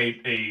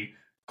a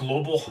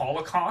global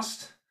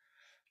Holocaust,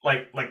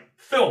 like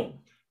film,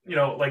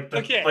 like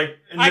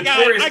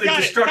notoriously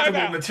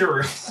destructible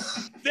material.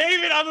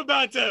 David, I'm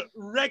about to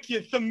wreck you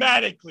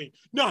thematically.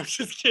 No, I'm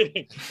just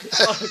kidding.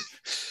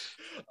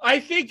 I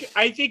think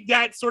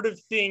that sort of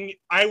thing,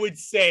 I would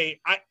say,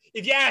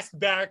 if you asked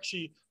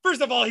Bakshi,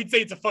 first of all, he'd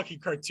say it's a fucking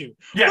cartoon.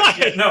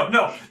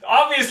 No.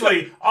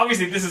 Obviously,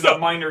 this is a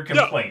minor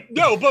complaint.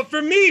 No, but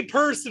for me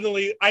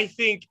personally, I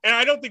think, and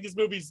I don't think this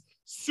movie's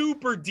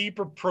super deep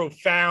or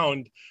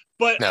profound,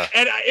 but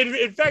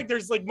in fact,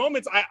 there's like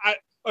moments. I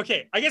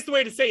guess the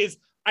way to say is,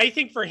 I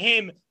think for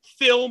him,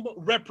 film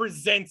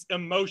represents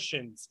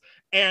emotions,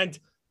 and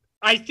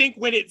I think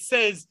when it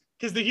says,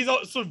 because he's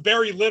also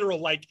very literal,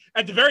 like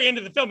at the very end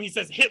of the film, he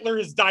says Hitler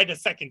has died a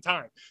second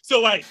time. So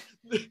like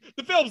the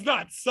film's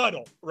not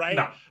subtle, right?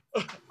 No.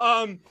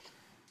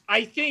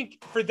 I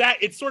think for that,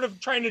 it's sort of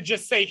trying to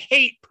just say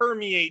hate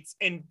permeates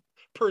and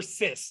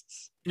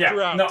persists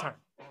throughout time.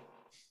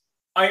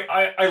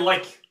 I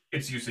like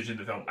its usage in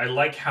the film. I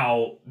like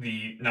how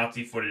the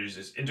Nazi footage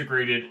is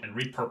integrated and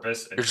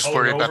repurposed You're and just colored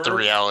worried about the over.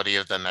 reality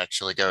of them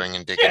actually going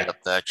and digging Yeah,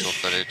 up the actual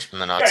footage from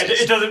the yeah. It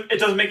Nazis.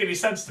 doesn't make any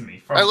sense to me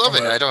I from love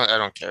it. a I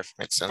don't care if it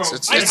makes sense. from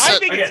It's I again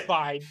think it's again.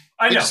 fine.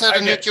 I we know. just had a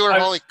I get. nuclear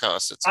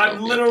holocaust. It's gonna I'm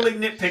be okay. literally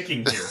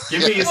nitpicking here.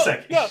 Give Yeah. me a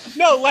second.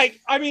 No, like,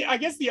 I mean, I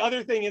guess the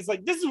other thing is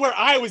like, this is where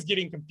I was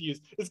getting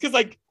confused. It's because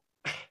like,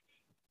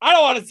 I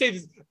don't want to say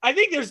this. I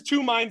think there's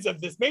two minds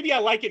of this. Maybe I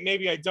like it,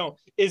 maybe I don't.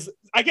 Is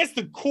I guess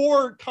the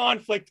core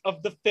conflict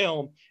of the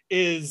film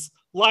is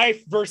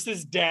life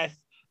versus death,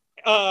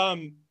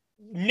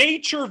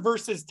 nature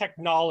versus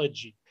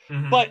technology.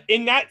 Mm-hmm. But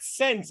in that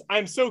sense,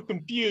 I'm so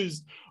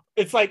confused.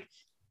 It's like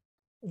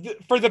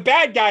for the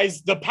bad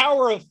guys, the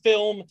power of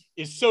film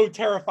is so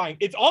terrifying.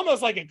 It's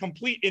almost like a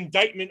complete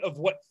indictment of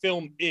what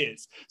film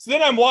is. So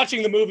then I'm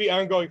watching the movie,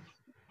 I'm going,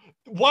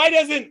 why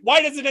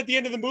doesn't at the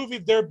end of the movie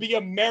there be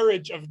a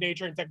marriage of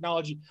nature and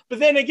technology? But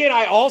then again,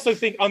 I also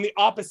think on the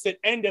opposite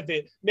end of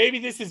it, maybe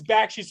this is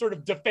Bakshi sort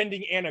of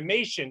defending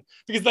animation,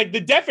 because like the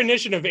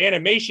definition of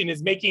animation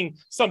is making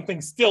something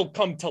still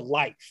come to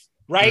life,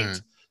 right?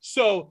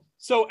 So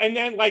and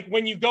then like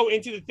when you go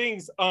into the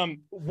things, I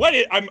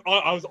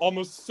was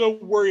almost so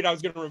worried I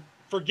was going to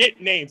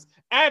forget names.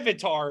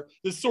 Avatar,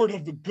 the sort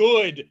of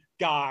good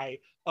guy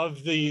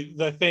of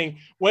the thing.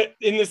 What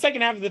in the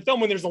second half of the film,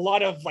 when there's a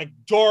lot of like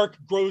dark,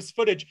 gross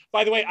footage.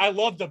 By the way, I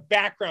love the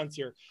backgrounds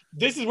here.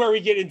 This is where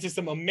we get into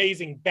some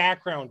amazing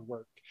background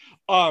work.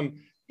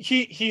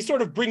 He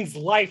sort of brings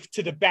life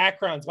to the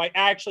backgrounds by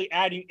actually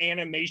adding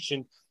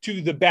animation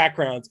to the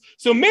backgrounds.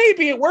 So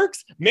maybe it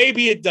works,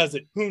 maybe it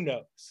doesn't. Who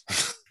knows?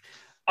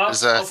 I'll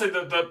say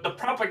the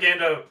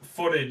propaganda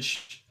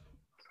footage,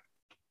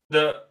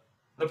 the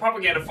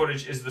propaganda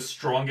footage is the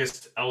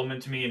strongest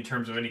element to me in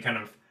terms of any kind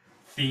of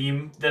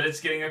theme that it's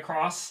getting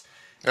across.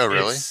 Oh,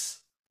 really?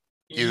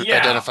 You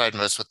identified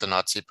most with the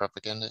Nazi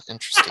propaganda?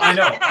 Interesting.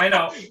 I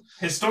know.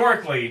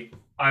 Historically,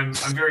 I'm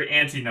very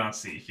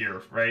anti-Nazi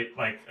here, right?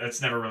 Like, that's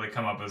never really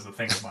come up as a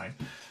thing of mine.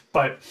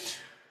 But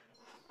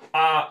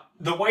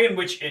the way in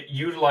which it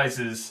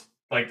utilizes,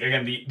 like,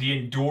 again, the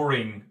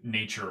enduring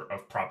nature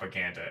of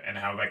propaganda and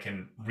how that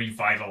can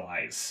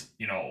revitalize,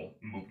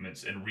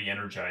 movements and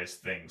re-energize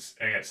things.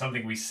 Again,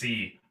 something we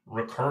see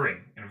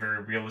recurring in a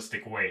very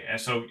realistic way, and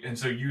so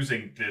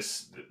using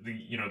this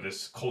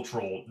this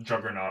cultural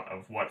juggernaut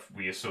of what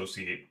we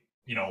associate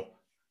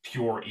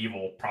pure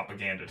evil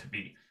propaganda to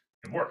be,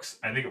 it works.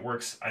 I think it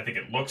works. I think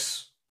it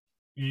looks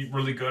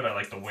really good. I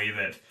like the way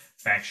that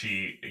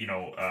Bakshi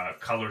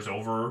colors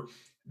over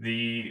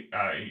the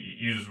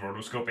uses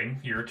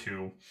rotoscoping here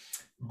to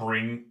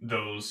bring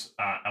those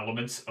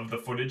elements of the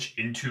footage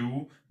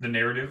into the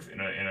narrative in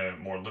a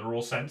more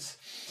literal sense.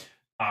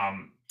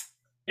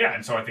 Yeah,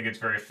 and so I think it's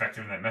very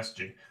effective in that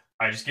messaging.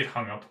 I just get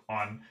hung up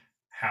on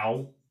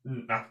how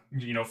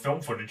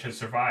film footage has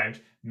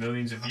survived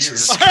millions of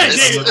years. All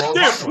right,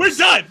 dude, we're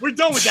done. We're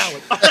done with that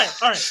one.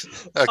 All right.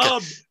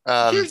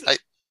 Okay.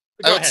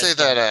 I would say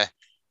that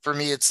for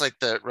me, it's like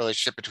the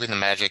relationship between the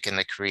magic and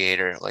the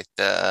creator, like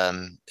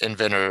the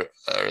inventor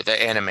or the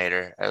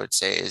animator, I would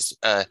say, is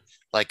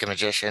like a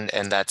magician.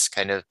 And that's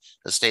kind of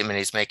the statement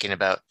he's making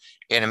about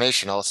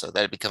animation also,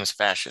 that it becomes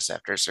fascist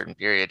after a certain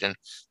period and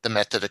the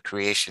method of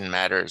creation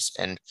matters.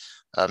 And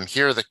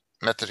here the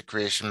method of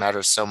creation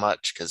matters so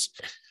much because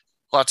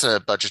lots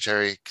of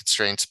budgetary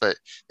constraints, but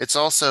it's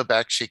also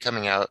Bakshi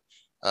coming out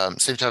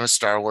same time as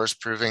Star Wars,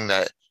 proving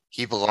that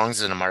he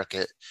belongs in a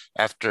market.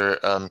 After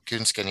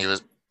Coonskin, he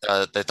was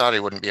they thought he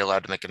wouldn't be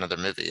allowed to make another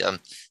movie.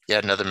 He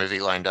had another movie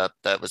lined up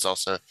that was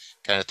also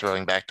kind of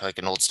throwing back to like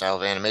an old style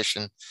of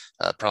animation,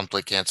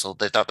 promptly canceled.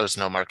 They thought there was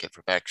no market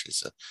for Bakshi.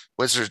 So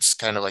Wizards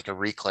kind of like a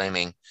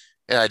reclaiming.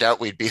 And I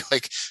doubt we'd be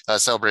like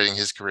celebrating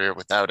his career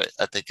without it.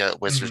 I think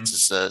Wizards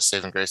is a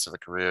saving grace of a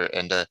career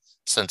and a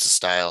sense of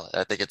style.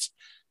 I think it's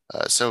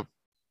so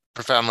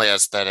profoundly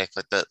aesthetic,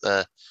 like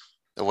the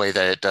way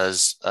that it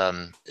does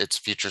its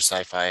future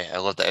sci-fi. I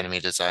love the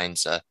enemy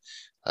designs.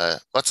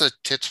 Lots of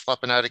tits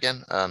flopping out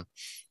again.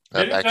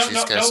 Actually,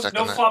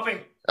 no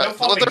flopping. No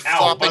flopping out,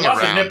 flopping but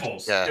lots around. of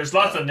nipples. Yeah, There's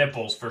lots of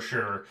nipples for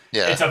sure.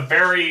 Yeah.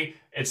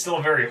 It's still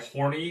a very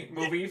horny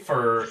movie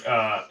for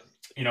a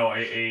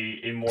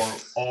more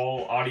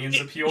all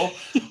audience appeal.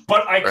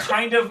 But I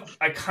kind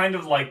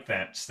of like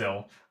that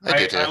still.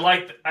 I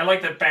like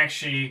that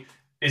Bakshi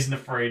isn't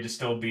afraid to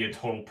still be a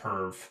total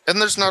perv.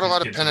 And there's not a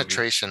lot of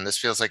penetration. Movie. This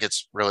feels like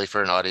it's really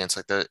for an audience.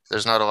 Like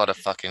there's not a lot of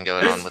fucking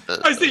going on with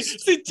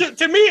it.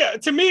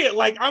 To me,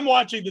 like I'm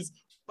watching this,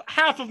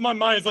 half of my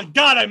mind is like,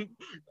 God,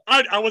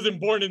 I wasn't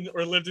born in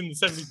or lived in the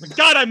 70s, but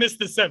God, I miss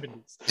the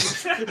 70s.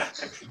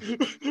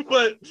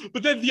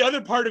 but then the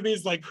other part of me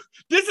is like,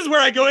 this is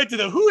where I go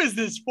into who is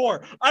this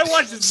for? I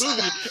watch this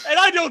movie and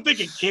I don't think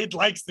a kid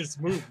likes this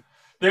movie.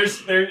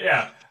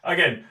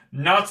 Again,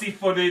 Nazi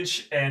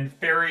footage and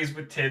fairies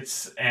with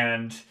tits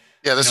and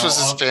this was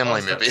his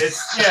family movie.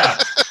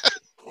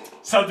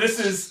 So this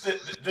is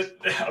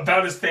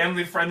about as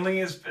family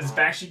friendly as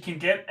Bakshi can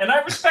get, and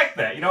I respect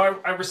that.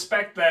 I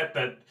respect that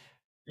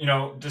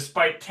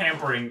despite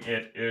tampering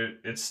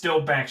it's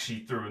still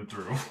Bakshi through and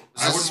through. Is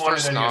I this his wouldn't want it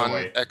first any other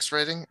way. non-X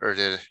rating, or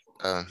did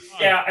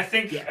Yeah, I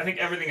think Yeah. I think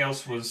everything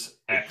else was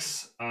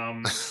X.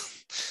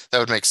 that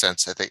would make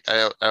sense? I think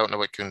I don't know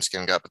what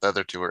Coonskin got, but the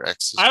other two were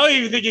X's. I don't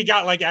even think it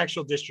got like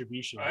actual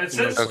distribution It in most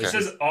says it Okay.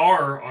 places. says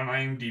R on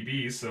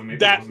IMDb, so maybe it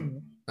That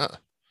wasn't.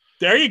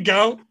 there you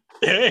go.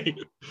 Hey,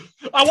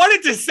 I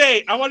wanted to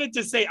say,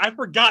 I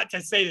forgot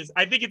to say this.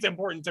 I think it's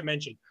important to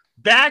mention.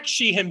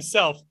 Bakshi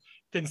himself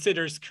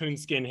considers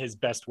Coonskin his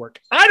best work.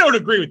 I don't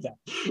agree with that.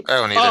 I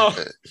don't either,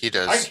 but he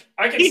does.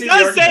 I can He see the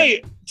does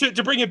argument. say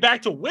to bring it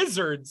back to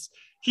Wizards.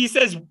 He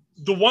says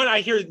the one I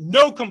hear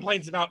no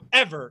complaints about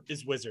ever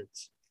is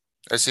Wizards.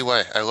 I see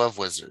why. I love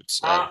Wizards.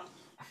 I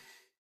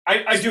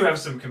do have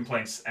some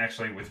complaints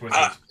actually with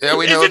Wizards. Yeah,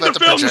 we Is know it about the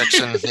the film?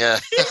 projection. Yeah.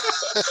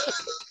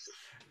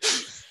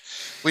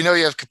 We know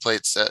you have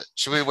complaints.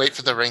 Should we wait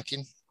for the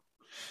ranking?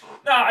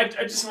 No, I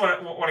just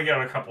want to get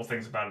on a couple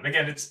things about it.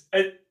 Again,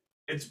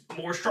 it's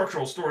more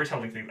structural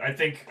storytelling thing. I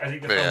think the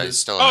But yeah, film he's is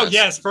still Oh has.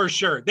 yes, for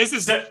sure. This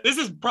is That-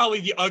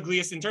 probably the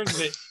ugliest in terms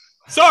of it.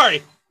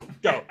 Sorry,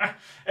 go.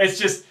 It's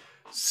just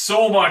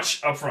so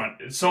much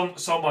upfront. So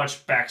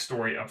much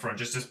backstory upfront.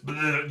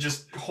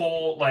 Just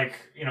whole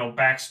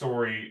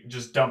backstory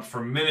just dumped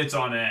for minutes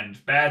on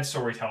end. Bad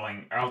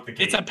storytelling out the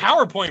gate. It's a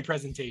PowerPoint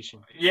presentation.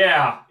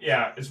 Yeah,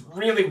 it's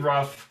really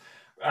rough.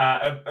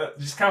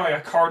 Just kind of like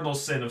a cardinal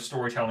sin of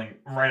storytelling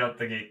right out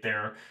the gate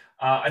there.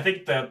 I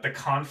think the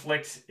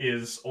conflict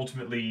is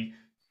ultimately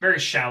very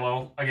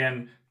shallow.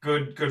 Again,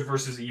 good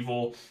versus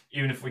evil.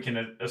 Even if we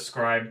can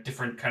ascribe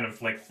different kind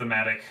of like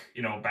thematic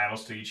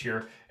battles to each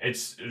here,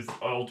 it's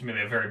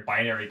ultimately a very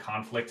binary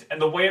conflict. And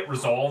the way it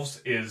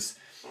resolves is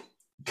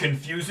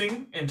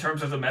confusing in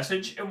terms of the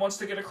message it wants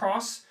to get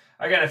across.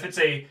 Again, if it's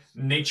a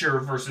nature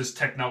versus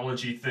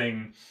technology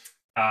thing,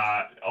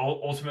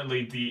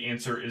 ultimately the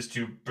answer is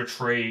to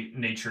betray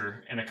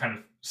nature in a kind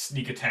of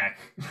sneak attack.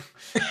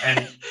 and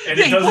Yeah, it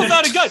he pulls doesn't.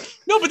 out a gun.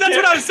 No, but that's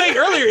what I was saying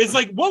earlier. Is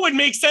like what would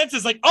make sense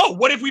is like, oh,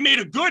 what if we made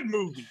a good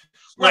movie?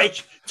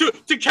 Like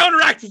to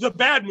counteract the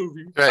bad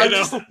movie. Right.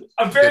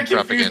 I'm very Good confused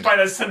propaganda. by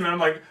that sentiment. I'm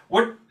like,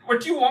 what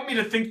do you want me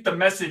to think the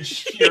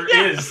message here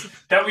is?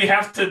 That we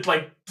have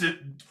to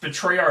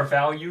betray our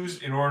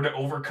values in order to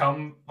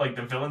overcome like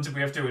the villains, and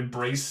we have to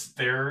embrace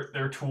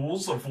their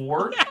tools of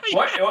war? Yeah,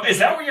 What is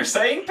that what you're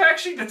saying,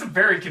 Bakshi? That's a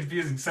very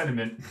confusing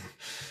sentiment.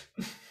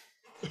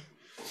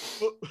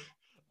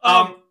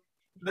 Go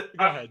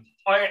ahead.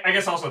 I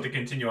guess also to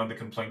continue on the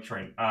complaint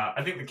train,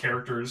 I think the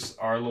characters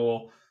are a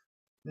little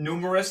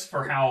numerous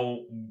for how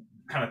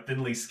kind of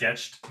thinly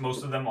sketched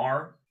most of them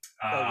are.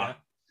 Yeah.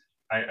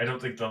 I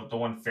don't think the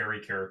one fairy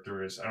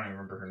character is. I don't even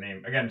remember her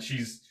name. Again,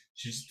 she's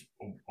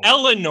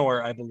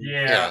Eleanor, I believe.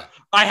 yeah.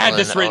 I had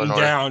this written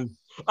Eleanor. down.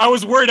 I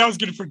was worried I was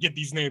going to forget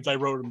these names. I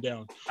wrote them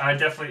down. I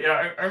definitely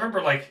I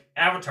remember like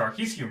Avatar.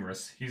 He's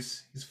humorous.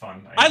 He's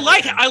fun. I enjoy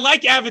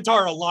like him.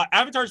 Avatar a lot.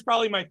 Avatar's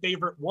probably my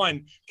favorite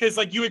one because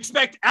like you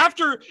expect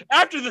after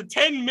the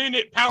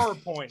 10-minute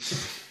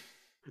PowerPoint,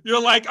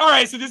 you're like, all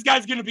right, so this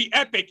guy's gonna be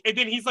epic, and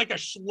then he's like a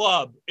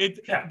schlub.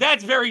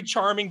 That's very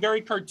charming,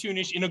 very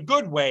cartoonish in a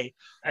good way.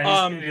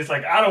 And he's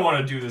like, I don't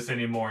want to do this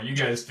anymore. You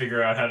guys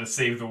figure out how to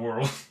save the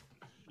world.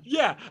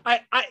 Yeah,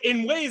 I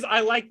in ways I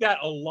like that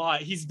a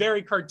lot. He's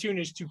very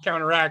cartoonish to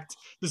counteract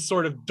the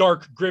sort of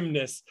dark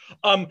grimness.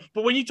 But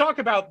when you talk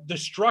about the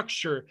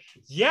structure,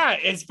 yeah,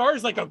 as far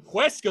as like a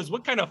quest goes,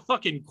 what kind of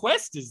fucking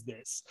quest is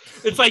this?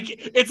 It's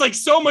like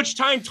so much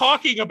time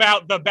talking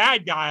about the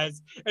bad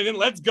guys, and then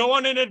let's go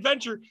on an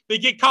adventure. They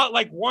get caught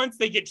like once,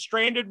 they get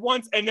stranded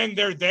once, and then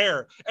they're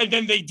there, and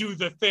then they do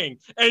the thing,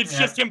 and it's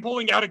just him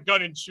pulling out a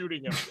gun and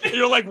shooting him. And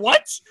you're like,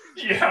 what?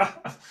 Yeah.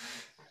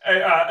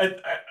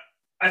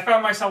 I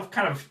found myself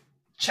kind of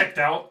checked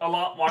out a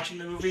lot watching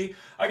the movie.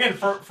 Again,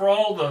 for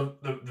all the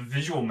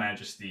visual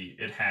majesty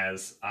it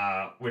has,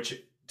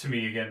 which to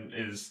me, again,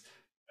 is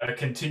a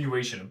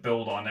continuation, a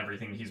build on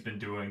everything he's been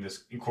doing,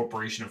 this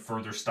incorporation of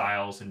further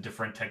styles and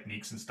different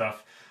techniques and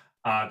stuff.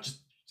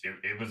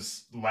 It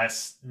was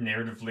less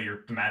narratively or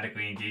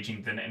thematically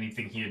engaging than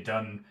anything he had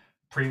done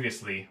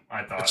previously,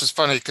 I thought. Which is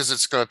funny because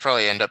it's going to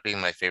probably end up being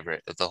my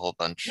favorite of the whole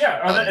bunch.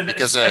 Yeah,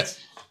 because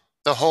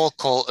the whole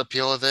cult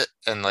appeal of it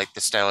and like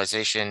the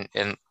stylization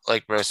and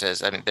like Rose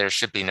says, I mean, there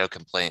should be no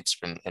complaints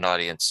from an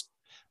audience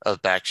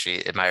of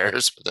Bakshi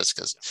admirers for this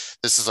because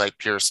this is like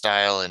pure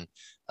style and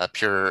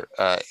pure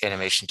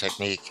animation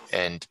technique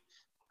and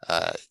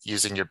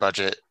using your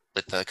budget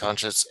with the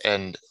conscience,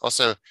 and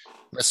also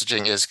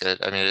messaging is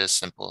good. I mean, it is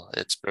simple.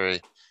 It's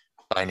very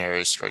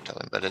binary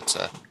storytelling, but it's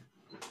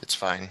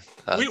fine.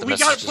 We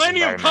got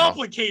plenty of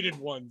complicated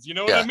ones. You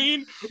know what I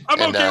mean?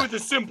 I'm okay with a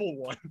simple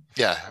one.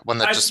 Yeah, one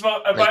that just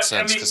makes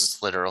sense because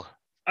it's literal.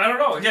 I don't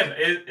know. Again,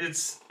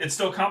 it's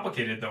still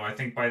complicated though. I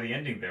think by the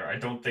ending there, I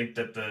don't think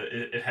that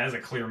it has a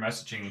clear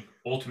messaging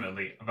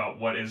ultimately about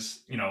what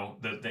is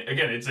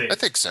again it's a. I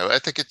think so. I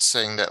think it's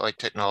saying that like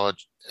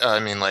technology, I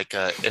mean like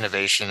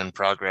innovation and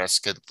progress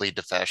could lead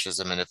to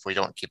fascism, and if we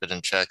don't keep it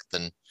in check,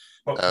 then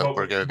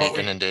we're going to be we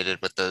inundated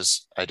with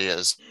those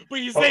ideas. But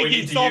he's but saying we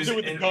he need to solved use it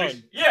with the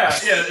gun. yeah.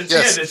 It's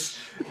Yes.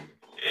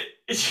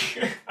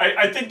 again,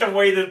 I think the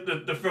way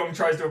that the film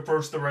tries to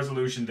approach the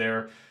resolution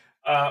there,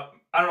 I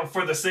don't know,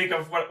 for the sake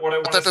of what I But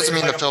want that to say doesn't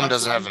is mean like the a film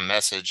doesn't have punchline. a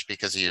message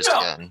because he used a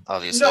No, gun.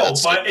 Obviously, no,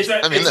 that's but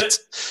stupid. I mean,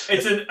 it's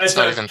it's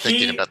not a even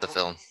thinking key. about the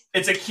film.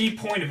 It's a key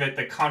point of it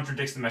that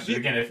contradicts the message.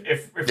 Again,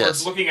 if we're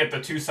Yes. looking at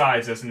the two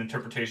sides as an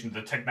interpretation,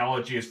 the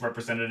technology is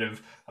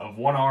representative of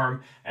one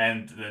arm,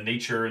 and the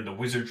nature and the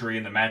wizardry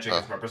and the magic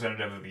is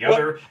representative of the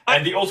other.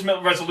 And the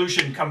ultimate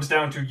resolution comes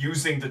down to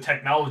using the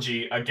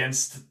technology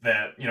against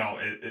that.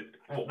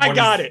 I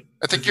got it.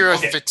 I think you're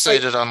Okay.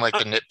 fixated on like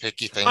the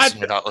nitpicky things, and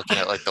you're not looking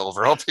at like the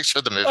overall picture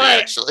of the movie.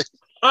 Actually,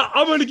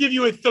 I'm going to give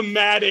you a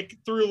thematic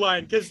through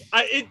line because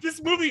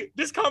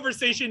this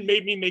conversation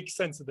made me make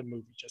sense of the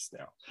movie just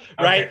now,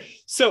 right? Okay.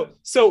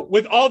 So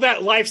with all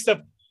that life stuff,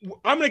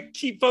 I'm going to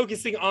keep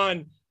focusing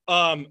on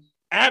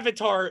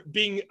Avatar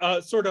being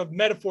a sort of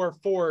metaphor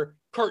for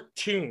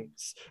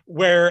cartoons,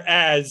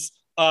 whereas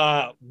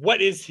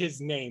what is his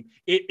name?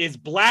 It is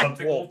Black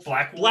Wolf.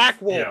 Black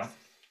Wolf. Yeah.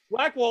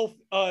 Black Wolf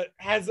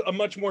has a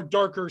much more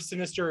darker,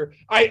 sinister.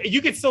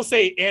 You could still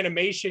say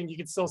animation. You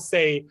could still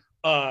say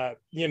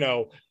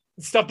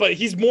stuff, but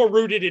he's more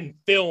rooted in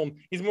film.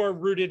 He's more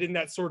rooted in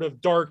that sort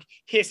of dark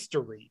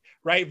history,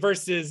 right?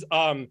 Versus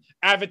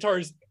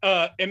Avatar's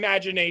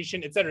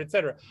imagination, et cetera, et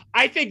cetera.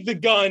 I think the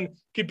gun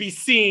could be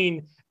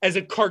seen as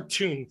a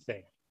cartoon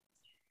thing.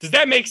 Does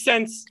that make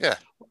sense? Yeah.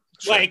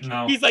 Sure. Like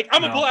he's like,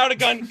 I'm gonna pull out a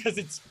gun because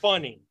it's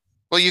funny.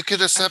 Well, you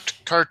could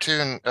accept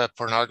cartoon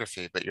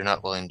pornography, but you're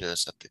not willing to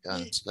accept the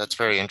guns. That's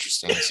very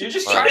interesting. You're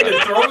just trying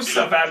to throw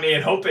stuff at me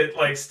and hope it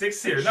like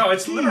sticks here. No,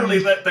 it's literally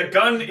that the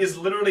gun is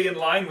literally in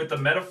line with the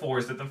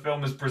metaphors that the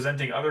film is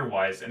presenting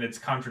otherwise, and it's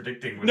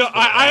contradicting. No,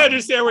 I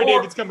understand where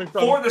David's coming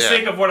from. For the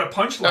sake of what a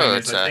punchline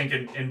is, I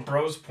think in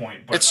Bro's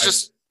point. But it's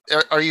just,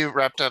 are you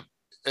wrapped up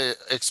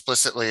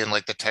explicitly in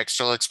like the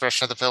textual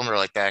expression of the film, or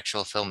like the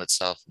actual film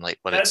itself and like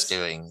what it's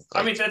doing?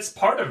 I mean, that's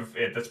part of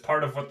it. That's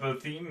part of what the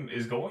theme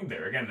is going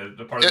there. Again,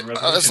 the part of the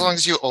resolution. As long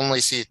as you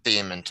only see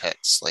theme and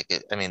text, like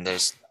it. I mean,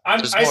 there's I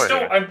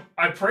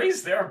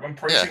praise there. I'm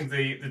praising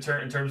the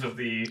term in terms of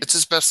the. It's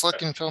his best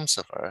looking film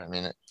so far. I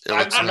mean, it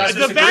looks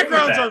amazing. The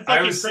backgrounds are fucking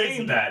I was crazy.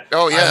 saying that.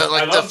 Oh yeah, I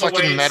like the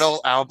fucking metal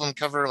album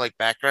cover, like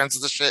backgrounds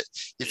of the shit.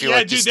 You feel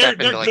like you step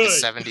into like a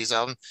 '70s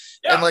album,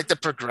 and like the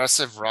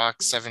progressive rock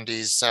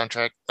 '70s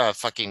soundtrack,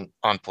 fucking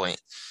on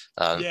point.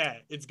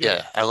 It's good.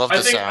 Yeah, I love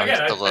the sound.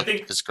 The look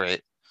is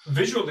great.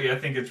 Visually, I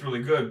think it's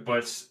really good,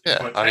 but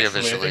audio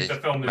visually, I think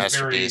the film is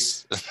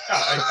masterpiece.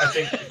 I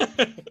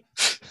think.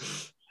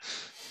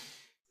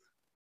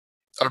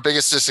 Our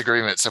biggest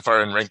disagreement so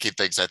far in ranking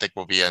things, I think,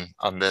 will be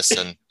on this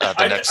and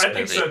the next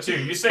movie. I think so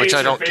too. You say which it's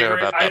I don't your favorite.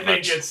 care about that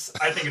much.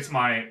 I think it's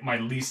my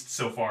least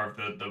so far of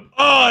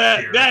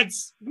the.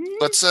 That's.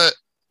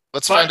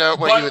 Let's find out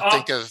what you would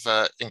think of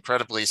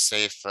incredibly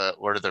safe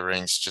Lord of the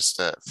Rings. Just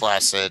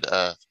flaccid.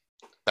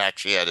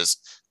 Bakshi at his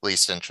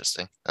least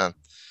interesting.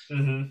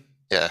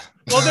 Yeah.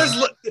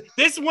 Well,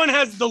 this one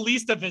has the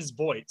least of his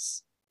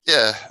voice.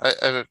 Yeah,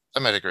 I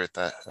might agree with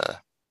that.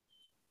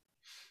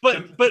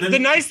 But the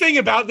nice thing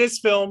about this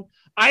film,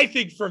 I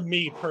think for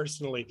me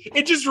personally,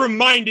 it just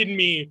reminded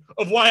me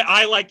of why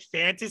I like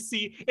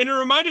fantasy, and it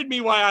reminded me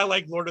why I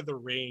like Lord of the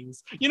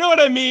Rings. You know what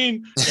I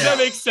mean? Does that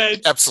make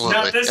sense? Absolutely.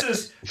 Now,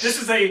 this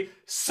is a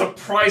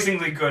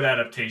surprisingly good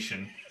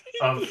adaptation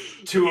of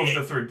 2 of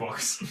the 3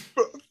 books.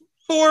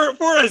 For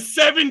a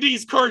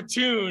 70s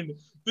cartoon,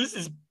 this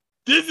is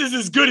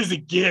as good as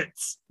it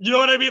gets. You know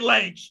what I mean?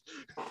 Like,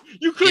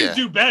 you couldn't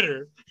do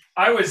better.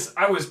 I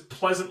was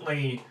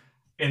pleasantly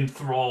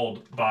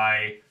enthralled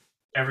by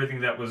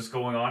everything that was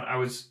going on. I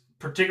was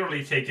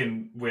particularly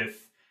taken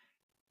with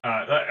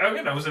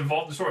again, I was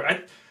involved in the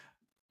story.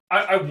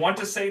 I want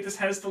to say this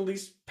has the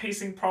least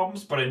pacing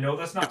problems, but I know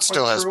that's not. It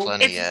still has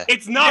plenty.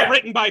 It's not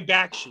written by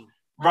Bakshi,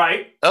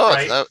 right? Oh,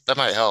 right. That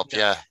might help.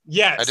 Yeah.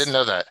 Yes, I didn't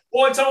know that.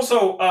 Well, it's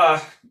also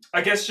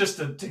I guess just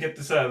to get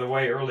this out of the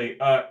way early,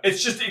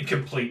 it's just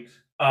incomplete.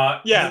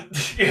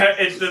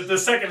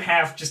 The second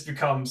half just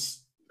becomes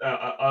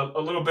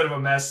a little bit of a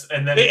mess,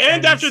 and then they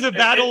end after the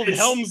battle of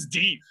Helm's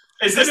Deep.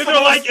 And then they're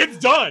like, it's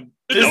done.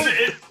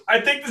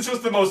 I think this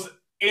was the most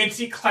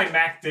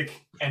anticlimactic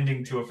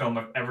ending to a film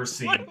I've ever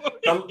seen.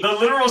 The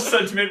literal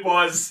sentiment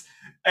was,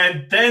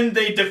 and then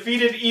they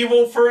defeated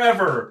evil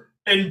forever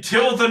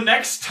until the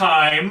next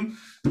time.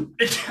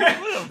 Because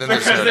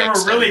they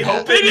were really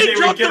hoping they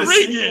would get a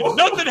sequel.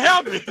 Nothing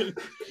happened.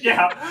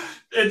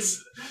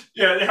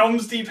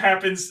 Helm's Deep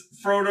happens.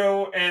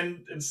 Frodo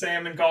and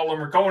Sam and Gollum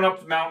are going up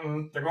the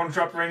mountain. They're going to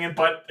drop the ring in,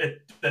 but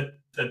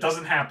that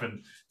doesn't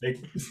happen.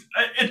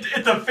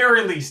 At the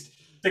very least,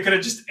 they could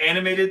have just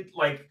animated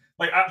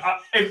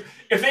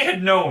if they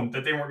had known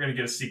that they weren't going to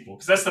get a sequel,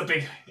 because that's the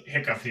big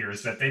hiccup here,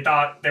 is that they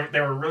thought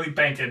they were really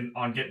banking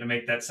on getting to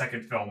make that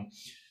second film.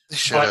 They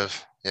should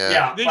have. Yeah.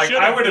 Yeah, They like should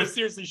I have. would They have.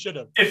 seriously should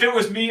have. If it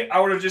was me, I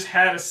would have just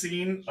had a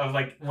scene of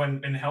like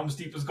when Helm's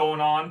Deep was going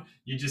on.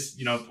 You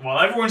just, while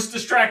everyone's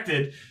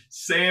distracted,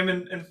 Sam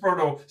and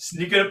Frodo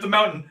sneak up the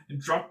mountain and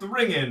drop the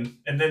ring in,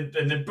 and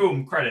then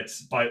boom,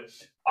 credits. But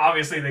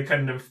obviously, they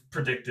couldn't have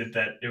predicted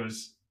that it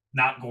was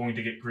not going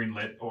to get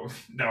greenlit or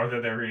that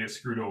they were going to get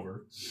screwed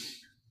over.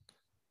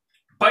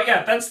 But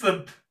yeah, that's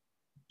the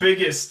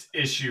biggest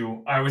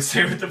issue I would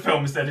say with the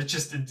film is that it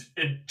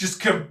just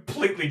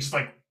completely just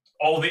like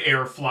all the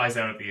air flies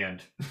out at the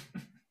end.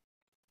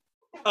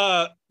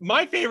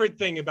 My favorite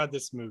thing about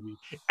this movie,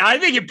 I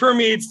think it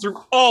permeates through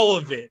all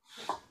of it,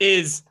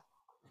 is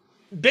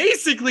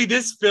basically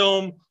this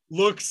film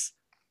looks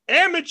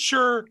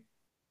amateur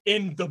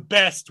in the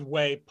best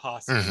way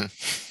possible.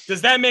 Mm-hmm.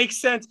 Does that make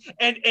sense?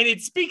 And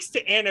it speaks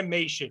to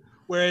animation,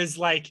 whereas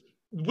like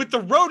with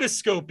the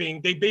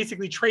rotoscoping, they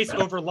basically trace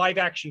over live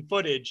action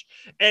footage,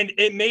 and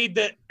it made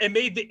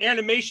the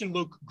animation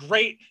look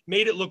great,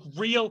 made it look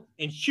real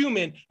and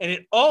human, and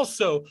it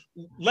also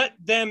let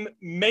them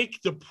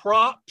make the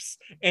props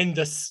and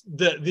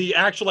the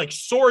actual like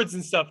swords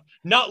and stuff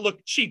not look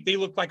cheap. They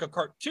look like a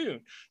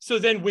cartoon. So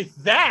then with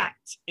that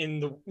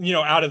in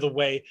the out of the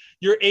way,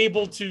 you're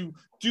able to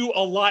do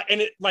a lot, and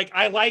it like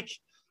I like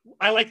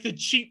the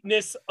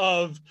cheapness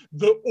of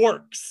the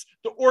orcs.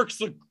 The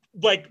orcs look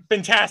like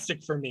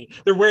fantastic for me.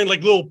 They're wearing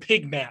like little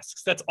pig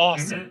masks. That's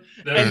awesome.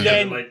 Mm-hmm. And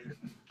then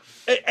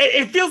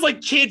it feels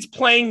like kids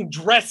playing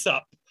dress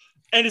up,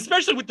 and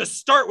especially with the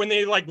start when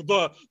they like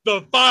the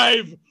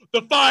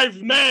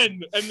five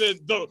men and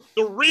the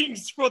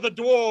rings for the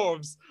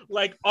dwarves.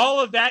 Like all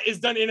of that is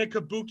done in a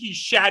kabuki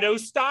shadow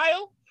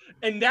style,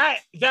 and that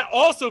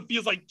also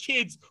feels like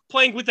kids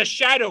playing with a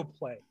shadow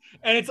play,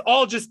 and it's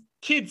all just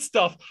kid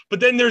stuff. But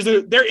then there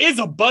is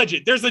a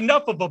budget. There's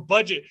enough of a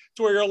budget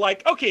to where you're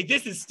like, okay,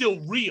 this is still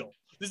real.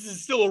 This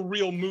is still a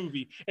real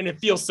movie, and it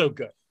feels so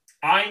good.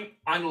 I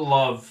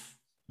love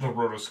the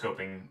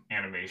rotoscoping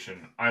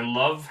animation. I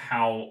love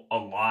how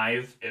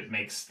alive it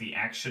makes the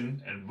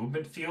action and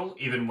movement feel,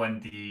 even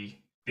when the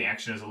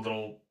action is a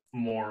little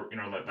more,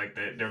 like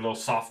they're a little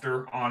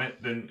softer on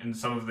it than in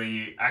some of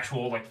the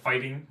actual like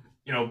fighting,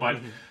 but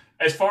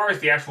as far as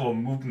the actual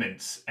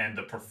movements and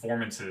the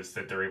performances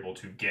that they're able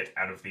to get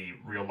out of the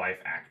real life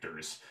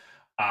actors,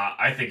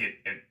 I think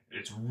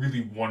it's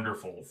really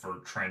wonderful for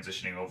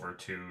transitioning over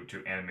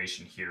to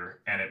animation here,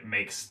 and it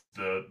makes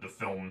the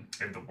film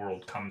and the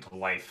world come to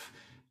life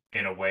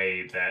in a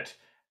way that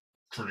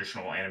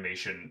traditional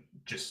animation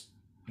just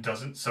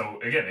doesn't. So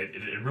again,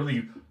 it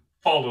really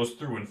follows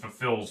through and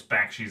fulfills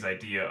Bakshi's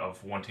idea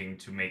of wanting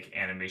to make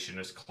animation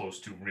as close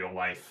to real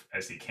life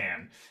as he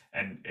can.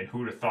 And who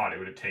would have thought it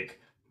would take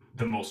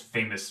the most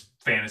famous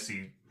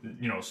fantasy,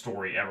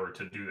 story ever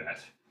to do that.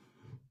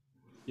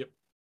 Yep.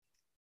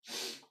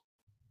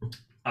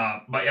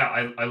 But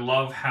yeah, I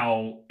love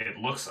how it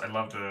looks. I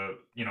love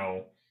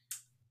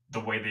the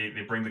way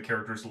they bring the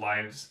characters'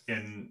 lives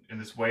in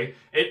this way.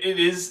 It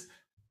is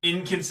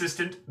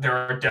inconsistent. There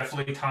are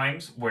definitely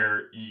times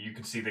where you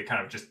can see they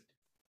kind of just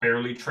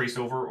barely trace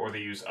over, or they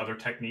use other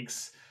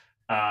techniques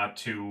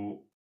to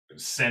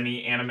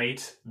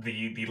semi-animate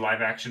the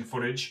live action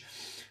footage.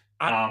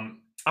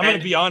 I'm going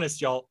to be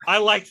honest, y'all. I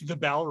liked the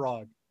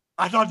Balrog.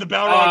 I thought the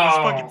Balrog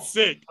was fucking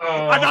sick.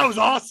 I thought it was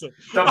awesome.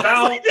 The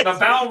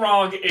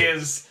Balrog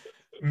is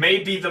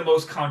maybe the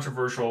most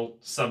controversial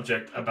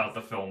subject about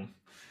the film.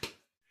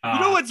 You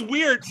know what's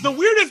weird? The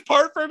weirdest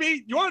part for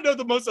me, you want to know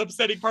the most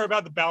upsetting part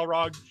about the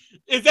Balrog?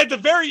 Is at the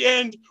very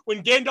end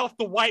when Gandalf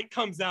the White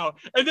comes out,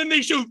 and then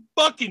they show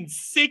fucking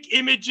sick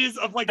images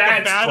of like the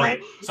battle.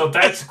 Great. So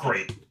that's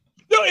great.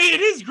 No,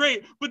 it is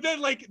great, but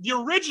then like the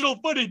original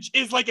footage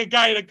is like a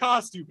guy in a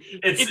costume.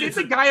 If it's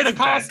a guy in a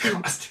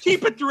costume,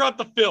 keep it throughout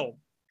the film.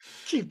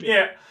 Keep it.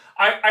 Yeah,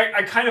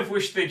 I kind of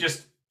wish they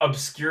just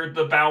obscured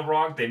the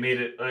Balrog. They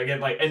made it again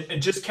like and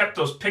just kept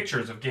those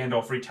pictures of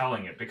Gandalf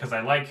retelling it, because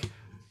I like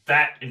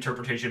that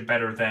interpretation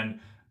better than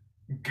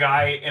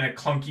guy in a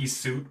clunky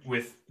suit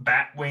with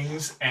bat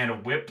wings and a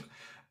whip,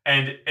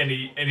 and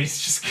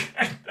he's just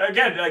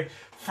again like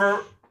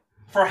for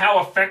how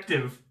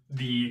effective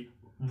the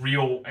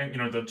real,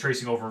 the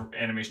tracing over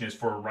animation is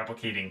for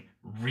replicating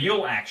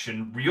real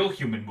action, real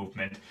human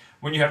movement.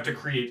 When you have to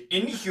create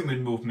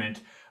inhuman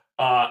movement,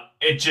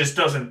 it just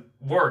doesn't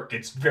work.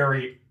 It's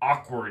very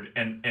awkward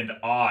and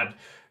odd,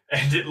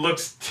 and it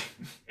looks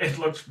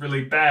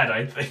really bad,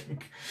 I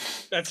think.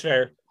 That's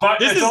fair. But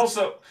it's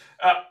also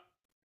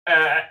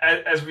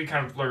as we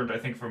kind of learned, I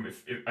think from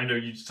if I know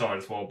you saw it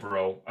as well,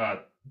 bro.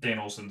 Dan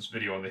Olson's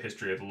video on the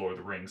history of the Lord of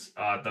the Rings.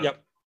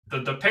 The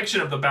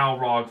depiction of the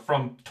Balrog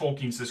from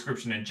Tolkien's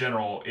description in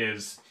general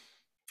is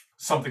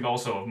something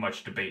also of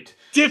much debate.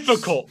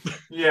 Difficult.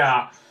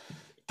 Yeah.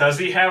 Does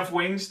he have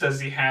wings? Does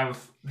he have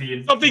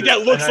something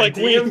that looks like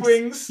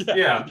wings?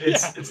 Yeah.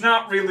 It's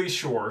not really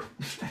sure.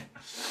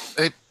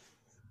 I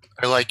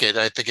like it.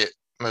 I think it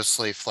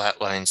mostly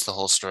flatlines the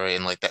whole story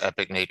and like the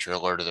epic nature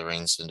of Lord of the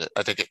Rings, and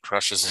I think it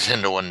crushes it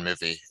into one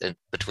movie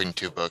between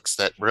two books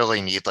that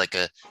really need like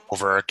a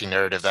overarching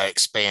narrative that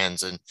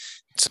expands and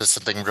says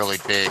something really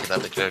big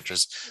about the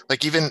characters.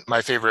 Like even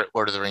my favorite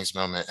Lord of the Rings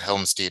moment,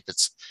 Helm's Deep.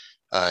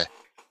 Uh,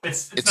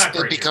 It's not it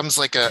great here. becomes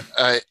like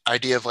a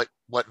idea of like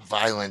what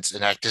violence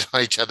enacted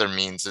on each other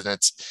means, and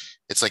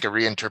it's like a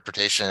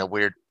reinterpretation, a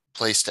weird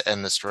place to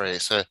end the story.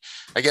 So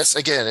I guess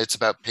again, it's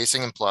about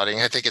pacing and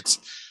plotting. I think it's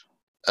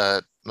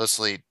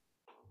mostly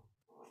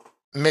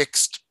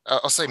mixed.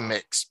 I'll say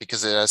mixed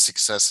because it has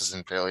successes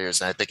and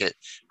failures, and I think it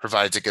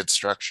provides a good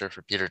structure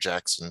for Peter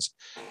Jackson's.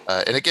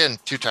 And again,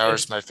 Two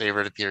Towers, It's my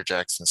favorite of Peter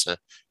Jackson, so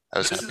I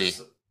was this happy.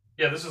 is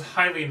yeah, this is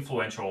highly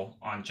influential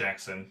on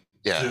Jackson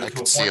Yeah, I to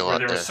could a see a point where lot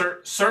there are there.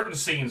 certain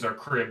scenes are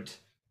cribbed,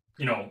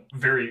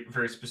 very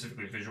very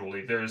specifically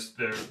visually. There's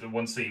the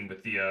one scene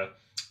with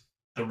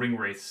the ring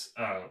wraiths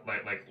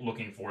like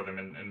looking for them,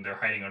 and they're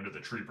hiding under the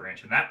tree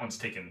branch, and that one's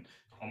taken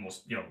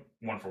almost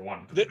one for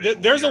one for the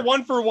visuals There's a here.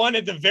 one for one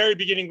at the very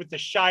beginning with the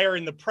Shire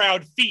and the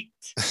proud feet.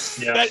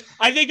 Yeah, That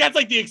I think that's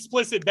like the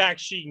explicit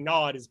Bakshi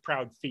nod is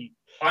proud feet.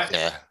 I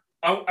Yeah.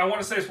 I want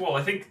to say as well.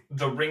 I think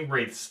the ring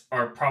wraiths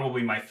are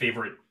probably my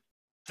favorite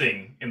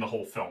thing in the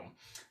whole film.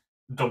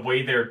 The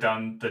way they're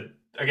done, the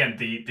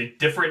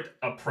different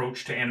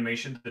approach to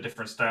animation, the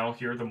different style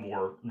here, the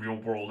more real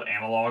world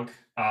analog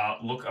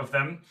look of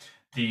them,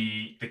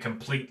 the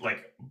complete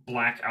like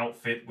black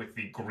outfit with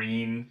the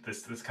green,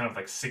 this kind of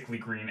like sickly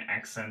green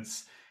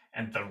accents,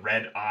 and the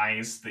red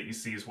eyes that you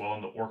see as well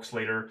in the orcs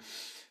later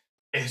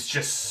is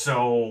just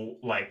so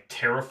like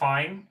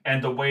terrifying.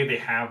 And the way they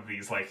have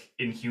these like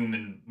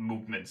inhuman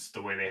movements,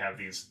 the way they have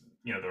these,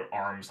 their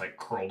arms like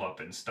curled up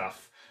and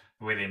stuff,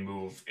 the way they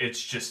move,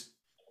 it's just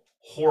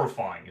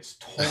horrifying. It's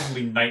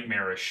totally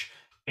nightmarish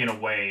in a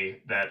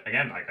way that,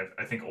 again, like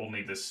I think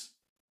only this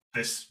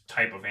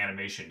type of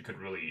animation could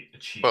really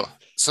Well,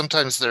 achieve.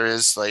 sometimes there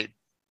is like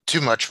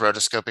too much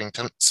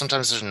rotoscoping.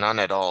 Sometimes there's none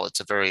at all. It's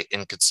a very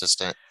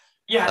inconsistent,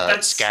 Yeah,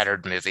 that's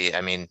scattered movie.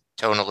 I mean,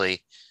 tonally,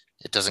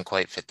 it doesn't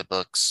quite fit the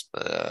books,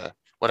 but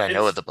what I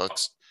know of it's. the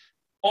books.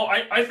 Oh,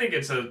 I think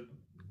it's a Have you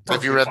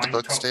perfectly read the fine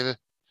books, tone. David?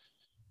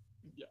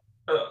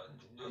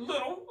 A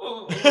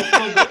little bit.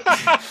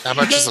 How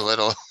much is a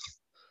little?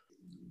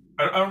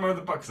 I don't remember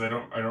the book because I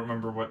don't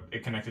remember what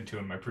it connected to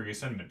in my previous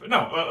sentiment. But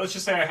no, let's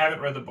just say I haven't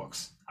read the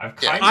books. I've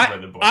Yeah, kind of I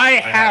read the I books. I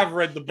have. have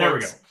read the There we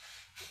go. books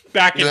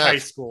back you in high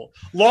have. school,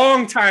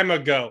 long time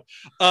ago.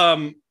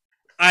 Um,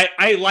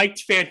 I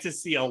liked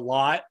fantasy a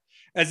lot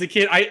as a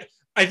kid.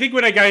 I think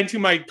when I got into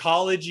my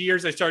college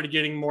years, I started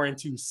getting more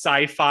into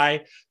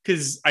sci-fi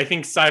because I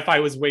think sci-fi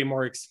was way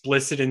more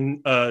explicit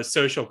in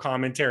social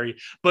commentary.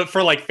 But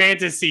for like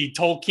fantasy,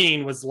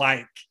 Tolkien was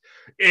like,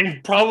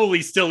 and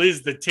probably still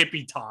is the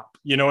tippy top.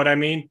 You know what I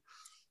mean?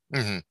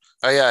 Hmm.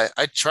 I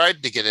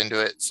tried to get into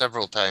it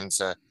several times.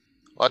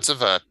 Lots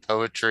of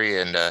poetry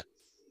and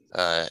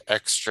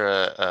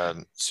extra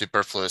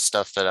superfluous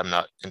stuff that I'm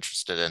not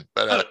interested in.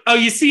 But Oh,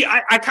 you see,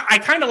 I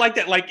kind of like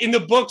that. Like in the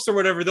books or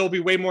whatever, there'll be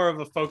way more of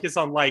a focus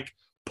on like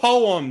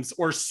poems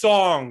or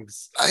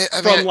songs I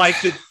mean, from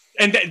like the,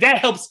 and that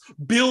helps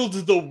build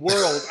the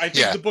world. I think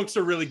yeah, the books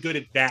are really good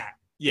at that.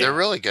 they're Yeah.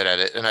 really good at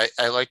it, and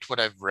I liked what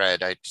I've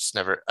read. I just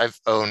never. I've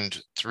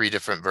owned three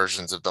different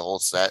versions of the whole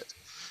set.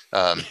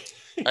 Um,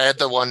 I had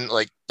the one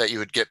like that you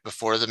would get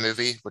before the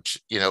movie, which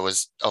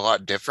was a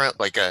lot different.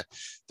 Like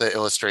the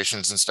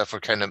illustrations and stuff were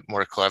kind of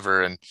more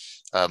clever and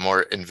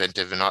more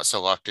inventive, and not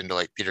so locked into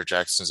like Peter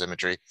Jackson's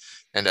imagery.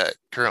 And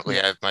currently,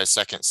 Yeah. I have my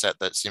second set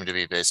that seem to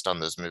be based on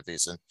those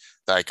movies and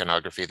the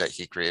iconography that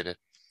he created.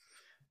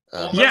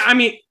 Well, Um, Yeah. that's I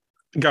mean,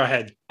 go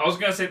ahead. I was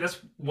gonna say that's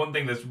one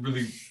thing that's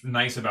really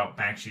nice about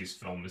Bakshi's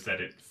film is that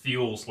it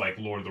feels like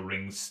Lord of the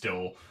Rings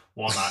still,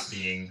 while not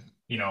being,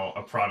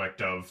 a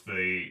product of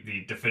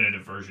the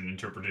definitive version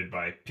interpreted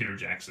by Peter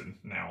Jackson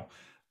now.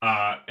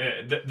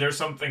 There's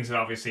some things that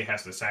obviously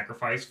has to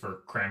sacrifice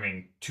for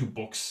cramming two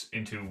books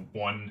into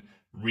one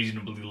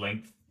reasonably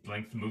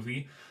length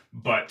movie.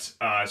 But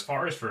as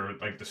far as for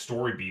like the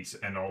story beats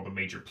and all the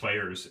major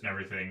players and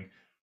everything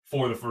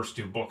for the first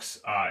two books,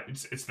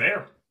 it's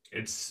there.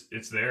 It's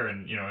there,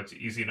 and it's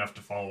easy enough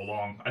to follow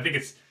along. I think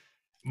it's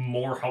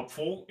more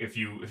helpful if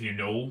you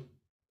know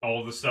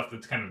all the stuff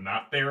that's kind of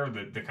not there,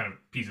 the kind of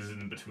pieces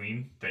in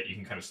between that you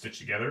can kind of stitch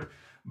together.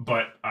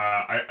 But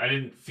I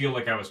didn't feel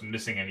like I was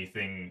missing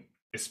anything,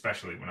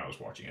 especially when I was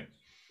watching it.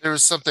 there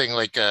was something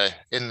like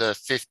in the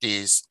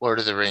 50s, Lord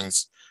of the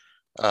Rings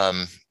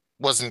um,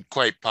 wasn't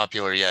quite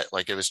popular yet.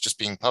 Like it was just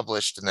being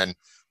published, and then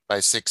by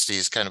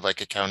 60s, kind of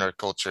like a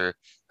counterculture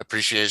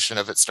appreciation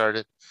of it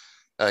started.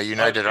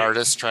 United It,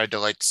 Artists tried to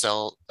like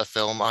sell a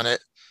film on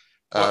it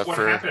what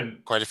for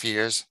happened? quite a few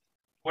years.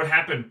 What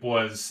happened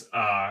was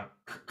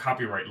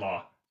copyright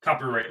law.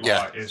 Copyright Yeah.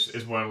 law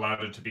is what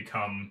allowed it to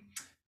become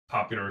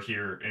popular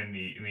here in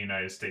the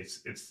United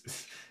States.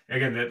 It's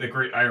again the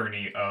great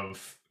irony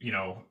of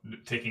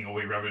taking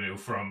away revenue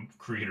from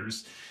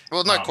creators.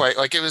 Well, not Um, quite.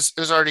 Like it was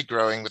already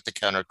growing with the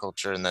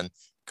counterculture, and then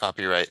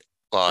copyright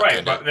law right,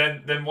 kind of but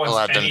then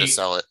allowed them to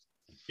sell it.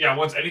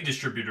 once any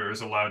distributor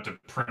is allowed to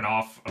print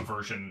off a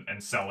version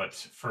and sell it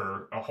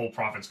for a whole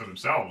profits for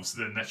themselves,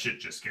 then that shit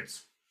just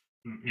gets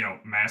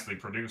massively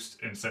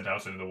produced and sent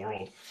out into the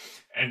world.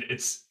 And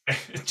it's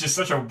just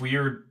such a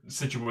weird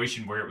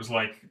situation where it was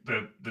like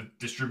the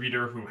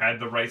distributor who had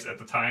the rights at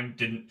the time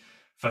didn't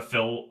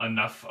fulfill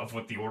enough of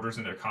what the orders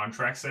in their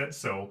contract said,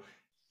 so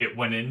it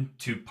went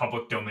into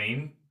public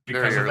domain Very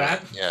because of early.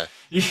 that. Yeah.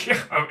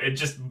 Yeah, it's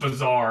just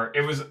bizarre.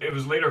 It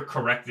was later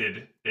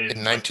corrected In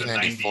in like the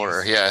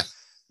 1994. 90s. Yeah.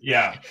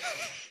 Yeah,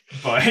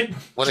 but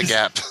What a just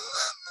gap.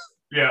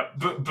 yeah,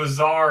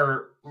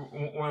 bizarre.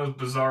 One of those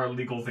bizarre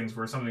legal things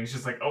where something's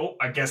just like, oh,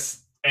 I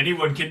guess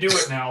anyone can do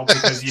it now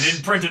because you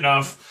didn't print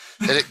enough.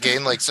 And it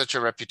gained like such a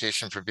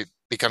reputation for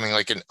becoming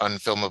like an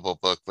unfilmable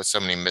book with so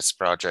many missed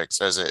projects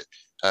as it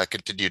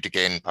continued to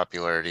gain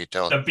popularity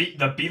till The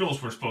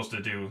Beatles were supposed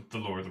to do the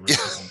Lord of the Rings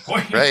at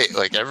one point. right,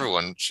 like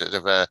everyone should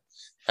have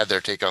had their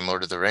take on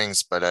Lord of the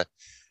Rings, but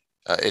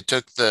it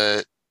took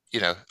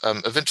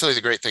eventually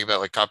the great thing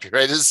about like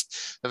copyright is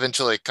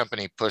eventually a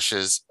company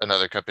pushes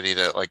another company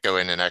to like go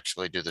in and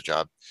actually do the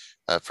job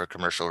for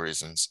commercial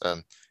reasons.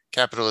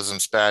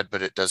 Capitalism's bad,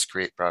 but it does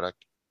create product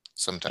Yeah,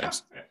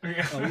 sometimes.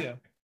 yeah. Oh yeah.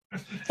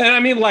 And I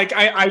mean, like,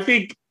 I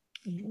think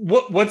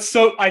what's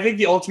so I think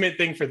the ultimate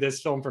thing for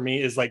this film for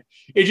me is like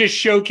it just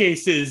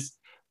showcases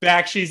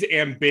Bakshi's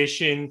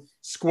ambition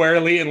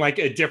squarely in like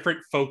a different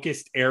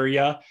focused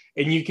area,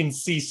 and you can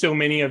see so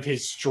many of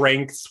his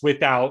strengths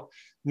without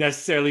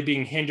necessarily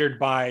being hindered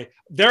by.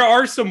 There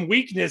are some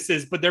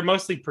weaknesses, but they're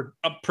mostly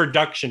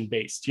production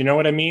based. You know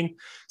what I mean?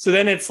 So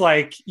then it's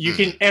like you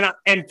can, Hmm.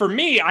 and for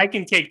me, I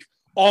can take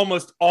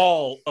almost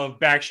all of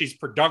Bakshi's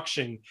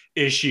production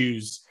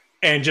issues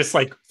and just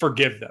like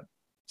forgive them.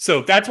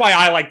 So that's why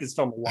I like this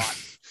film a lot.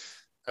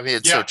 I mean,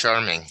 it's so Yeah,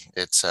 charming.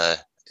 It's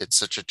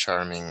such a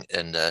charming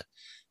and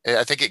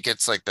I think it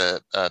gets like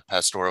the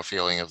pastoral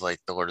feeling of like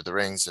the Lord of the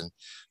Rings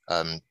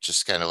and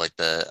just kind of like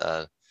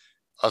the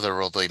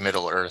otherworldly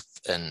Middle Earth,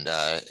 and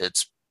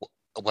it's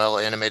well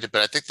animated.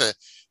 But I think the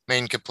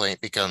main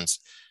complaint becomes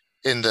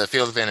in the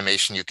field of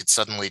animation, you could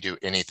suddenly do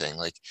anything.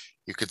 Like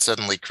you could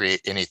suddenly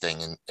create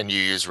anything, and you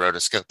use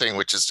rotoscoping,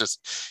 which is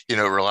just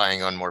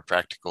relying on more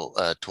practical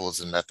tools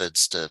and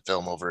methods to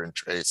film over and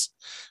trace,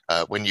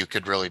 when you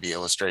could really be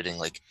illustrating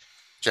like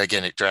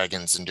gigantic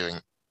dragons and doing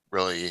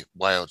really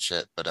wild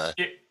shit. But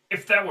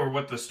if that were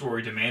what the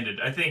story demanded,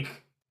 I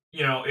think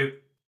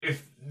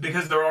if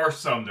because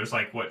there's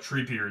like what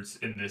Treebeard's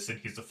in this and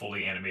he's a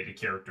fully animated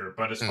character,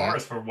 but as mhm. far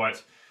as for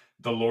what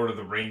the Lord of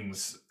the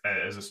Rings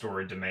as a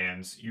story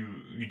demands,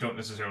 you don't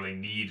necessarily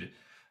need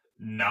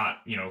not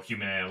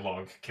human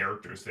analog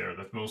characters there.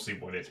 That's mostly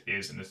what it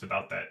is, and it's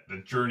about that the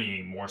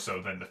journeying more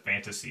so than the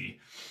fantasy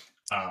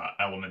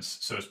elements,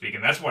 so to speak.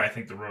 And that's why I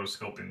think the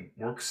rotoscoping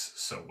works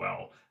so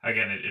well.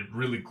 Again, it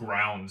really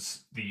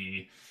grounds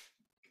the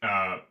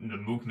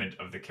movement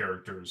of the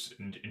characters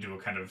into a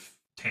kind of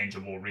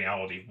tangible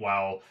reality,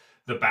 while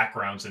the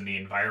backgrounds and the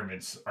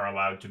environments are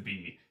allowed to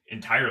be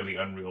entirely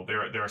unreal.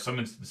 There are some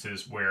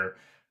instances where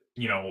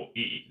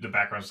the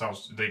backgrounds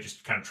themselves they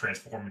just kind of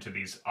transform into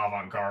these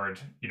avant-garde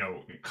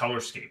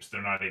colorscapes.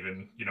 They're not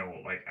even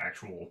like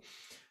actual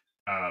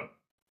uh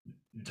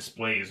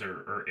displays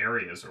or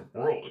areas or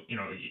world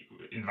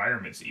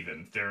environments.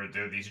 Even they're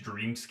these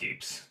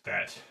dreamscapes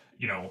that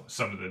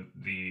some of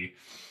the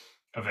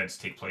events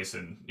take place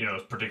in,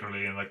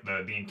 particularly in like the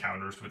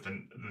encounters with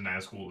the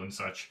Nazgul and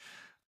such.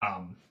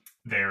 Um,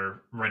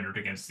 they're rendered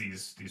against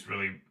these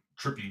really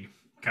trippy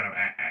kind of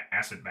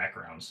acid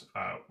backgrounds,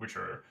 which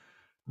are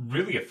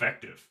really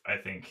effective, I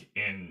think,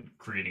 in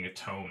creating a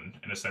tone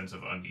and a sense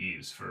of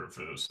unease for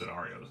those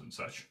scenarios and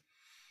such.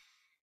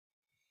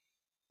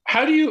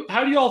 How do you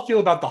all feel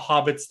about the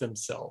hobbits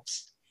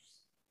themselves?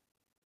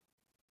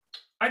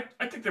 I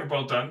think they're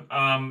well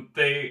done.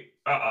 They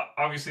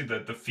obviously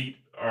the feet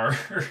are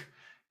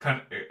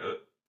kind of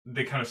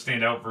they kind of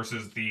stand out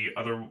versus the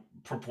other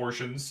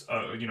proportions,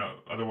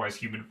 otherwise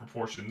human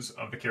proportions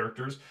of the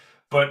characters.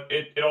 But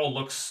it all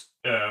looks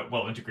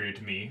well integrated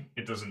to me.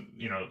 It doesn't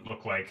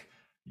look like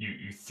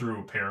you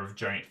threw a pair of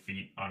giant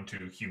feet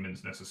onto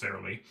humans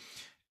necessarily.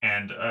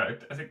 And I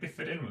think they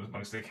fit in with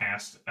amongst the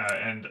cast,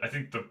 and I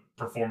think the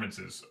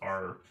performances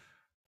are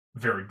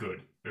very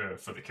good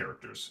for the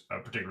characters,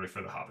 particularly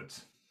for the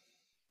hobbits.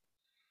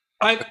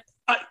 I,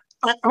 I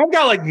I've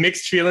got like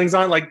mixed feelings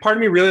on it. Like part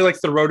of me really likes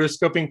the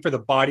rotoscoping for the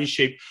body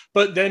shape,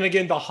 but then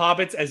again, the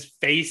hobbits as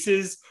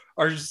faces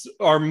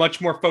are much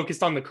more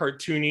focused on the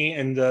cartoony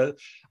and the.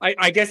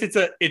 I guess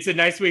it's a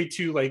nice way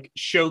to like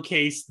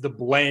showcase the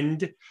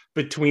blend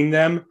between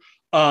them.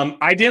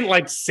 I didn't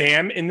like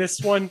Sam in this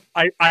one.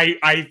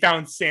 I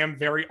found Sam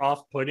very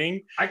off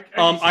putting. I can see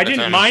I I that. didn't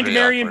found him mind pretty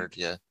Marion. awkward.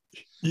 Yeah.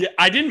 Yeah,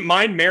 I didn't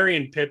mind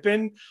Marion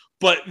Pippin,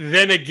 but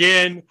then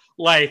again,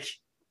 like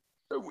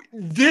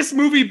this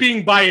movie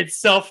being by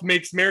itself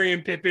makes Merry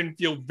and Pippin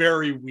feel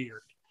very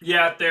weird.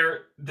 Yeah,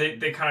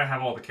 they kind of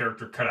have all the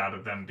character cut out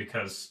of them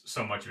because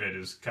so much of it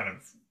is kind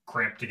of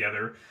cramped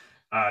together.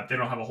 They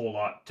don't have a whole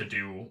lot to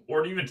do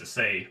or even to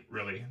say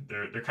really.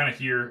 They're kind of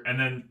here, and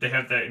then they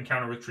have that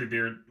encounter with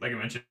Treebeard, like I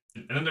mentioned,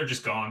 and then they're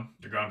just gone.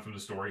 They're gone from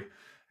the story.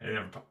 They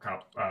never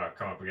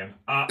come up again.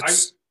 I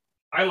It's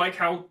I like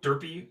how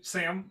derpy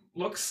Sam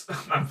looks.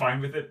 I'm fine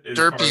with it as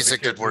far as Derpy's the a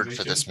good word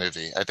for characterization. this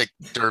movie. I think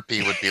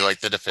derpy would be like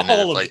the All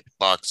definitive of like it.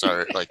 box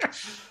art, like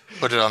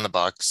put it on the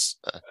box.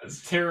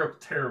 It's terrible,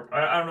 terrible.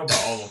 I don't know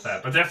about all of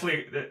that, but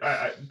definitely,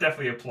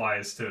 definitely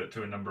applies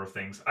to a number of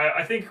things.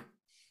 I think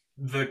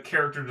the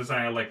character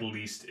design I like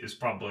least is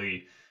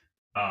probably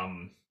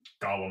um,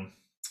 Gollum.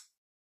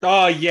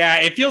 Oh yeah,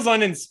 it feels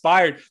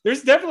uninspired.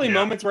 There's definitely Yeah,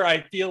 moments where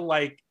I feel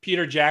like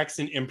Peter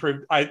Jackson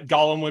improved.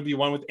 Gollum would be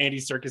one with Andy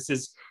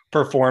Serkis's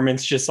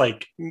performance, just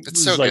like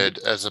It's so was like, good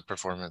as a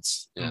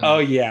performance. Yeah. oh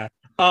mm-hmm. yeah.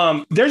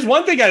 There's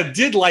one thing I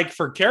did like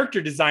for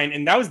character design,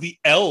 and that was the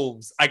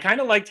elves. I kind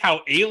of liked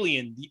how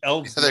alien the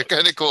elves They're looked.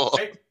 kind of cool.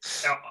 I,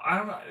 I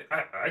don't know.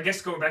 I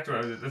guess going back to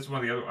it, that's one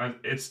of the other ones.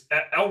 It's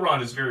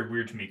Elrond is very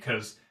weird to me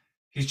because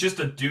he's just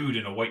a dude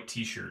in a white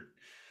t-shirt.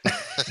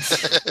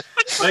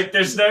 Like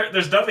there's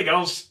nothing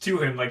else to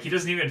him. Like he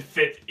doesn't even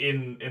fit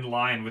in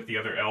line with the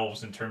other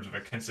elves in terms of a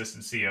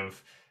consistency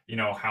of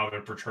how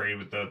they're portrayed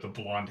with the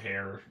blonde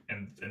hair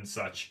and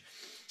such.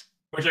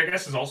 Which I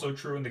guess is also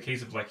true in the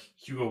case of like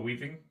Hugo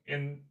Weaving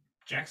in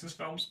Jackson's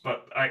films.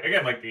 But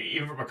again, like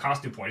even from a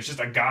costume point, it's just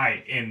a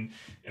guy in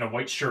a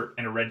white shirt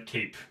and a red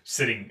cape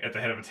sitting at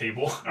the head of a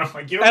table. I'm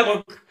like, you don't At,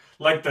 look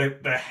like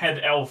the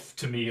head elf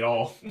to me at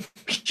all.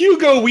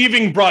 Hugo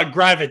Weaving brought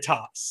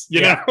gravitas,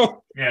 you Yeah,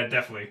 know. yeah,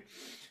 definitely.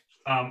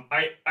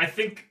 I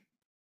think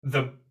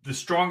the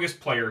strongest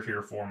player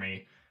here for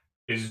me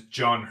is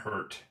John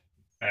Hurt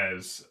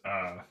as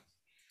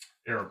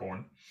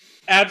Aragorn.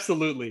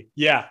 Absolutely,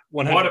 yeah,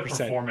 What a 100%.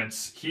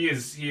 performance! He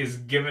is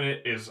given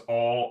it his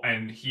all,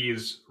 and he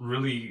is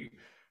really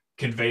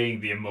conveying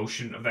the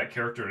emotion of that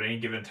character at any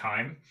given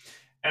time.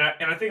 And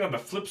I think on the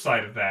flip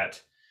side of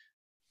that,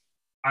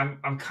 I'm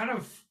kind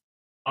of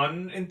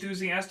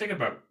unenthusiastic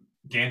about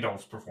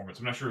Gandalf's performance.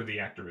 I'm not sure who the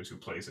actor is who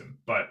plays him,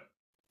 but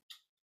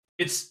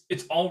it's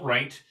all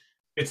right.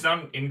 It's not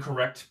an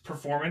incorrect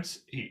performance,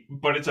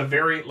 but it's a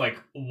very like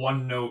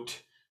one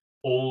note,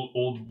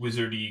 old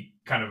wizardy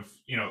kind of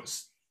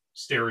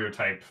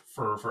stereotype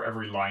for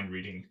every line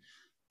reading.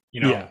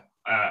 You know, Yeah,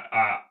 uh,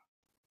 uh,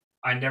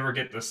 I never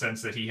get the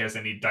sense that he has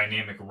any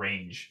dynamic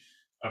range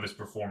of his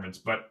performance,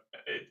 but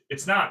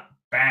it's not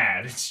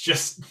bad. It's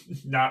just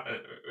not.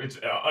 It's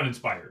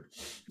uninspired.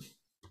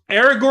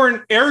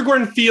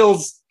 Aragorn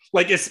feels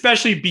like,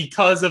 especially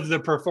because of the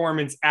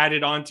performance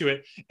added onto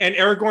it, and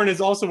Aragorn is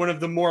also one of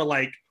the more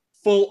like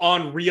full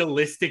on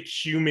realistic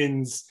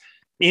humans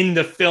in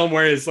the film,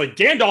 whereas like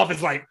Gandalf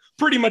is like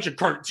pretty much a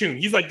cartoon.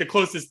 He's like the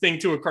closest thing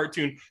to a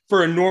cartoon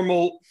for a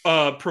normal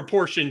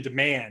proportioned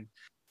man.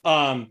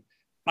 um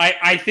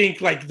I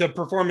think like the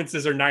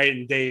performances are night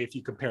and day if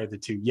you compare the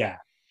two. Yeah.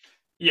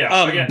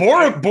 Yeah. Again,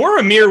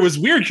 Boromir was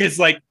weird because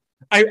like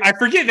I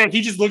forget that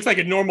he just looks like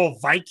a normal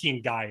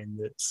Viking guy in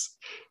this.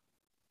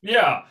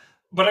 yeah,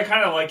 but I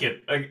kind of like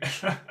it.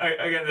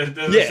 Again,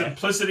 there's a Yeah.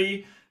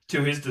 simplicity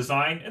to his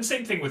design, and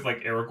same thing with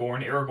like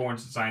Aragorn.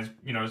 Aragorn's design,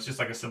 it's just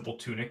like a simple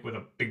tunic with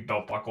a big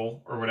belt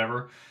buckle or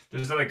whatever.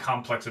 There's nothing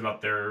complex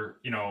about their,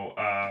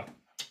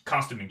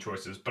 costuming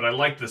choices, but I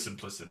like the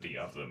simplicity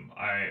of them.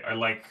 I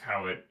like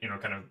how it,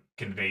 kind of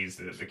conveys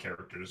the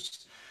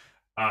characters.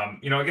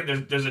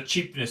 Again, there's a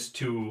cheapness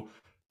to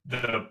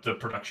the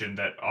production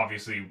that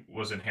obviously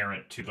was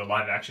inherent to the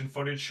live action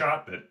footage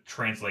shot that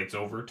translates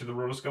over to the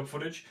rotoscope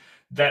footage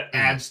that Mhm.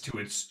 adds to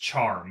its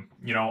charm.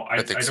 I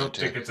I think so don't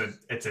too. think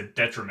it's a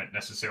detriment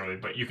necessarily,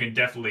 but you can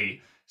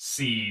definitely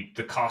see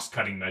the cost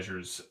cutting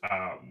measures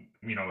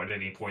at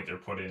any point they're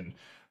put in.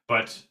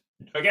 But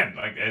again,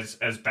 like as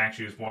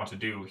Bakshi want to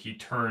do, he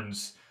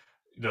turns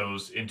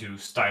those into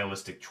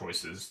stylistic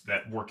choices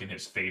that work in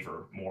his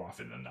favor more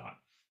often than not.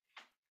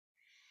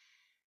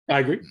 I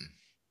agree. Mm.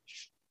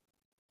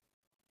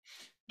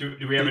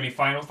 Do we have any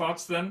final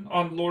thoughts then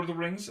on Lord of the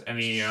Rings?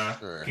 Any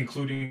Sure.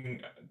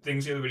 concluding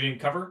things here that we didn't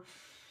cover?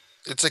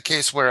 It's a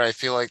case where I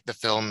feel like the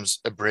film's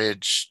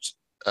abridged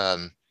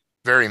um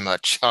very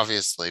much,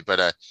 obviously,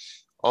 but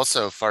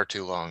also far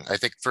too long. I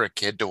think for a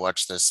kid to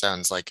watch this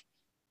sounds like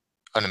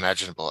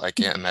unimaginable. I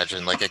can't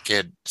imagine like a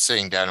kid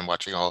sitting down and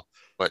watching all,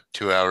 what,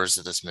 2 hours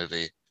of this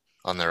movie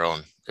on their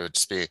own. It would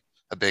just be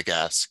a big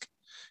ask.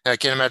 And I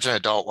can't imagine an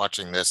adult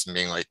watching this and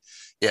being like,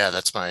 yeah,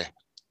 that's my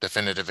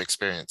definitive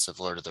experience of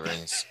Lord of the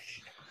Rings.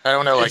 I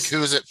don't know, like It's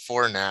who's it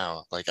for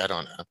now? Like, I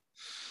don't know.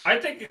 It's I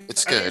think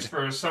it's good.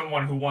 for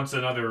someone who wants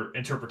another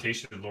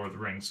interpretation of Lord of the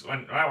Rings.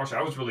 When I watched it,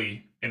 I was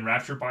really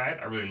enraptured by it.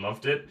 I really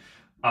loved it.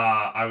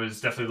 I was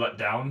definitely let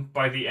down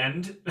by the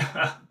end,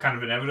 kind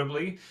of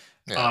inevitably.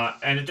 Yeah,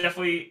 And it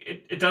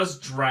definitely it does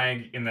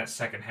drag in that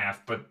second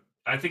half, but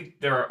I think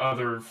there are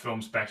other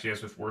films Bakshi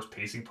has with worse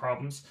pacing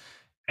problems,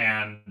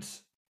 and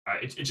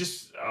it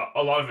just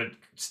a lot of it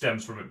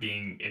stems from it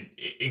being an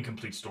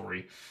incomplete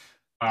story.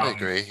 I Um,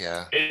 agree.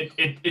 Yeah,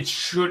 it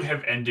should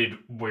have ended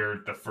where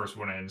the first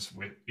one ends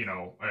with,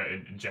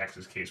 in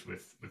Jax's case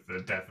with the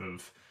death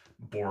of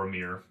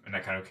Boromir and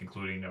that kind of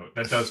concluding note.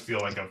 That does feel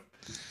like a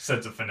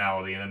sense of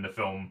finality, and then the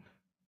film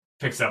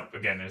picks up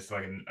again. It's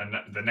like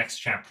the next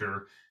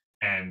chapter,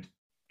 and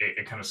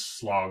it kind of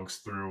slogs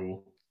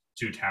through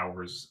Two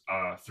Towers,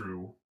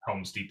 through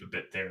Helm's Deep a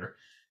bit there,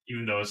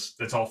 even though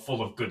it's all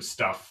full of good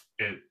stuff.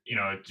 It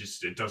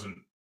doesn't.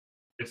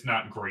 It's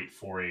not great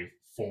for a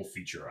full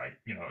feature.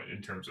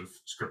 In terms of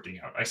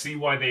scripting out, I see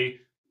why they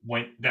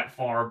went that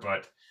far,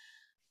 but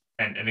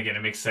and again,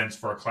 it makes sense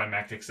for a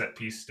climactic set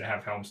piece to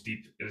have Helm's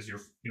Deep as your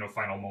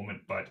final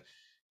moment, but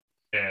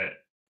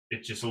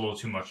it's just a little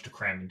too much to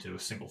cram into a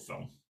single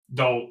film.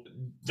 Though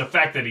the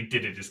fact that he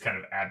did it is kind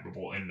of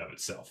admirable in and of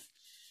itself.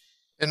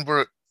 And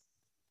we're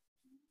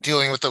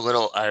dealing with a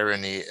little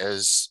irony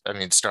as, I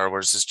mean, Star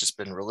Wars has just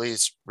been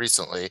released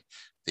recently,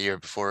 the year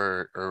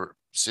before or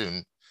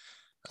soon,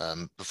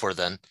 before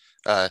then.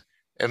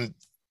 And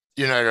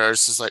United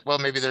Artists is like, well,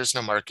 maybe there's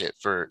no market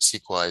for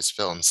sequelized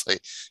films,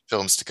 like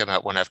films to come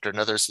out one after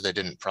another, so they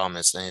didn't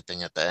promise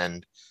anything at the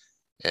end.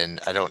 And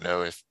I don't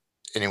know if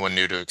anyone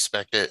knew to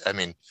expect it. I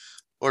mean,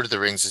 Lord of the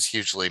Rings is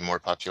hugely more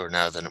popular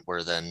now than it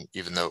were then,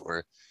 even though it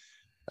were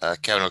a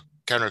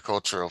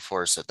countercultural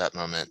force at that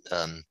moment.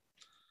 I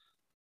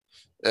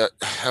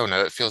don't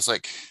know. It feels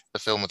like a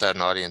film without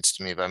an audience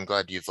to me, but I'm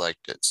glad you've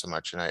liked it so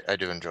much, and I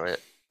do enjoy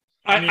it.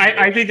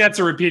 I think that's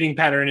a repeating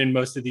pattern in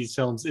most of these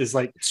films. Is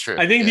like, It's true.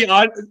 I think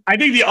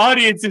the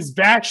audience is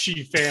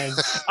Bakshi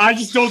fans. I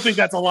just don't think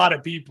that's a lot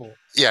of people.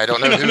 Yeah, I don't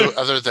know who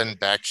other than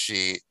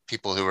Bakshi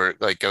people who are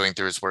like going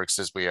through his works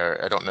as we are.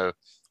 I don't know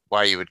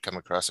why you would come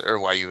across it or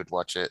why you would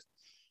watch it.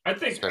 I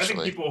think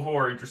people who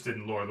are interested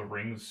in Lord of the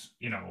Rings,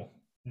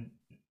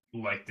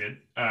 liked it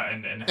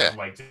and have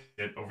liked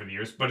it over the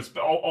years, but it's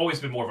always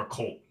been more of a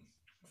cult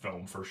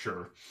film for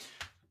sure.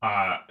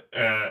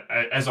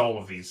 As all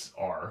of these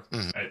are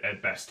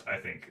at best, I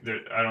think.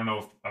 I don't know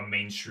if a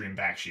mainstream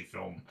Bakshi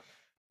film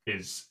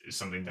is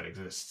something that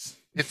exists.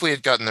 If we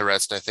had gotten the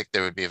rest, I think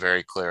there would be a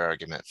very clear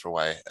argument for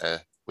why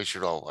we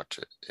should all watch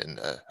it, and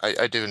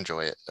I do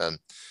enjoy it.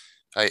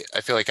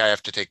 I feel like I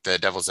have to take the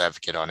devil's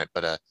advocate on it,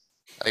 but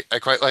I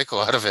quite like a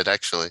lot of it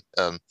actually.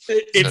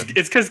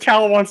 It's because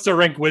Cal wants to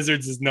rank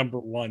Wizards as number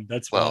one.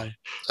 That's why.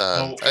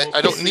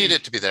 I don't need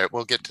it to be there.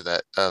 We'll get to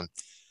that.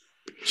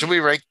 Should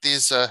we rank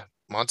these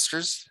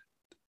monsters?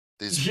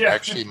 These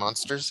Bakshi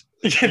monsters?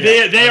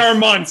 They are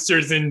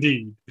monsters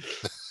indeed.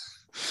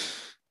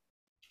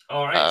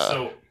 All right,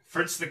 so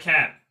Fritz the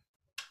Cat,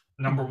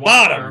 number one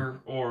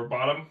bottom. Or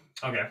bottom?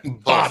 Okay.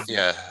 Bottom.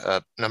 Yeah,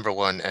 number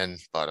one and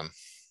bottom.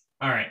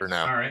 All right. For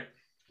now. All right.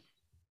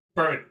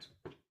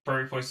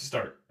 Perfect place to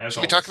start.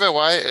 Should we talk about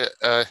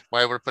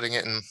why we're putting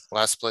it in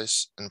last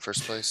place, in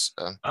first place?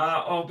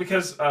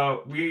 Because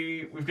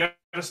we've got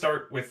to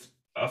start with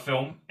a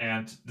film,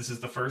 and this is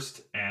the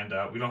first, and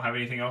we don't have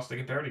anything else to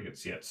compare it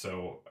against yet.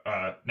 So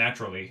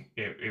naturally,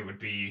 it would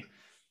be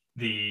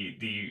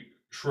the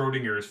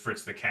Schrodinger's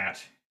Fritz the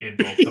Cat in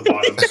both the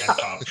bottom and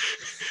top.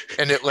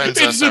 And it lends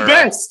it's the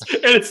best,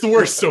 and it's the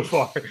worst so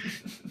far.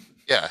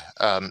 Yeah,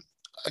 I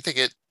think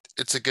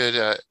it's a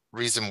good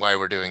reason why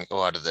we're doing a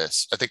lot of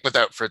this. I think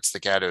without Fritz the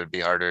Cat, it would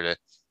be harder to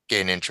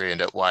gain entry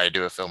into why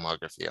do a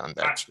filmography on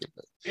Bakshi.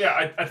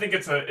 I think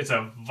it's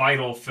a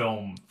vital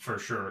film for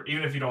sure.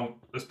 Even if you don't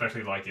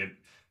especially like it,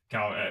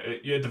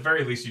 at the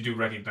very least, you do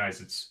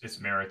recognize its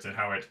merits and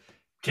how it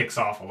kicks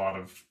off a lot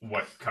of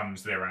what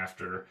comes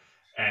thereafter,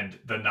 and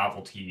the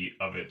novelty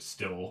of it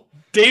still.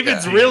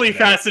 David's really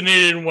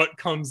fascinated in what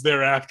comes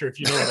thereafter, if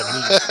you know what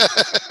I mean.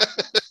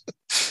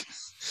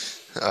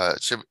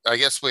 I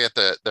guess we have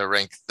to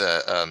rank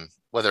the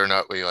whether or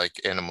not we like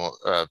animal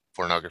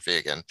pornography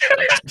again.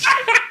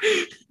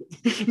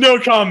 No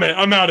comment.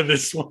 I'm out of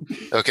this one.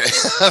 Okay.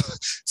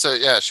 So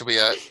yeah, should we?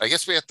 I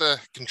guess we have to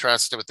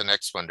contrast it with the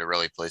next one to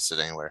really place it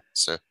anywhere.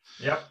 So.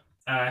 Yep.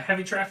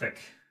 Heavy Traffic.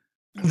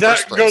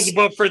 That goes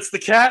above Fritz the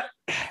Cat.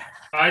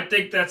 I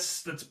think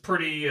that's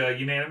pretty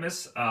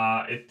unanimous.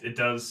 It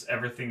does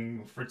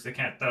everything Fritz the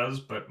Cat does,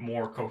 but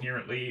more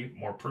coherently,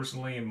 more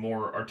personally, and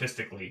more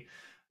artistically.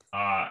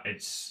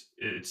 It's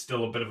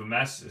still a bit of a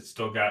mess. It's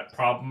still got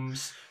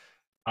problems,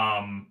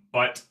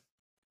 but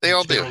they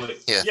all do.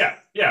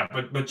 Yeah.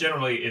 But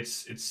generally,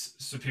 it's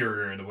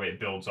superior in the way it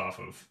builds off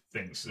of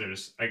things.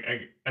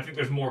 I think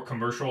there's more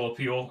commercial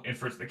appeal in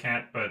Fritz the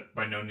Cat, but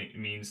by no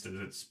means does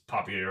its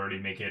popularity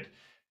make it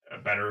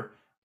better.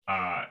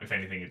 If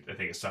anything, I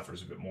think it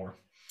suffers a bit more.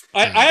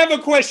 I have a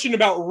question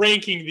about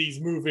ranking these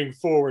moving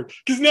forward,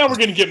 because now we're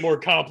going to get more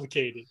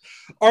complicated.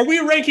 Are we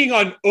ranking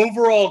on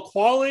overall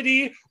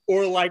quality,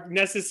 or like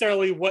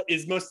necessarily what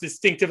is most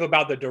distinctive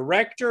about the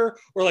director,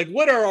 or like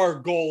what are our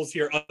goals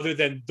here other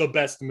than the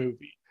best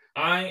movie?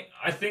 I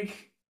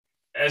think,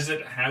 as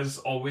it has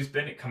always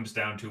been, it comes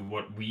down to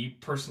what we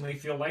personally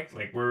feel like.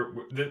 Like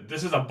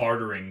this is a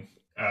bartering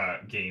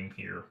game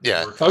here.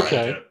 Yeah. We're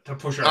trying to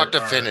push not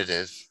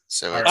definitive.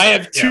 So I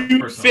have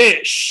two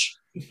fish.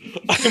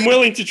 I'm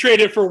willing to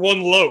trade it for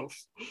one loaf.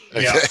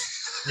 Okay.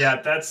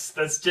 Yeah.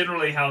 That's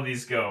generally how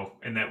these go,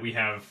 in that we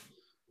have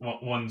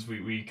ones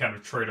we kind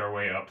of trade our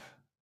way up.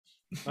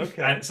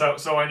 Okay. And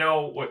so I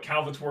know what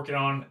Calvin's working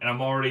on, and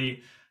I'm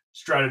already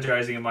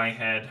strategizing in my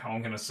head how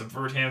I'm going to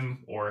subvert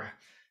him or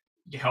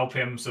help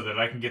him so that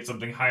I can get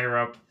something higher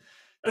up.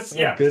 That's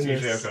usually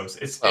how it goes.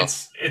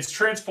 It's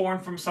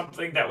transformed from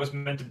something that was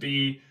meant to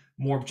be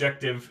more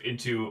objective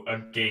into a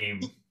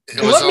game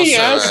It was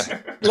also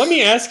let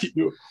me ask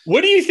you,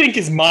 what do you think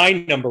is my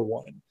number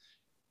one?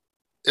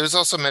 it was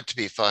also meant to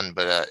be fun,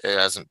 but it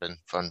hasn't been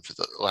fun for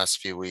the last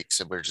few weeks,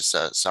 and we're just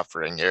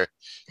suffering here.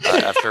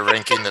 After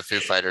ranking the Foo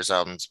Fighters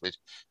albums, we've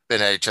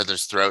been at each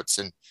other's throats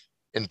and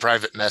in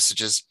private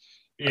messages.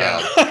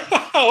 Yeah.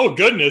 Oh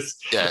goodness.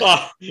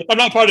 Yeah. I'm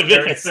not part of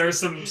this. There's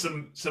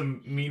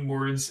some mean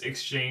words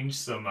exchanged,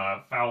 some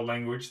foul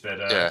language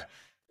that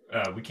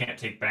we can't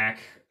take back.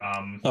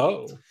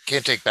 Oh.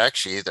 Can't take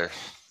Bakshi either.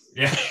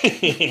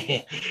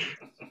 Yeah.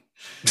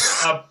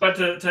 But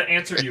to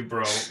answer you,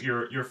 bro,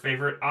 your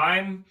favorite,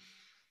 I'm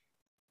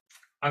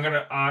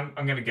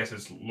gonna guess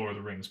it's Lord of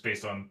the Rings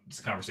based on this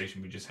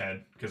conversation we just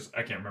had, because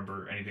I can't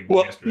remember anything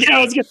Well, yesterday. yeah,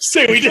 I was gonna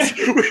say we just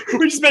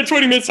spent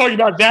 20 minutes talking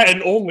about that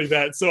and only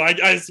that. So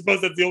I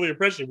suppose that's the only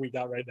impression we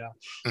got right now.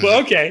 Mhm.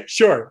 But okay,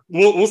 sure.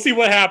 We'll see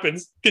what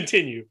happens.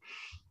 Continue.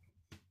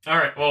 All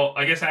right. Well,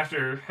 I guess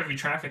after Heavy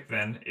Traffic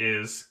then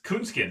is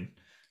Coonskin,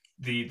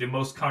 the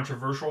most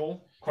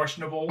controversial,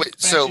 questionable.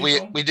 Wait, so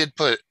film? we did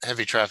put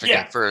Heavy Traffic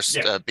Yeah, in first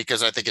yeah.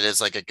 because I think it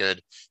is like a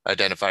good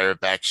identifier of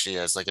Bakshi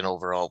as like an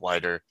overall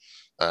wider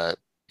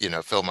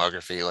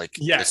filmography. Like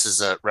Yes. this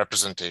is a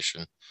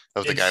representation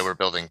of the guy we're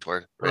building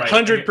toward. Right.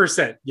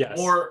 100%. Yes.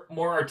 More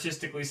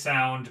artistically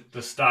sound.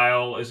 The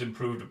style is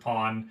improved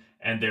upon,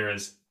 and there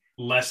is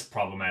less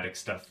problematic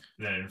stuff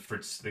than in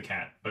Fritz the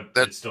Cat, but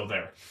it's still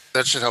there.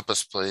 That should help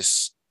us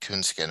place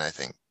Coonskin, I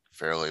think,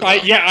 fairly well.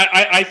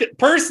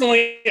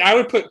 Personally, I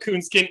would put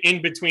Coonskin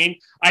in between.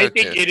 I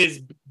think it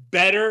is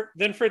better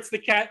than Fritz the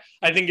Cat.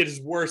 I think it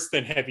is worse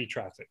than Heavy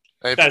Traffic.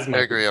 I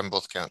agree on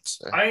both counts.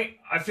 So.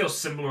 I feel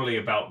similarly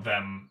about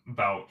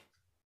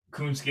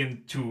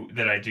Coonskin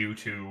that I do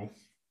to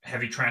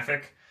Heavy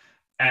Traffic.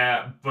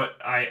 But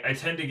I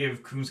tend to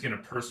give Coonskin a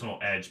personal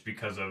edge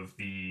because of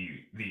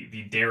the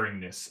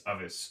daringness of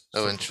his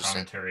social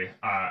commentary,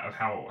 of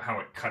how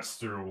it cuts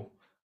through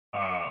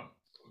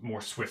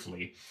more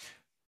swiftly.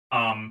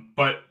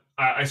 But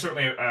I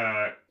certainly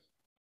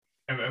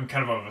I'm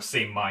kind of the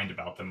same mind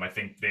about them. I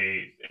think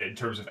in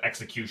terms of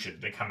execution,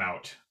 they come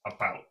out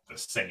about the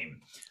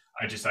same.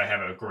 I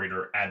have a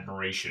greater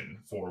admiration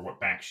for what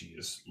Bakshi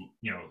is,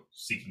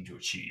 seeking to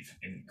achieve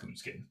in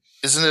Coonskin.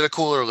 Isn't it a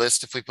cooler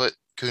list if we put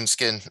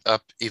Coonskin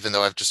up, even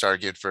though I've just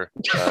argued for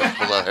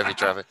below Heavy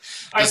Traffic?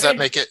 Does that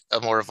make it a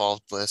more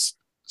evolved list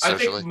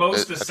socially? I think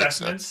most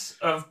assessments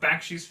of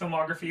Bakshi's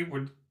filmography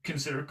would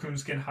consider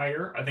Coonskin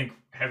higher. I think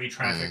Heavy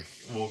Traffic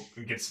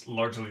gets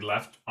largely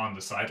left on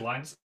the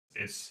sidelines.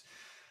 It's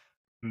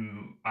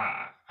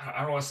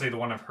I don't want to say the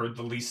one I've heard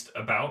the least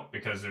about,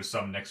 because there's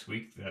some next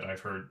week that I've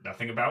heard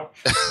nothing about.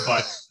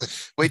 But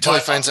wait till he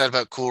finds out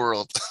about Cool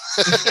World.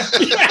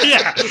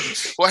 yeah.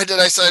 Why did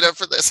I sign up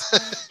for this?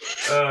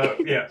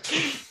 Yeah.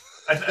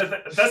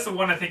 That's the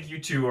one I think you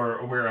two are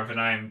aware of,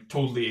 and I'm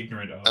totally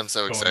ignorant of. I'm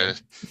so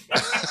excited.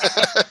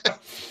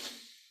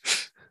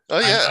 Oh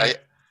yeah,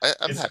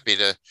 I'm happy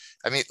to.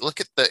 I mean, look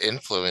at the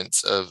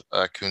influence of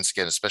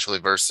Coonskin, especially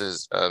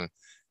versus.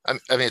 I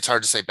mean, it's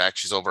hard to say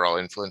Bakshi's overall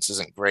influence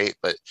isn't great,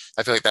 but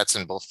I feel like that's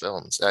in both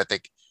films. I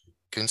think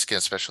Coonskin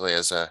especially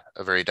has a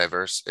very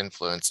diverse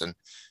influence and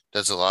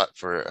does a lot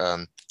for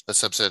a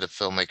subset of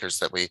filmmakers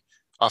that we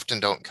often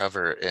don't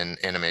cover in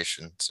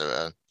animation.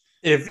 So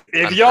if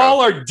y'all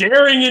are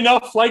daring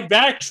enough like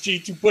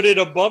Bakshi to put it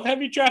above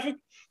Heavy Traffic,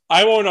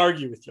 I won't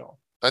argue with y'all.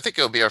 I think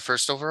it'll be our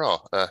first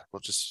overall.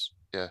 We'll just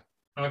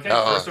Okay,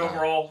 first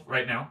overall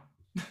right now.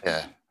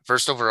 Yeah,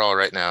 first overall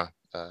right now.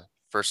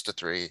 First to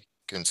 3.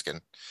 Coonskin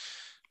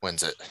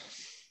wins it.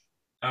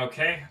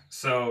 Okay,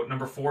 so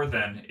number 4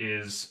 then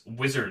is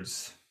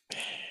Wizards.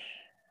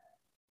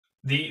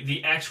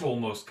 The actual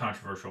most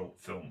controversial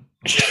film.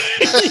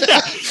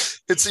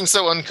 It seems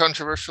so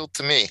uncontroversial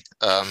to me.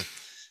 I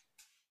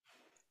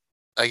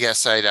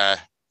guess I'd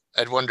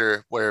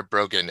wonder where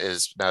Brogan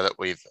is now that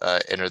we've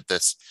entered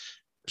this.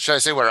 Should I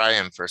say where I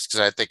am first? Because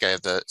I think I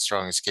have the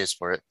strongest case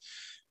for it.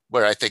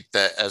 Where I think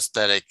the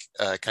aesthetic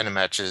kind of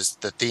matches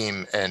the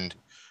theme, and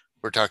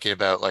we're talking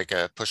about like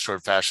a push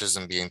toward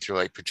fascism being through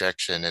like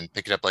projection and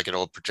pick it up like an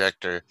old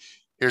projector.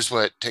 Here's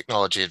what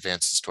technology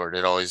advances toward.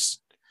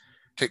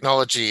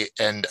 Technology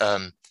and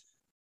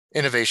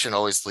innovation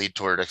always lead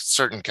toward a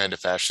certain kind of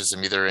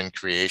fascism, either in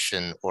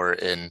creation or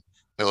in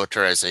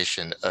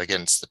militarization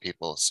against the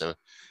people. So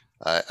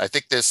I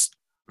think this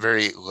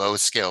very low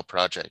scale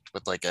project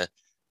with like a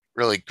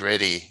really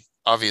gritty,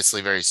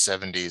 obviously very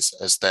 70s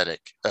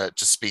aesthetic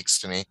just speaks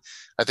to me.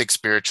 I think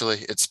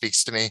spiritually it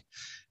speaks to me.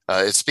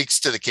 It speaks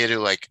to the kid who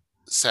like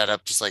sat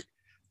up just like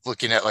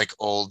looking at like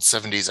old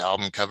 70s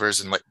album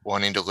covers and like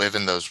wanting to live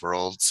in those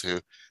worlds,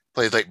 who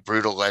played like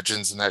Brutal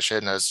Legends and that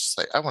shit. And I was just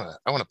like, I want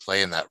to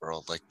play in that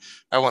world. Like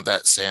I want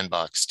that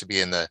sandbox to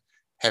be in the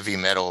heavy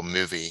metal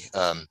movie.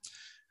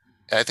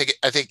 I think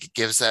it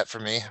gives that for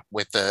me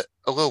with a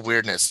little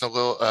weirdness, a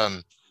little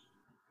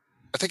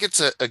I think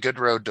it's a good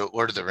road to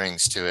Lord of the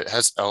Rings too. It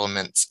has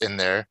elements in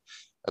there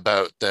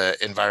about the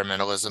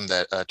environmentalism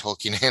that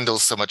Tolkien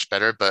handles so much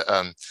better, but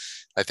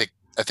I think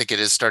it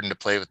is starting to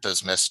play with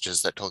those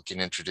messages that Tolkien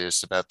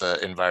introduced about the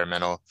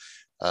environmental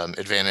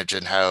advantage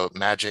in how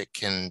magic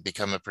can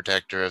become a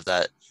protector of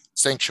that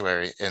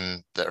sanctuary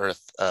in the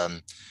Earth,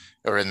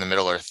 or in the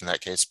Middle Earth in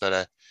that case.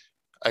 But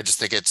I just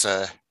think it's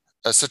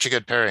such a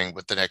good pairing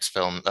with the next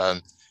film.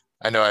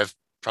 I know I've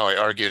probably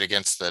argued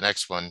against the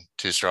next one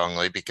too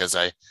strongly because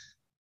I'm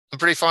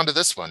pretty fond of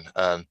this one.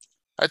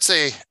 I'd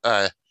say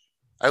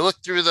I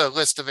looked through the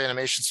list of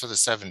animations for the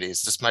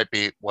 70s. This might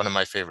be one of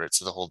my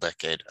favorites of the whole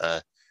decade.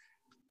 I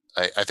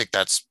think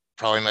that's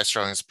probably my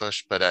strongest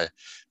push, but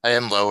I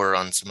am lower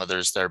on some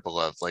others that are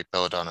beloved, like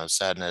Belladonna's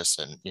Sadness,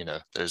 and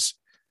there's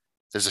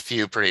a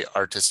few pretty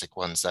artistic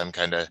ones that I'm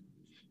kind of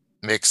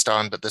mixed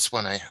on, but this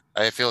one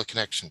I feel a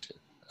connection to.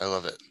 I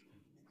love it.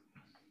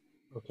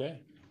 Okay.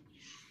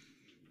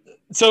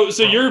 So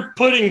you're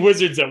putting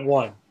Wizards at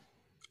 1.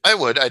 I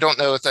would. I don't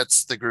know if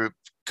that's the group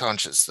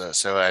conscious though,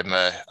 so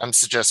I'm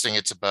suggesting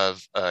it's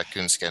above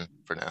Coonskin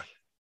for now.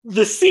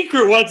 The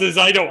secret is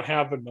I don't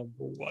have a number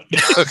 1.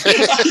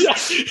 Okay.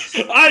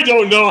 I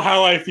don't know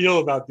how I feel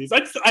about these.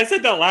 I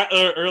said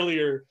that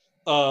earlier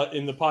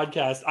in the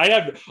podcast. I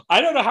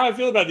don't know how I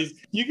feel about these.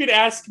 You could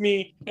ask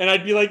me, and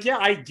I'd be like, yeah,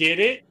 I get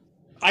it.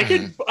 I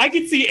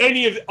could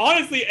see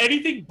honestly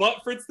anything but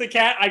Fritz the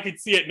Cat. I could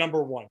see it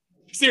number 1.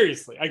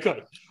 Seriously, I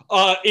could.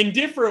 In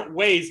different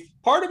ways.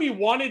 Part of me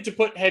wanted to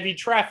put Heavy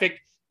Traffic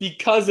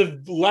because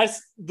of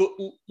less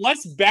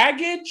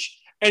baggage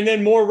and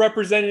then more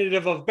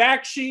representative of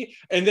Bakshi.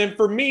 And then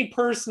for me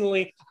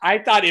personally, I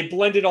thought it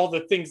blended all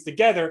the things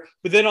together.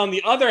 But then on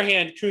the other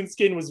hand,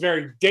 Coonskin was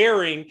very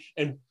daring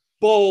and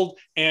bold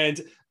and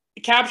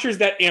captures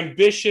that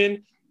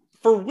ambition.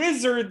 For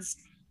Wizards,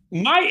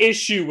 my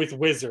issue with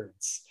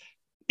Wizards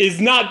is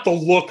not the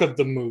look of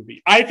the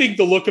movie. I think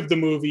the look of the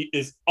movie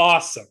is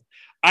awesome.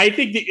 I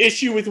think the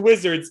issue with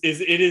Wizards is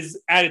it is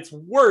at its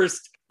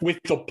worst with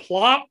the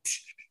plot,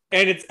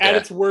 and it's at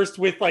its worst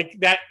with like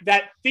that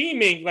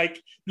theming.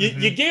 Like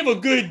you gave a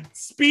good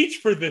speech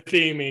for the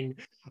theming,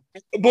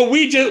 but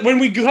when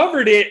we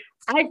covered it,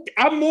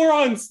 I'm more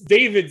on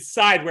David's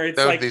side where it's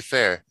that would be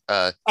fair.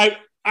 I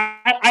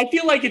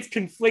feel like it's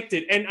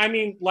conflicted, and I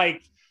mean,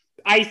 like,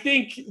 I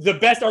think the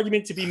best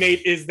argument to be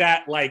made is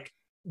that like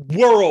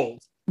world,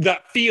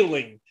 that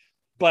feeling,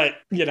 but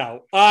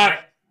go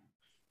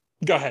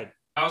ahead.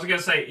 I was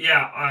gonna say,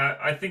 yeah,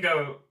 I think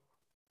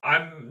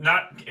I'm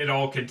not at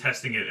all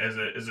contesting it as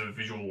a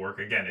visual work.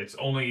 Again, it's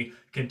only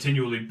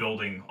continually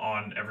building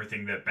on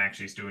everything that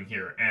Bakshi's doing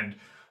here. And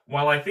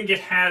while I think it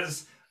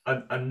has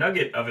a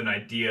nugget of an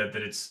idea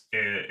that it's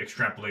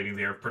extrapolating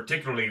there,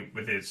 particularly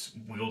with its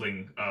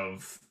wielding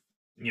of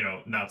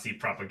Nazi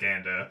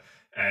propaganda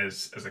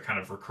as a kind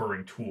of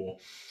recurring tool,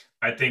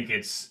 I think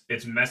its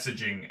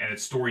messaging and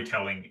its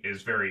storytelling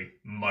is very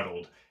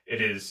muddled. It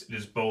is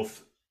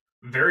both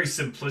very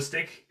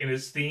simplistic in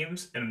its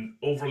themes and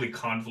overly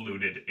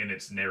convoluted in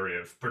its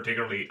narrative,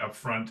 particularly up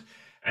front,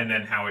 and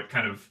then how it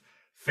kind of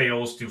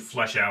fails to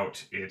flesh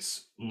out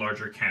its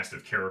larger cast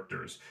of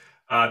characters.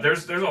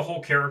 There's a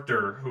whole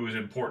character who is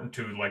important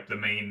to like the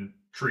main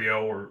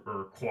trio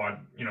or quad,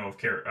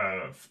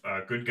 of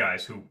good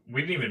guys who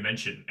we didn't even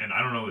mention, and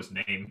I don't know his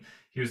name.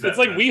 He was it's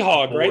like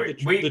Weehawk, right?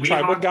 The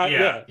tribal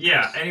guy.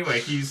 Yeah. Anyway,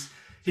 he's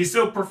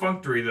so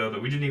perfunctory though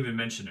that we didn't even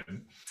mention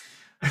him.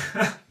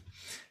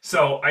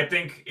 So I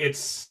think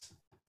it's,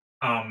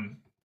 So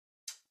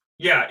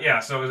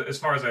as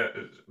far as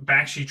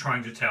Bakshi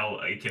trying to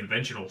tell a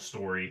conventional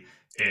story,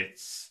 it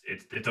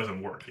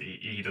doesn't work.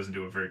 He doesn't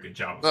do a very good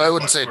job. Well, I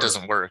wouldn't say it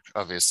doesn't work.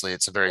 Obviously,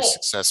 it's a very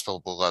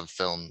successful, beloved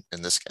film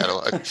in this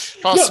catalog,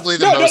 possibly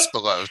the most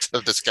beloved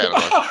of this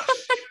catalog.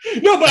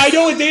 No, but I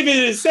know what David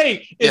is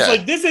saying. It's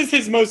like this is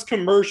his most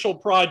commercial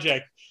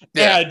project,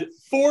 and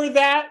for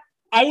that,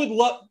 I would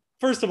love.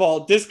 First of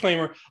all,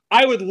 disclaimer,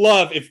 I would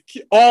love if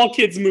all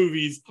kids'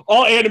 movies,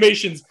 all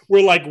animations were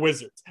like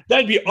Wizards.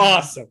 That'd be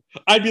awesome.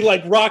 I'd be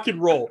like rock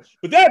and roll.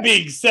 But that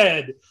being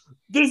said,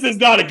 this is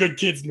not a good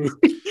kids'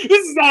 movie.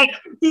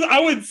 I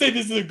wouldn't say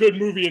this is a good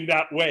movie in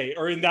that way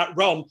or in that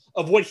realm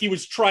of what he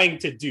was trying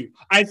to do.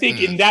 I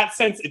think in that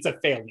sense, it's a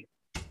failure.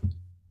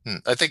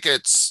 I think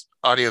it's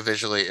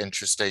audiovisually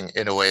interesting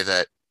in a way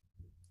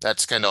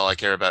that's kind of all I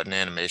care about in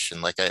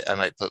animation. Like I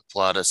might put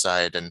plot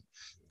aside and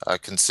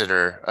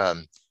consider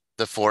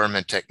the form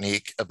and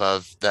technique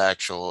above the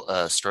actual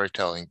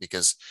storytelling,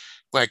 because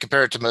when I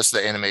compare it to most of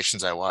the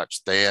animations I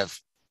watch, they have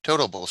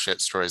total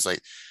bullshit stories.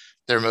 Like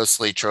they're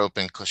mostly trope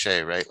and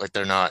cliche, right? Like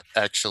they're not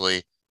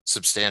actually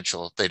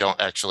substantial. They don't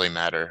actually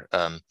matter.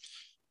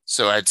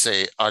 So I'd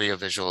say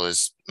audiovisual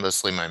is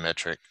mostly my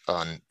metric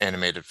on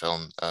animated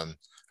film. I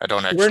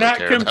don't actually. We're not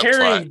care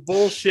comparing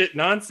bullshit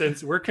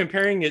nonsense. We're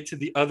comparing it to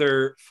the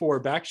other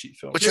 4 Bakshi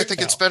films, which I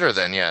think it's better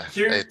than. Yeah,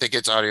 I think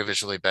it's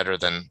audiovisually better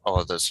than all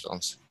of those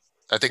films.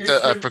 I think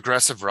the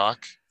progressive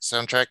rock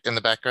soundtrack in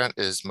the background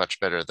is much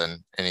better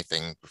than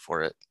anything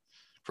before it,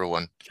 for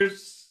one.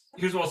 Here's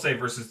what I'll say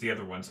versus the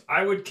other ones.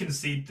 I would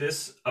concede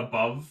this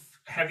above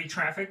Heavy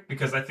Traffic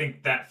because I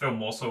think that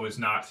film also is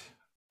not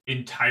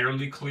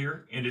entirely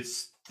clear in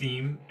its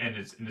theme and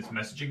in its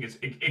messaging.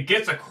 It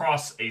gets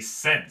across a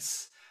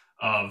sense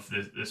of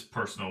this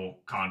personal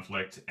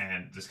conflict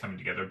and this coming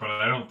together, but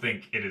I don't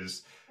think it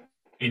is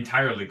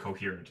entirely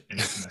coherent in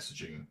its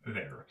messaging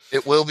there.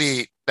 It will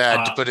be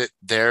bad to Uh, put it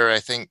there, I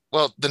think.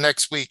 Well, the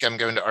next week I'm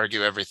going to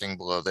argue everything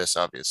below this,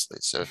 obviously.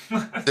 So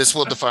this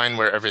will define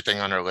where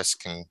everything on our list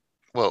can,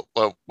 well,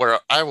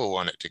 where I will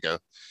want it to go.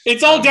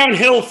 It's all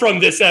downhill from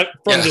this Yeah.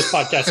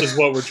 podcast, is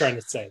what we're trying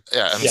to say.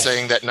 Yeah, I'm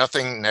saying that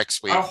nothing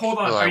next week hold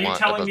on. will I Are you want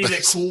telling above me that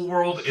this. Cool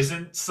World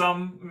isn't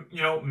some,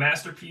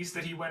 masterpiece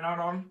that he went out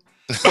on?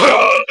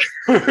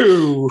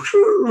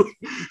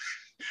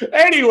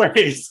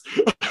 Anyways,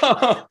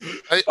 all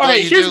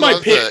right, here's my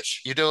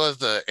pitch. You do love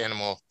the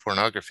animal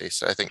pornography,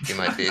 so I think there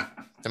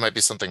might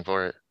be something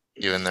for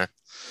you in there.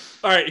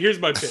 All right, here's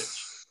my pitch.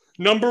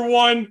 Number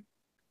 1,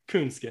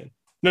 Coonskin.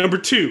 Number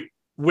 2,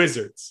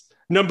 Wizards.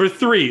 Number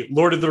 3,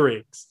 Lord of the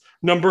Rings.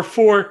 Number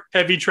 4,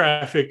 Heavy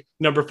Traffic.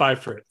 Number 5,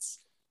 Fritz.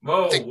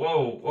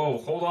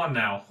 Whoa! Hold on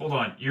now. Hold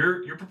on.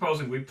 You're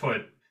proposing we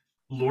put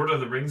Lord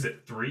of the Rings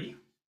at 3?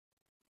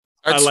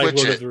 I'd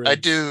switch it. I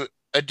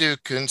do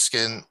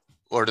Coonskin,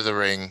 Lord of the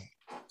Ring,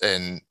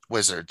 and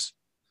Wizards.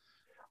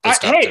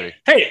 Hey,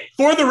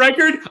 for the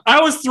record, I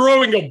was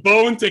throwing a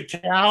bone to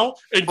Cal,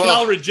 and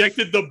Cal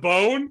rejected the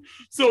bone.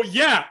 So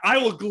yeah, I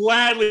will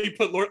gladly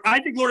put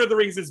I think Lord of the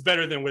Rings is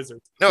better than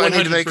Wizards. No, 100%. I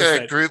need to make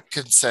a group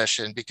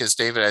concession because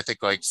David, I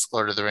think, likes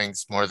Lord of the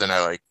Rings more than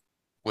I like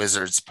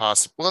Wizards.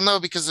 Possible. Well, no,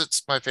 because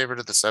it's my favorite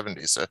of the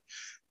 70s. So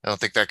I don't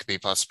think that could be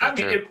possible. I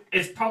mean,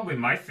 it's probably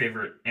my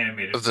favorite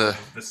animated of the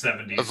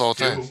 70s of all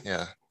time.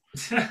 Yeah.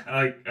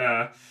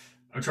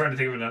 I'm trying to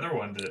think of another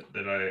one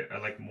that I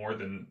like more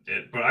than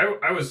it, but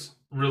I was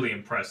really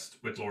impressed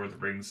with Lord of the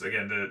Rings.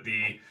 Again,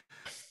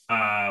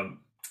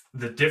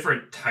 the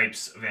different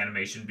types of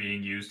animation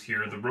being used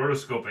here. The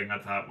rotoscoping I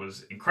thought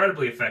was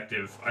incredibly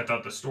effective. I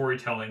thought the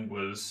storytelling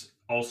was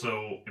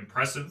also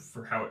impressive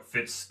for how it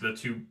fits the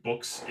two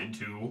books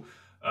into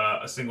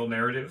a single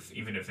narrative,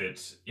 even if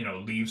it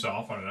leaves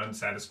off on an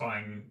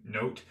unsatisfying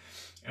note.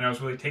 And I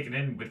was really taken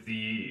in with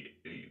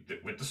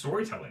the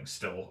storytelling.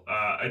 Still,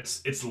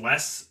 it's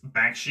less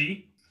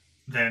Bakshi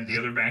than the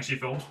other Bakshi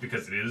films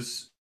because it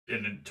is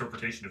an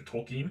interpretation of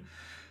Tolkien,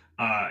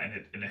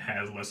 and it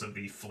has less of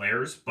the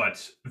flares.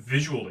 But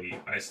visually,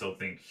 I still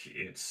think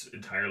it's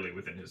entirely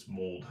within his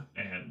mold,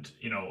 and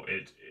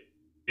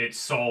it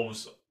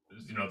solves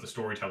the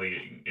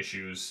storytelling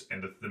issues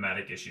and the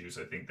thematic issues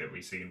I think that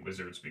we see in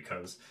Wizards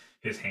because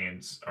his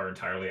hands are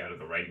entirely out of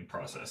the writing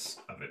process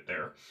of it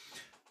there.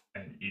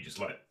 And you just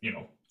let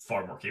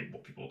far more capable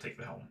people take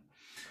the helm.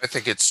 I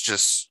think it's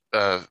just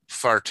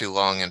far too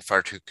long and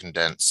far too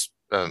condensed,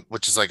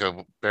 which is like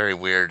a very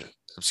weird,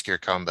 obscure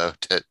combo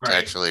to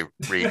actually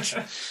reach,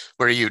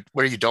 where you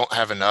don't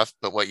have enough,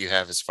 but what you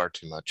have is far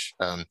too much.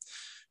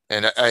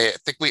 And I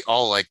think we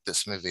all like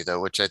this movie though,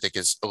 which I think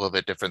is a little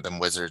bit different than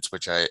Wizards,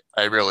 which I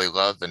really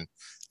love, and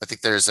I think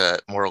there's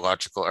more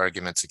logical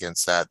arguments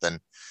against that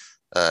than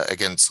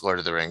against Lord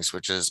of the Rings,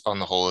 which is on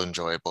the whole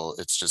enjoyable.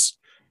 It's just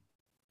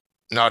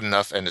not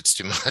enough, and it's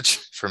too much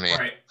for me. All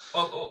right.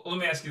 Well, let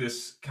me ask you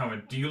this,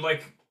 Calvin. Do you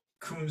like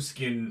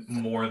Coonskin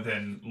more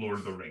than Lord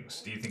of the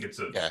Rings? Do you think it's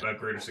a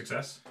greater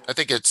success? I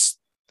think it's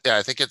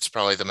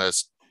probably the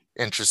most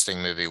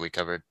interesting movie we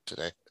covered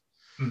today.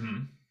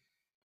 Mm-hmm.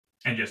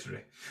 And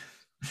yesterday.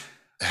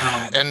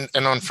 And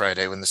on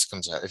Friday when this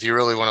comes out. If you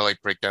really want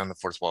to break down the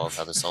fourth wall of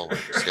how this all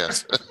works,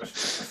 yes.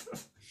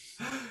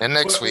 And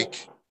next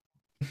week.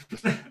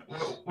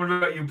 What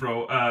about you,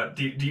 bro?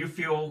 Do you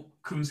feel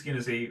Coonskin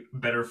is a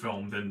better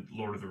film than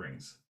Lord of the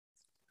Rings?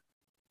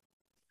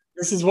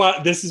 This is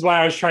why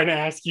I was trying to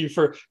ask you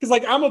because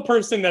I'm a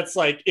person that's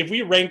if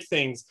we rank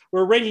things,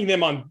 we're ranking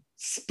them on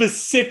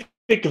specific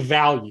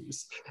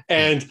values,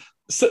 and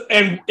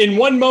in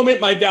one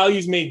moment my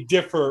values may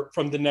differ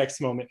from the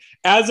next moment.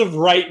 As of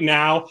right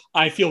now,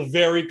 I feel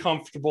very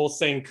comfortable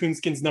saying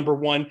Coonskin's number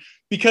 1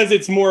 because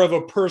it's more of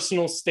a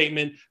personal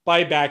statement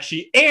by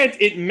Bakshi, and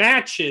it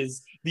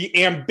matches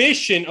the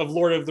ambition of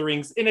Lord of the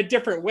Rings in a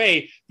different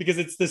way because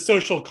it's the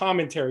social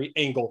commentary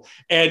angle.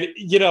 And,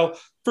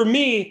 for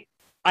me,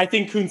 I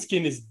think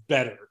Coonskin is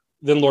better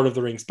than Lord of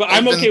the Rings, but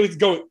I'm okay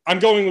with I'm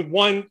going with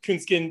 1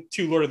 Coonskin,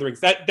 2 Lord of the Rings.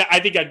 That I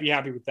think I'd be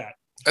happy with that.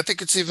 I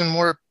think it's even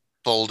more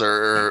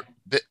bolder,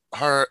 bit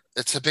hard.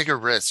 It's a bigger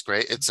risk,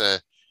 right? It's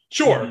an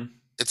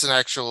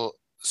actual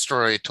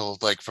story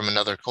told from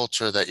another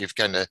culture that you've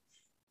kind of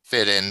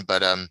fit in,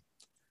 but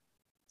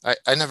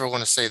I never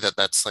want to say that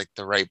that's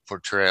the right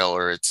portrayal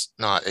or it's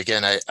not.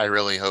 Again, I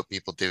really hope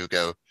people do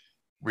go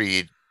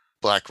read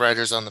Black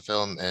writers on the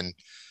film and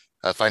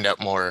find out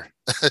more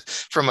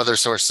from other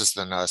sources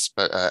than us.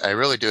 But I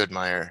really do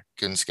admire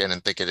Coonskin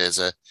and think it is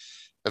a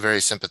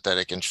very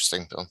sympathetic,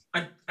 interesting film.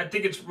 I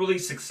think it's really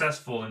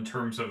successful in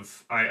terms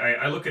of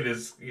I look at it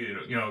as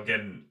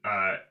again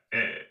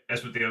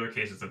as with the other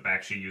cases of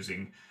Bakshi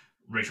using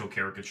racial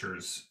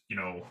caricatures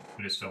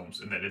in his films,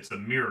 and that it's a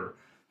mirror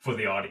for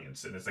the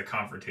audience, and it's a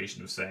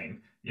confrontation of saying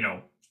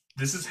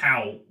this is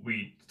how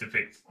we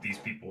depict these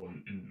people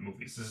in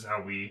movies. This is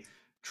how we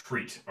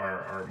treat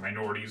our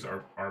minorities,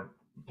 our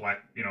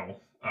Black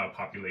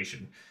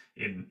population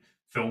in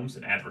films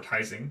and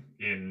advertising,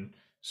 in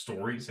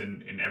stories,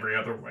 and in every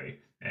other way.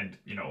 And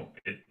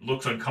it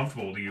looks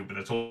uncomfortable to you, but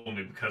that's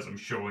only because I'm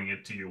showing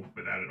it to you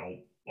without it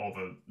all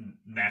the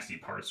nasty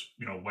parts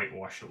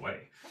whitewashed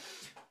away.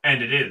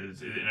 And it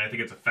is, and I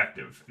think it's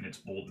effective in its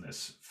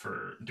boldness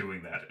for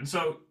doing that. And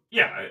so,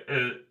 yeah,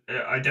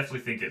 I definitely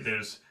think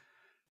there's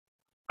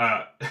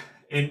uh,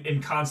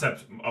 in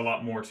concept a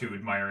lot more to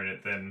admire in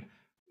it than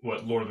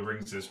what Lord of the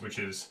Rings is, which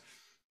is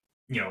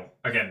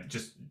again,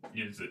 just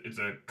it's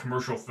a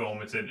commercial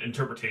film. It's an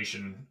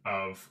interpretation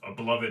of a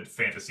beloved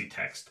fantasy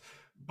text,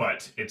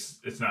 but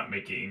it's not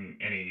making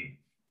any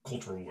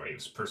cultural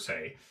waves per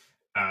se.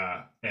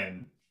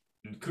 And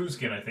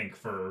Coonskin, I think,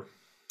 for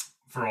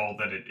all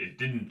that it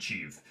didn't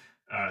achieve,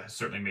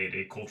 certainly made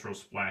a cultural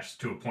splash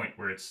to a point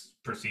where it's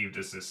perceived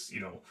as this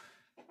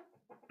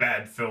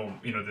bad film,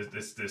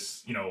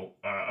 this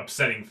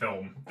upsetting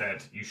film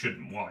that you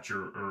shouldn't watch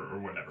or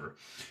whatever.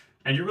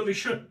 And you really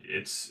should.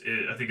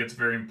 I think it's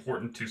very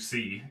important to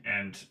see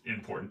and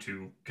important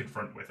to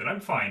confront with. And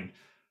I'm fine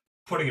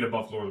putting it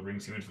above Lord of the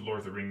Rings, even if Lord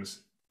of the Rings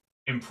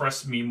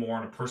impressed me more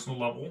on a personal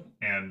level,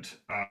 and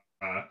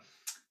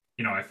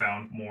I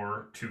found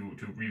more to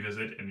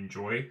revisit and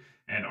enjoy,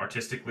 and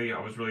artistically, I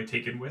was really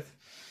taken with.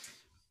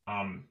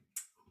 And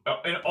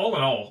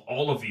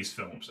all of these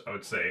films, I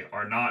would say,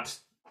 are not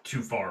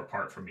too far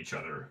apart from each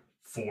other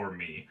for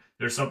me.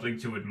 There's something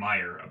to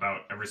admire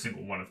about every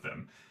single one of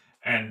them.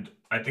 And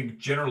I think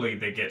generally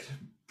they get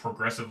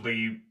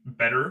progressively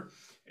better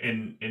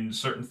in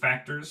certain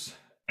factors,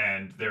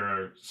 and there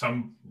are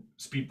some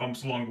speed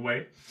bumps along the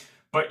way.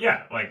 But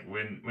yeah, like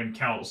when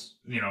Cal's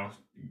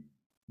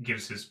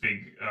gives his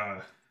big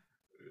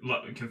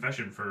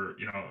confession for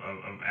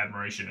of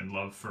admiration and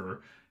love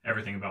for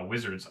everything about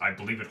wizards, I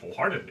believe it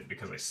wholeheartedly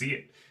because I see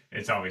it.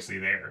 It's obviously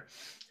there,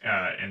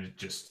 and it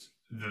just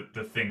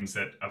the things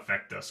that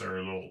affect us are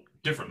a little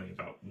differently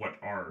about what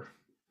are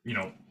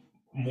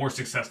more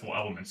successful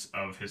elements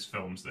of his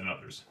films than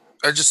others.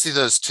 I just see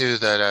those two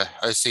that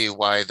I see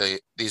why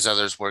these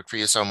others work for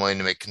you, so I'm willing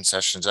to make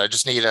concessions. I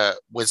just need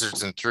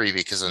Wizards in 3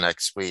 because of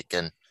next week,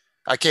 and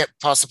I can't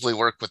possibly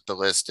work with the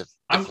list if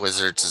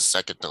Wizards is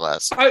second to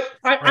last.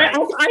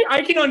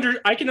 I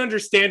can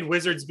understand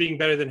Wizards being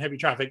better than Heavy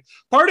Traffic.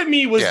 Part of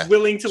me was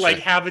willing to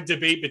have a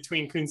debate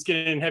between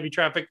Coonskin and Heavy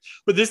Traffic,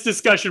 but this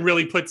discussion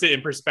really puts it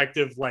in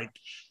perspective, like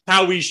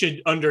how we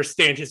should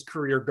understand his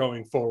career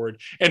going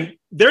forward. And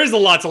there is a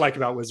lot to like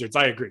about Wizards.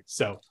 I agree.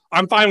 So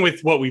I'm fine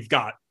with what we've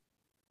got.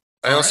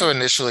 I also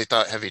initially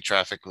thought Heavy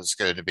Traffic was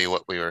going to be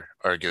what we were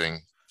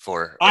arguing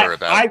for or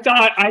about. I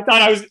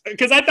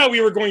thought we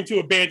were going to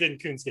abandon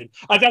Coonskin.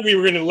 I thought we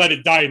were going to let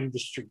it die in the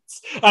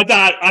streets. I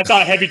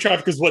thought Heavy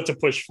Traffic is what to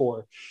push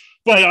for,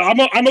 but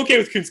I'm okay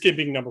with Coonskin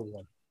being number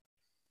one.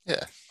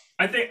 Yeah,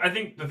 I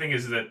think the thing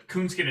is that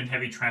Coonskin and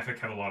Heavy Traffic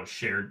have a lot of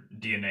shared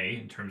DNA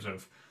in terms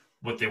of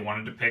what they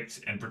want to depict,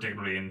 and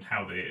particularly in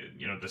how they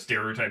the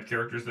stereotype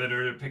characters that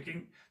are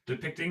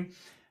depicting,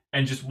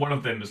 and just one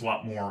of them is a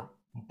lot more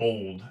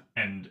bold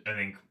and I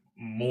think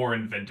more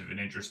inventive and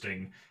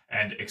interesting,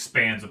 and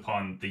expands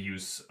upon the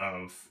use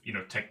of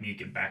technique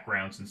and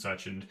backgrounds and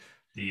such, and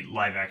the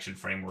live action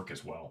framework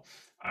as well.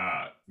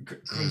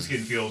 Coonskin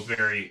feels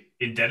very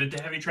indebted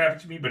to Heavy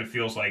Traffic to me, but it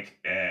feels like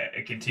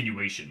a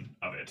continuation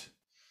of it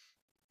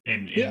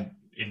in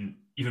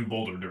even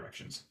bolder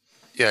directions.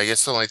 Yeah, I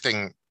guess the only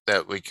thing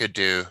that we could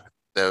do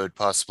that would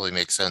possibly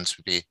make sense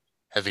would be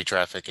Heavy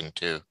Traffic in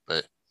 2,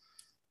 but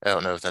I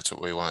don't know if that's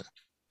what we want.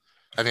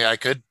 I mean, I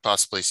could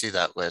possibly see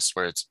that list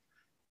where it's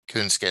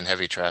Coonskin,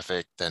 Heavy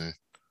Traffic, then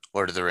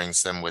Lord of the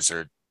Rings, then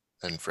Wizard,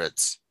 then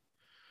Fritz.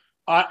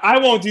 I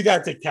won't do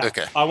that to Cal.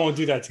 Okay. I won't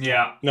do that to Cal.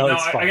 Yeah. No,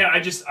 it's fine.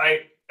 I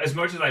as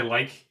much as I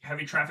like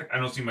Heavy Traffic, I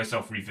don't see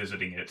myself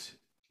revisiting it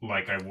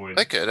like I would.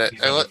 I could.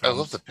 I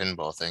love the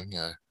pinball thing.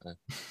 Yeah.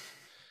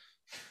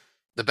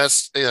 The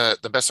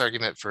best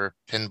argument for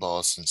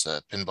pinball since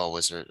Pinball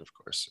Wizard, of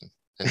course,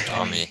 and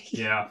Tommy.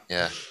 Yeah.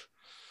 Yeah.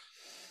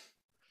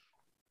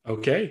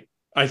 Okay.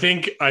 I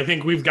think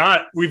we've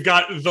got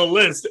the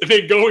list. I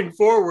think going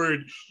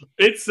forward,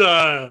 it's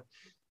gonna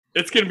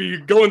be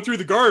going through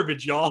the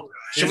garbage, y'all.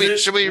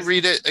 Should we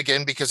read it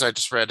again, because I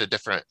just read a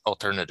different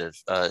alternative?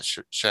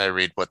 Should I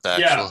read what the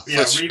actual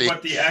read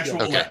what the actual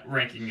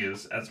ranking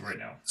is as of right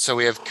now. So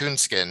we have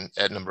Coonskin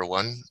at number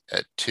 1.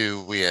 At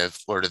 2 we have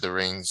Lord of the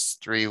Rings.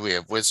 3 we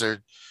have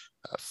Wizard.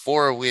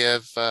 4 we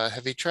have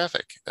Heavy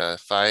Traffic.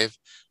 5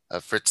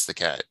 Fritz the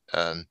Cat.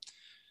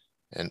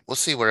 And we'll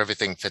see where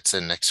everything fits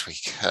in next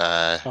week.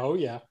 I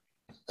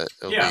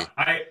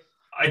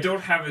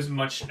don't have as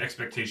much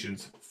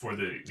expectations for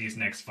these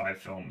next 5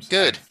 films.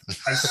 Good.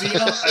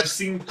 I've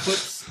seen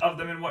clips of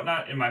them and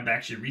whatnot in my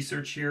Bakshi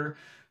research here,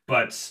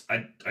 but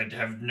I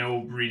have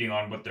no reading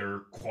on what their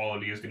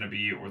quality is going to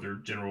be or their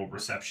general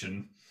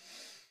reception.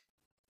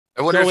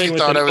 I wonder if you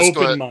thought I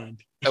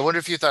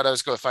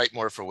was going to fight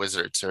more for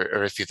Wizards,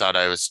 or if you thought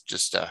I was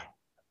just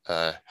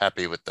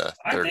happy with the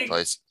third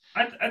place.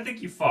 I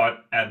think you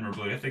fought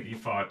admirably. I think you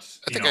fought.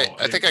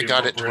 I think I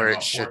got it to where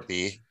it should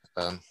be.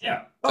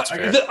 Yeah, that's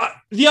fair.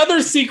 The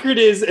other secret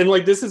is, and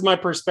like this is my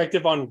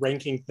perspective on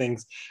ranking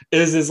things,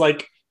 is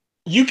like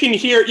you can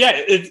hear,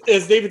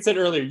 as David said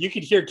earlier, you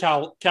could hear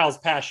Cal's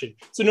passion.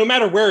 So no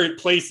matter where it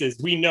places,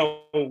 we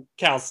know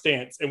Cal's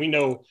stance and we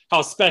know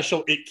how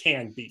special it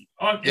can be.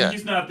 And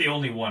he's not the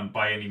only one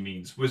by any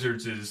means.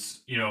 Wizards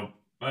is,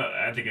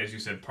 I think, as you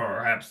said,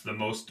 perhaps the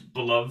most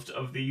beloved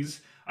of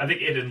these. I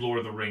think it and Lord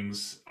of the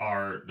Rings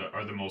are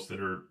the most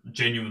that are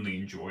genuinely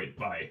enjoyed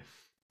by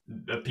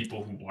the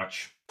people who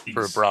watch these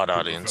for a broad group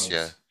of audience.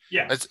 films.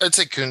 Yeah. I'd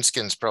say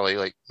Coonskin's probably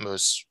like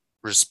most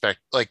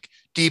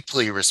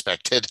deeply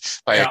respected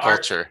by a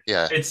culture.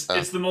 It's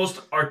the most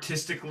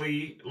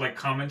artistically like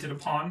commented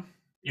upon.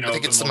 I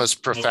think it's the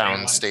most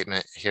profound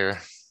statement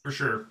here. For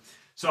sure.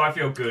 So I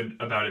feel good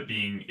about it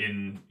being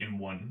in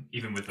one,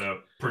 even with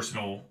the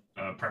personal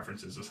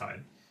preferences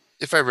aside.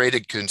 If I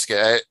rated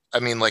Coonskin, I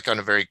mean, like on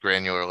a very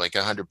granular, like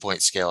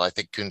 100-point scale, I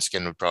think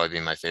Coonskin would probably be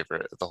my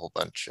favorite of the whole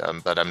bunch.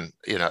 But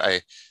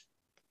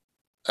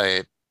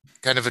I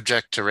kind of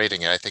object to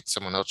rating it. I think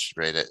someone else should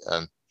rate it.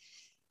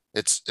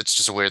 It's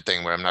just a weird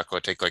thing where I'm not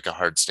going to take like a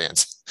hard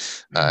stance.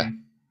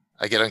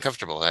 I get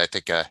uncomfortable. I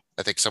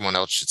think someone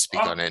else should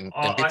speak on it, and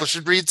people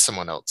should read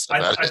someone else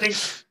about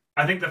it.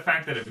 I think the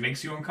fact that it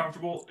makes you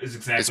uncomfortable is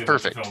exactly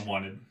what the film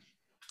wanted.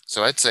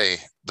 So I'd say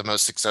the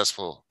most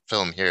successful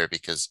film here,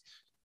 because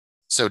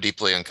so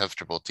deeply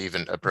uncomfortable to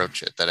even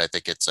approach it, that I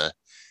think it's a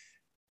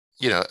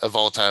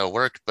volatile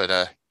work,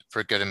 but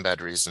for good and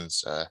bad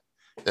reasons.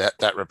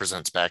 That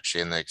represents Bakshi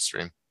in the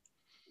extreme.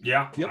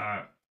 Yeah,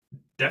 yep.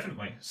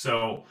 Definitely.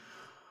 So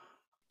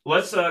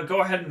let's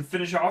go ahead and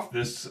finish off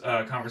this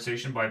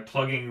conversation by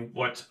plugging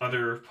what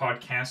other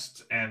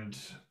podcasts and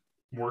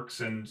works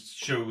and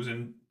shows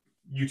and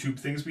YouTube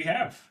things we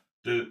have.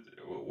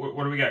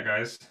 What do we got,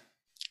 guys?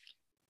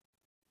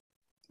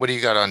 What do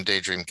you got on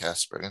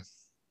Daydreamcast, Brigham?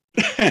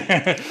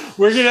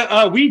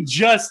 We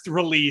just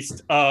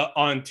released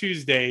on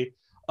Tuesday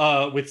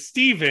with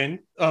Steven,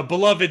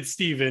 beloved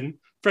Steven,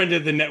 friend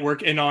of the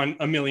network, and on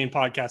a million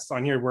podcasts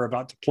on here we're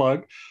about to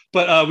plug.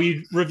 But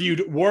we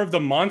reviewed War of the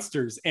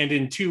Monsters, and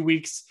in 2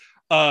 weeks,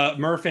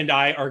 Murph and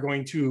I are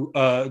going to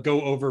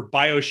go over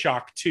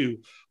BioShock 2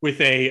 with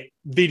a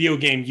video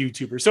game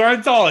YouTuber. So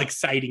it's all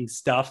exciting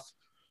stuff.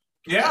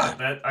 Yeah,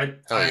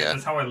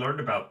 that's how I learned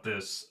about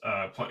this.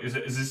 Is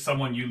this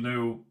someone you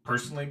knew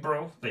personally,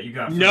 bro? That you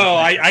got? No,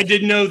 I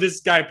didn't know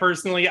this guy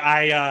personally.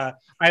 I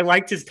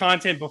liked his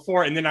content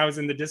before, and then I was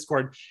in the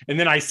Discord, and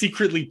then I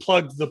secretly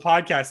plugged the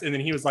podcast, and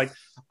then he was like,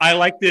 "I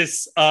like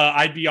this.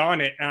 I'd be on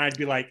it," and I'd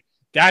be like,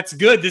 "That's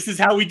good. This is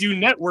how we do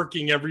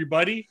networking,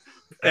 everybody."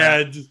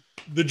 And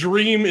the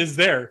dream is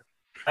there.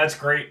 That's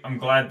great. I'm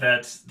glad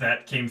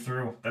that came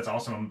through. That's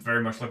awesome. I'm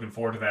very much looking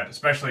forward to that,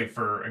 especially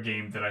for a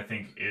game that I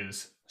think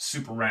is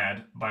super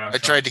rad. BioShock. I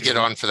tried to get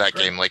on for that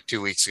game like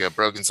 2 weeks ago.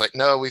 Brogan's like,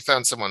 "No, we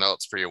found someone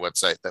else for your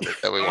website that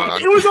we want on."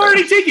 It was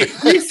already taken.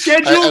 We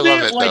scheduled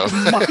it like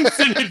months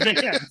in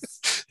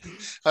advance.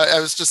 I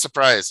was just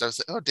surprised. I was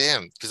like, "Oh,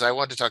 damn," because I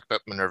wanted to talk about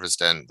Minerva's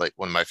Den, like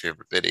one of my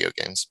favorite video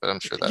games. But I'm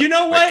sure that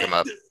might come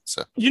up.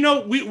 So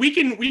we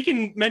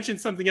can mention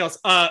something else.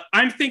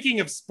 I'm thinking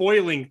of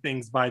spoiling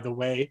things, by the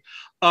way.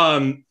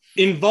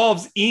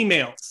 Involves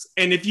emails,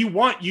 and if you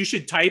want, you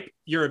should type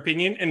your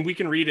opinion, and we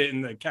can read it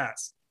in the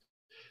cast.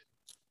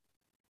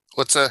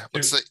 What's the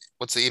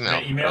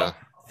email?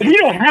 We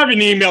don't have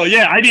an email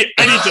yet. I need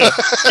to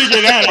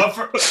figure that out.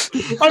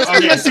 I'm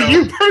saying that to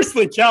you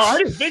personally, Cal. I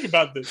didn't think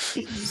about this.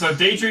 So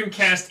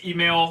Daydreamcast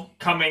email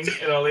coming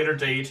at a later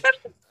date.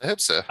 I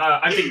hope so.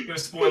 I think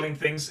spoiling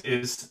things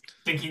is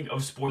thinking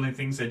of spoiling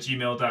things at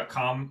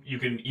gmail.com. You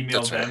can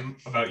email them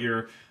about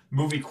your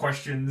movie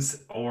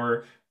questions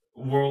or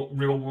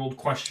real world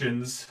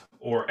questions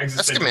or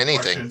existential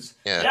questions.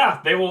 Yeah,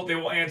 they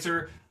will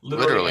answer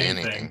literally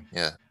anything.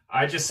 Yeah.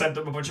 I just sent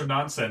them a bunch of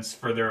nonsense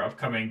for their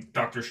upcoming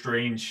Doctor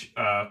Strange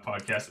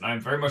podcast, and I'm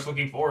very much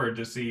looking forward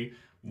to see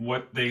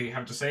what they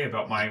have to say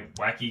about my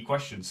wacky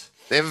questions.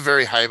 They have a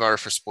very high bar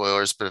for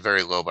spoilers, but a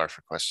very low bar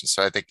for questions.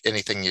 So I think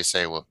anything you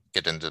say will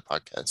get into the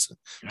podcast.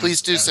 And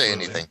please do say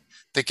anything.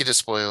 Think it is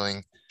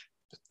spoiling.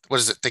 What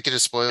is it? Think it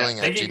is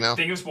spoiling at Gmail?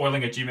 Think of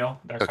spoiling at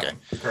gmail.com. Okay.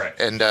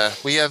 Correct. And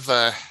we have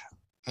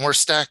more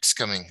stacks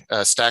coming.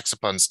 Stacks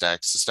upon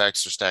stacks. The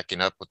stacks are stacking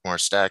up with more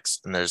stacks.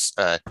 And there's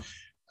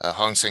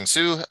Hong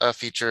Sang-soo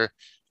feature,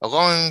 a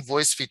long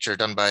voice feature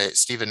done by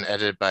Stephen,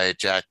 edited by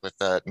Jack, with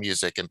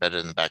music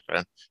embedded in the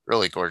background.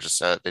 Really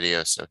gorgeous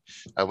video. So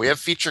we have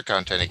feature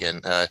content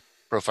again,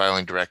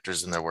 profiling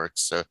directors and their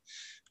works. So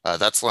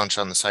that's launched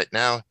on the site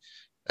now,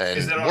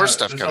 and more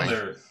stuff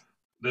coming.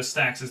 The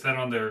stacks, is that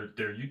on their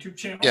YouTube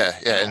channel? Yeah,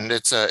 and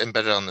it's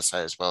embedded on the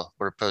site as well.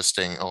 We're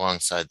posting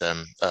alongside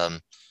them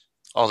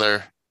all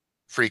their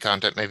free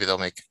content. Maybe they'll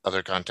make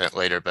other content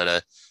later,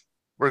 but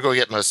we're going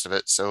to get most of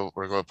it, so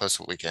we're going to post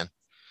what we can.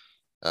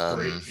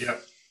 Great. Yeah,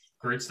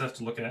 great stuff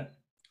to look at.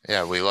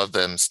 Yeah, we love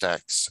them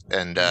stacks.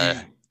 And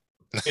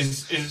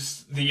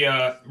Is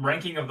the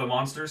ranking of the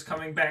monsters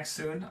coming back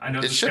soon? I know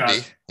It this should be.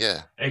 got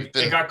Yeah. We've it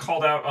been got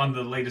called out on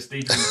the latest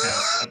Daydream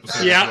Cast episode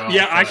as Yeah, well,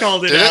 yeah, I but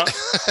called it did out.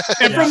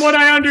 And yeah. from what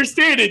I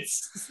understand,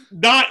 it's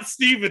not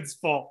Steven's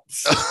fault.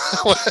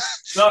 it?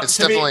 No, It's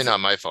to me, definitely not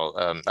my fault.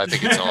 I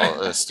think it's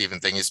all a Steven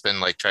thing. He's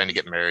been like trying to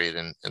get married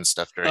and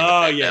stuff during the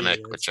Oh, yeah, yeah, pandemic,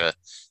 yeah. which that's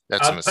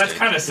a that's mistake.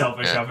 kind of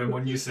selfish Yeah, of him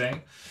when you say.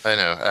 I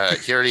know.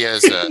 He already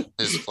has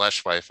his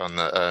flesh wife on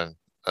the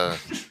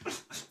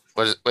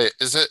what is wait,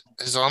 is it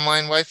his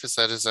online wife? Is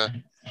that his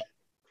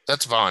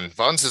that's Vaughn.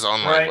 Vaughn's his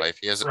online Right,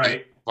 wife.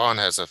 right. Vaughn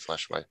has a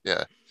flesh wife.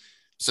 Yeah.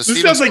 So This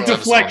Steven sounds like still have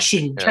his own.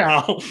 deflection,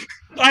 Yeah. Cal.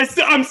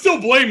 I'm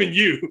still blaming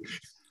you.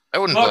 I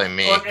wouldn't Look, blame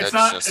me. look, it's That's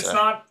not,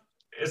 just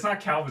it's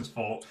not Calvin's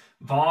fault.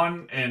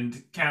 Vaughn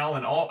and Cal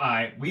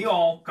and we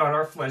all got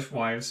our flesh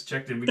wives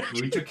checked in.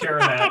 We took care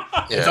of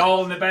that. It's yeah.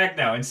 all in the bag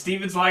now, and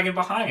Steven's lagging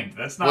behind.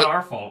 That's not What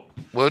our fault.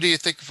 what do you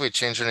think if we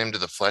change our name to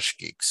the Flesh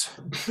Geeks?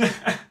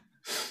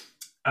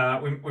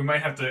 We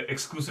might have to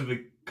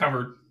exclusively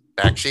cover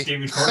Bakshi?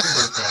 David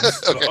Cronenberg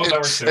films. Okay. Oh, that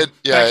works too.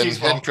 Yeah,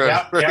 Bakshi's and fault.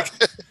 Yeah, Cronenberg.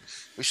 yeah.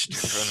 We should do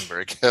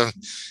Cronenberg.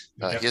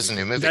 We He has a definitely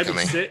new should. movie That'd be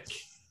coming. sick.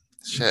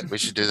 Shit, we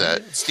should do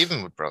that.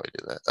 Steven would probably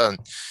do that.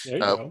 There you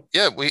go.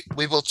 Yeah, we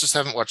both just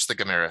haven't watched the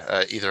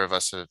Gamera. Either of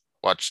us have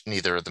watched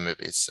neither of the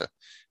movies, so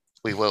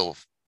we will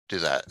do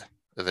that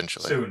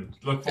eventually. Soon.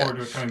 Look Yeah. forward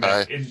to it coming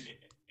back. In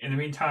the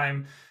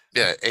meantime,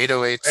 Yeah,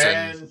 808s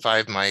and and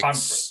 5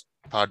 mics,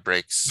 pod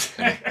breaks,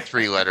 and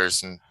 3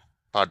 letters, and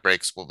pod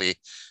breaks will be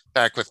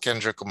back with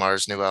Kendrick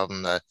Lamar's new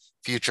album. The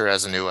Future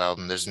has a new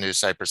album. There's a new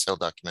Cypress Hill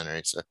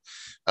documentary. So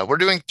we're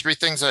doing 3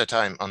 things at a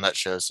time on that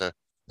show. So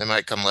they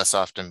might come less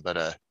often, but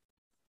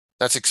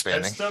that's it's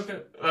expanding. still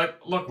good.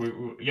 Look,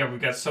 we've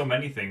got so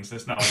many things.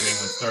 That's not letting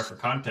anyone starve for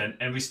content,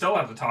 and we still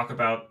have to talk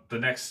about the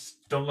next.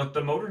 Don't let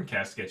the Modern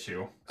Cast get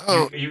you.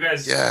 Oh, you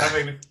guys yeah. have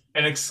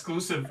an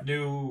exclusive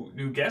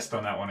new guest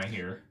on that one. I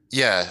hear.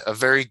 Yeah, a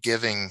very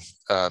giving,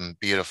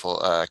 beautiful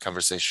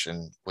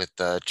conversation with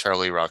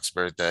Charlie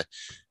Roxburgh,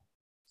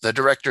 the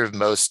director of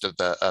most of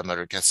the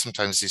Motorcast.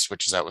 Sometimes he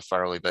switches out with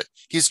Farley, but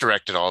he's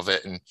directed all of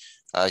it, and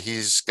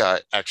he's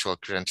got actual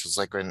credentials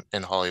like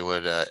in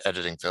Hollywood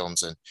editing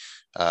films, and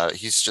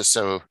he's just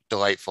so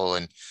delightful.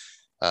 And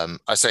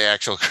I say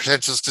actual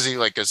credentials because he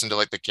like goes into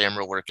like the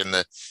camera work and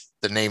the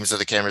names of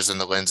the cameras and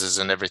the lenses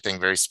and everything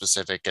very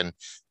specific, and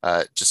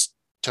just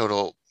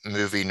total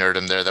movie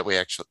nerdom there that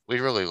we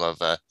really love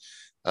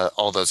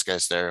all those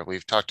guys there.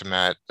 We've talked to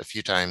Matt a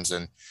few times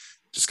and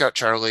just got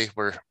Charlie.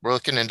 We're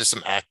looking into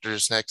some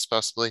actors next,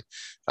 possibly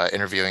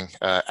interviewing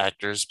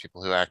actors,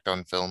 people who act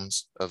on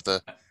films of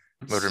the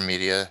motor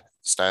media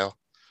style.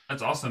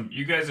 That's awesome.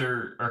 You guys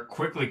are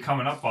quickly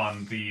coming up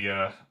on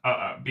the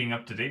being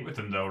up to date with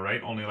them, though,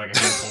 right? Only like a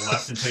handful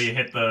left until you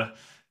hit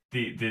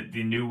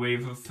the new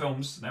wave of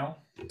films now.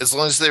 As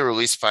long as they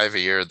release 5 a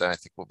year, then I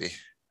think we'll be.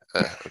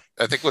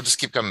 I think we'll just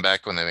keep coming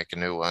back when they make a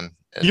new one.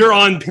 And, You're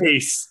on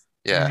pace.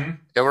 Yeah, Mm-hmm.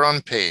 yeah, we're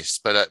on pace,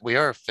 but we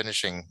are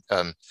finishing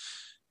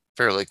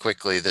fairly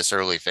quickly this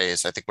early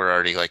phase. I think we're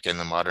already like in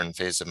the modern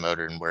phase of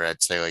modern, where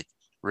I'd say like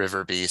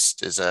River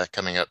Beast is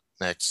coming up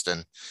next,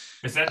 and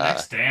Is that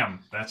next?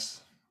 Damn,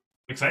 that's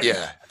exciting.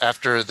 yeah,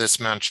 after this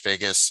Mount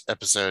Vegas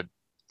episode,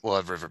 we'll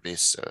have River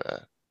Beast. So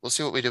we'll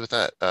see what we do with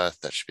that.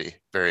 That should be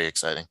very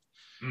exciting.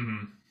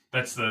 Mm-hmm.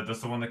 That's the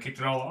one that kicked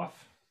it all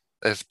off.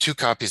 I have 2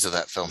 copies of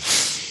that film.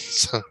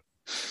 So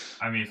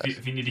I mean,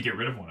 if you need to get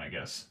rid of one, I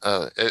guess.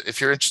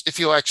 if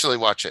you'll actually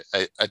watch it,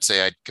 I'd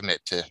say I'd commit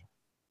to.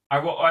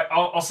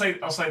 I'll say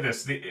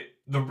this.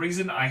 The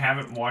reason I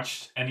haven't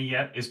watched any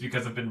yet is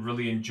because I've been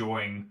really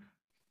enjoying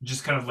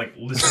just kind of like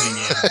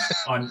listening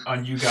in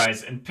on you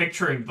guys and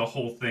picturing the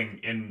whole thing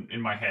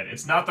in my head.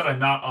 It's not that I'm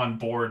not on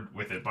board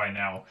with it by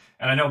now,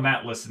 and I know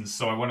Matt listens,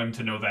 so I want him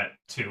to know that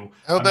too.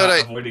 How I'm about not I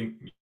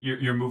avoiding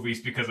your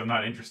movies because I'm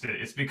not interested.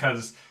 It's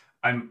because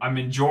I'm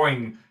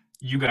enjoying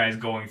you guys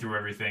going through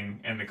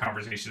everything and the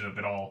conversation of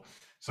it all.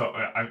 So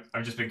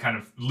I've just been kind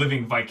of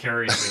living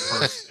vicariously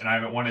first, and I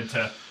haven't wanted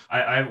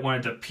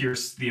to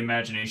pierce the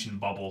imagination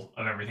bubble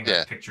of everything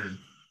I've pictured.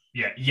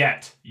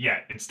 Yet.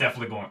 It's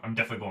definitely going. I'm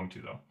definitely going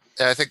to though.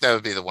 Yeah, I think that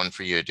would be the one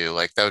for you to do.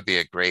 Like that would be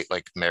a great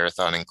like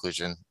marathon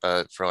inclusion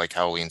for like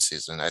Halloween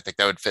season. I think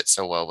that would fit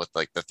so well with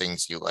like the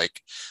things you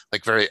like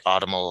very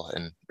autumnal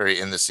and very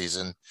in the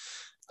season.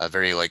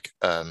 Very like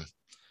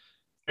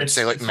It's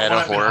say like it's meta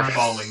horror.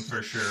 Eyeballing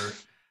for sure.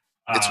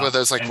 It's one of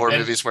those like horror and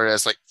movies where it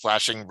has like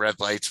flashing red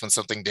lights when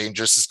something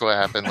dangerous is going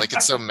to happen. Like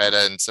it's so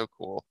meta and so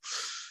cool.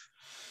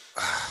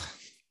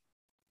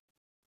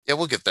 Yeah,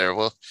 we'll get there.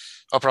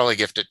 I'll probably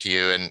gift it to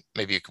you, and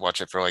maybe you can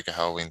watch it for like a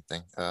Halloween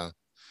thing. All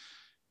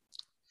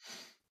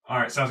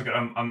right, sounds good.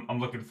 I'm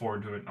looking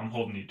forward to it. I'm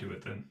holding you to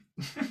it then.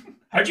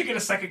 How'd you get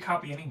a second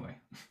copy anyway?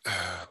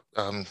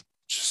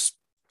 Just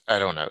I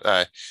don't know.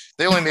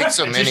 They only make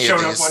so It many just of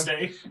showed up these. one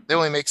day. They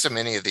only make so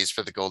many of these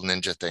for the Golden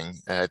Ninja thing.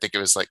 I think it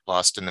was like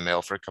lost in the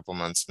mail for a couple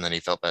months, and then he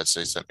felt bad, so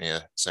he sent me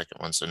a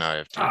second one. So now I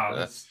have to. Oh,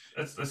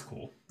 that's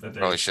cool. that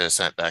Probably should have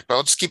sent back, but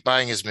I'll just keep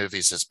buying his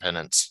movies as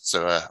penance.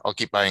 So I'll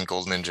keep buying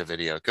Gold Ninja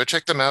Video. Go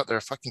check them out. They're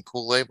a fucking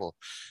cool label,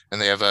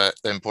 and they have the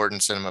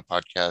Important Cinema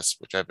podcast,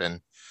 which I've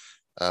been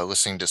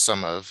listening to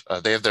some of.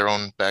 They have their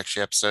own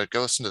Bakshi episode.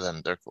 Go listen to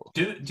them. They're cool.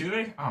 Do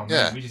they? Oh man,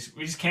 yeah. we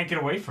just can't get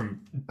away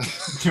from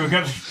doing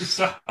other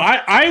stuff.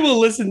 I will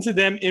listen to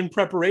them in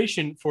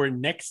preparation for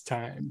next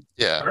time.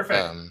 Yeah,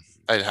 perfect.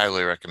 I'd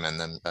highly recommend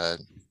them.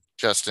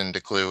 Justin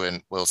DeClue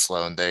and Will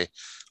Sloan. They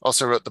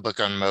also wrote the book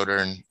on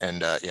Modern,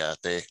 and yeah,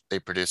 they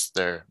produced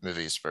their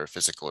movies for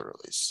physical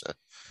release. So,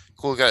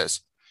 cool guys.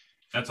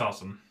 That's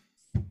awesome.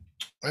 All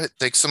right,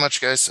 thanks so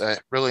much, guys. I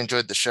really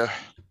enjoyed the show.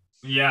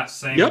 Yeah,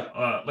 same. Yep.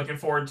 Looking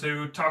forward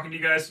to talking to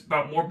you guys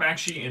about more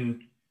Bakshi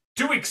in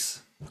 2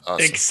 weeks.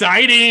 Awesome.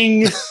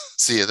 Exciting.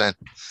 See you then.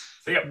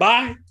 See ya.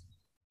 Bye.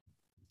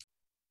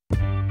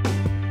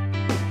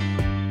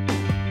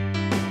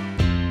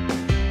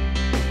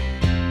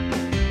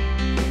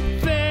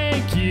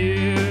 Thank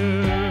you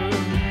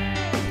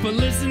for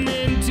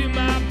listening to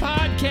my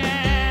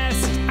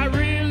podcast. I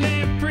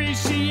really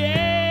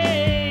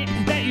appreciate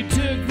that you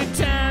took the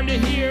time to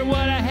hear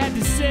what I had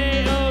to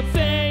say. Oh,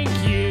 thank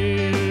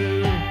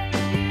you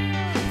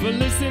for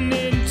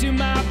listening to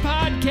my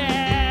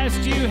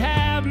podcast. You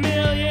have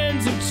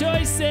millions of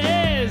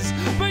choices,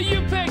 but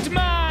you picked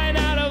mine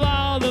out of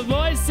all the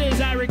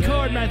voices. I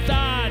record my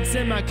thoughts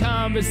and my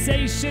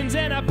conversations,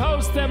 and I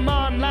post them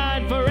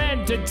online for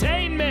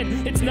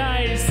entertainment. It's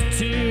nice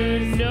to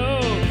know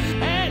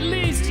at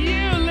least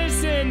you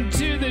listen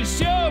to the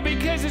show,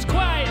 because it's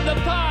quite the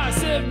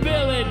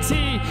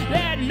possibility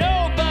that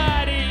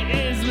nobody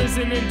is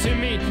listening to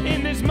me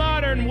in this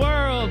modern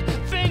world.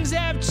 Things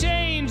have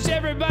changed.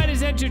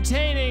 Everybody's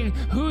entertaining.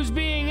 Who's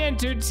being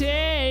entertained?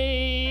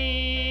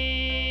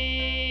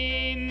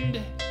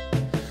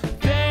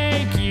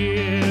 Thank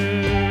you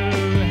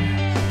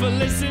for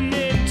listening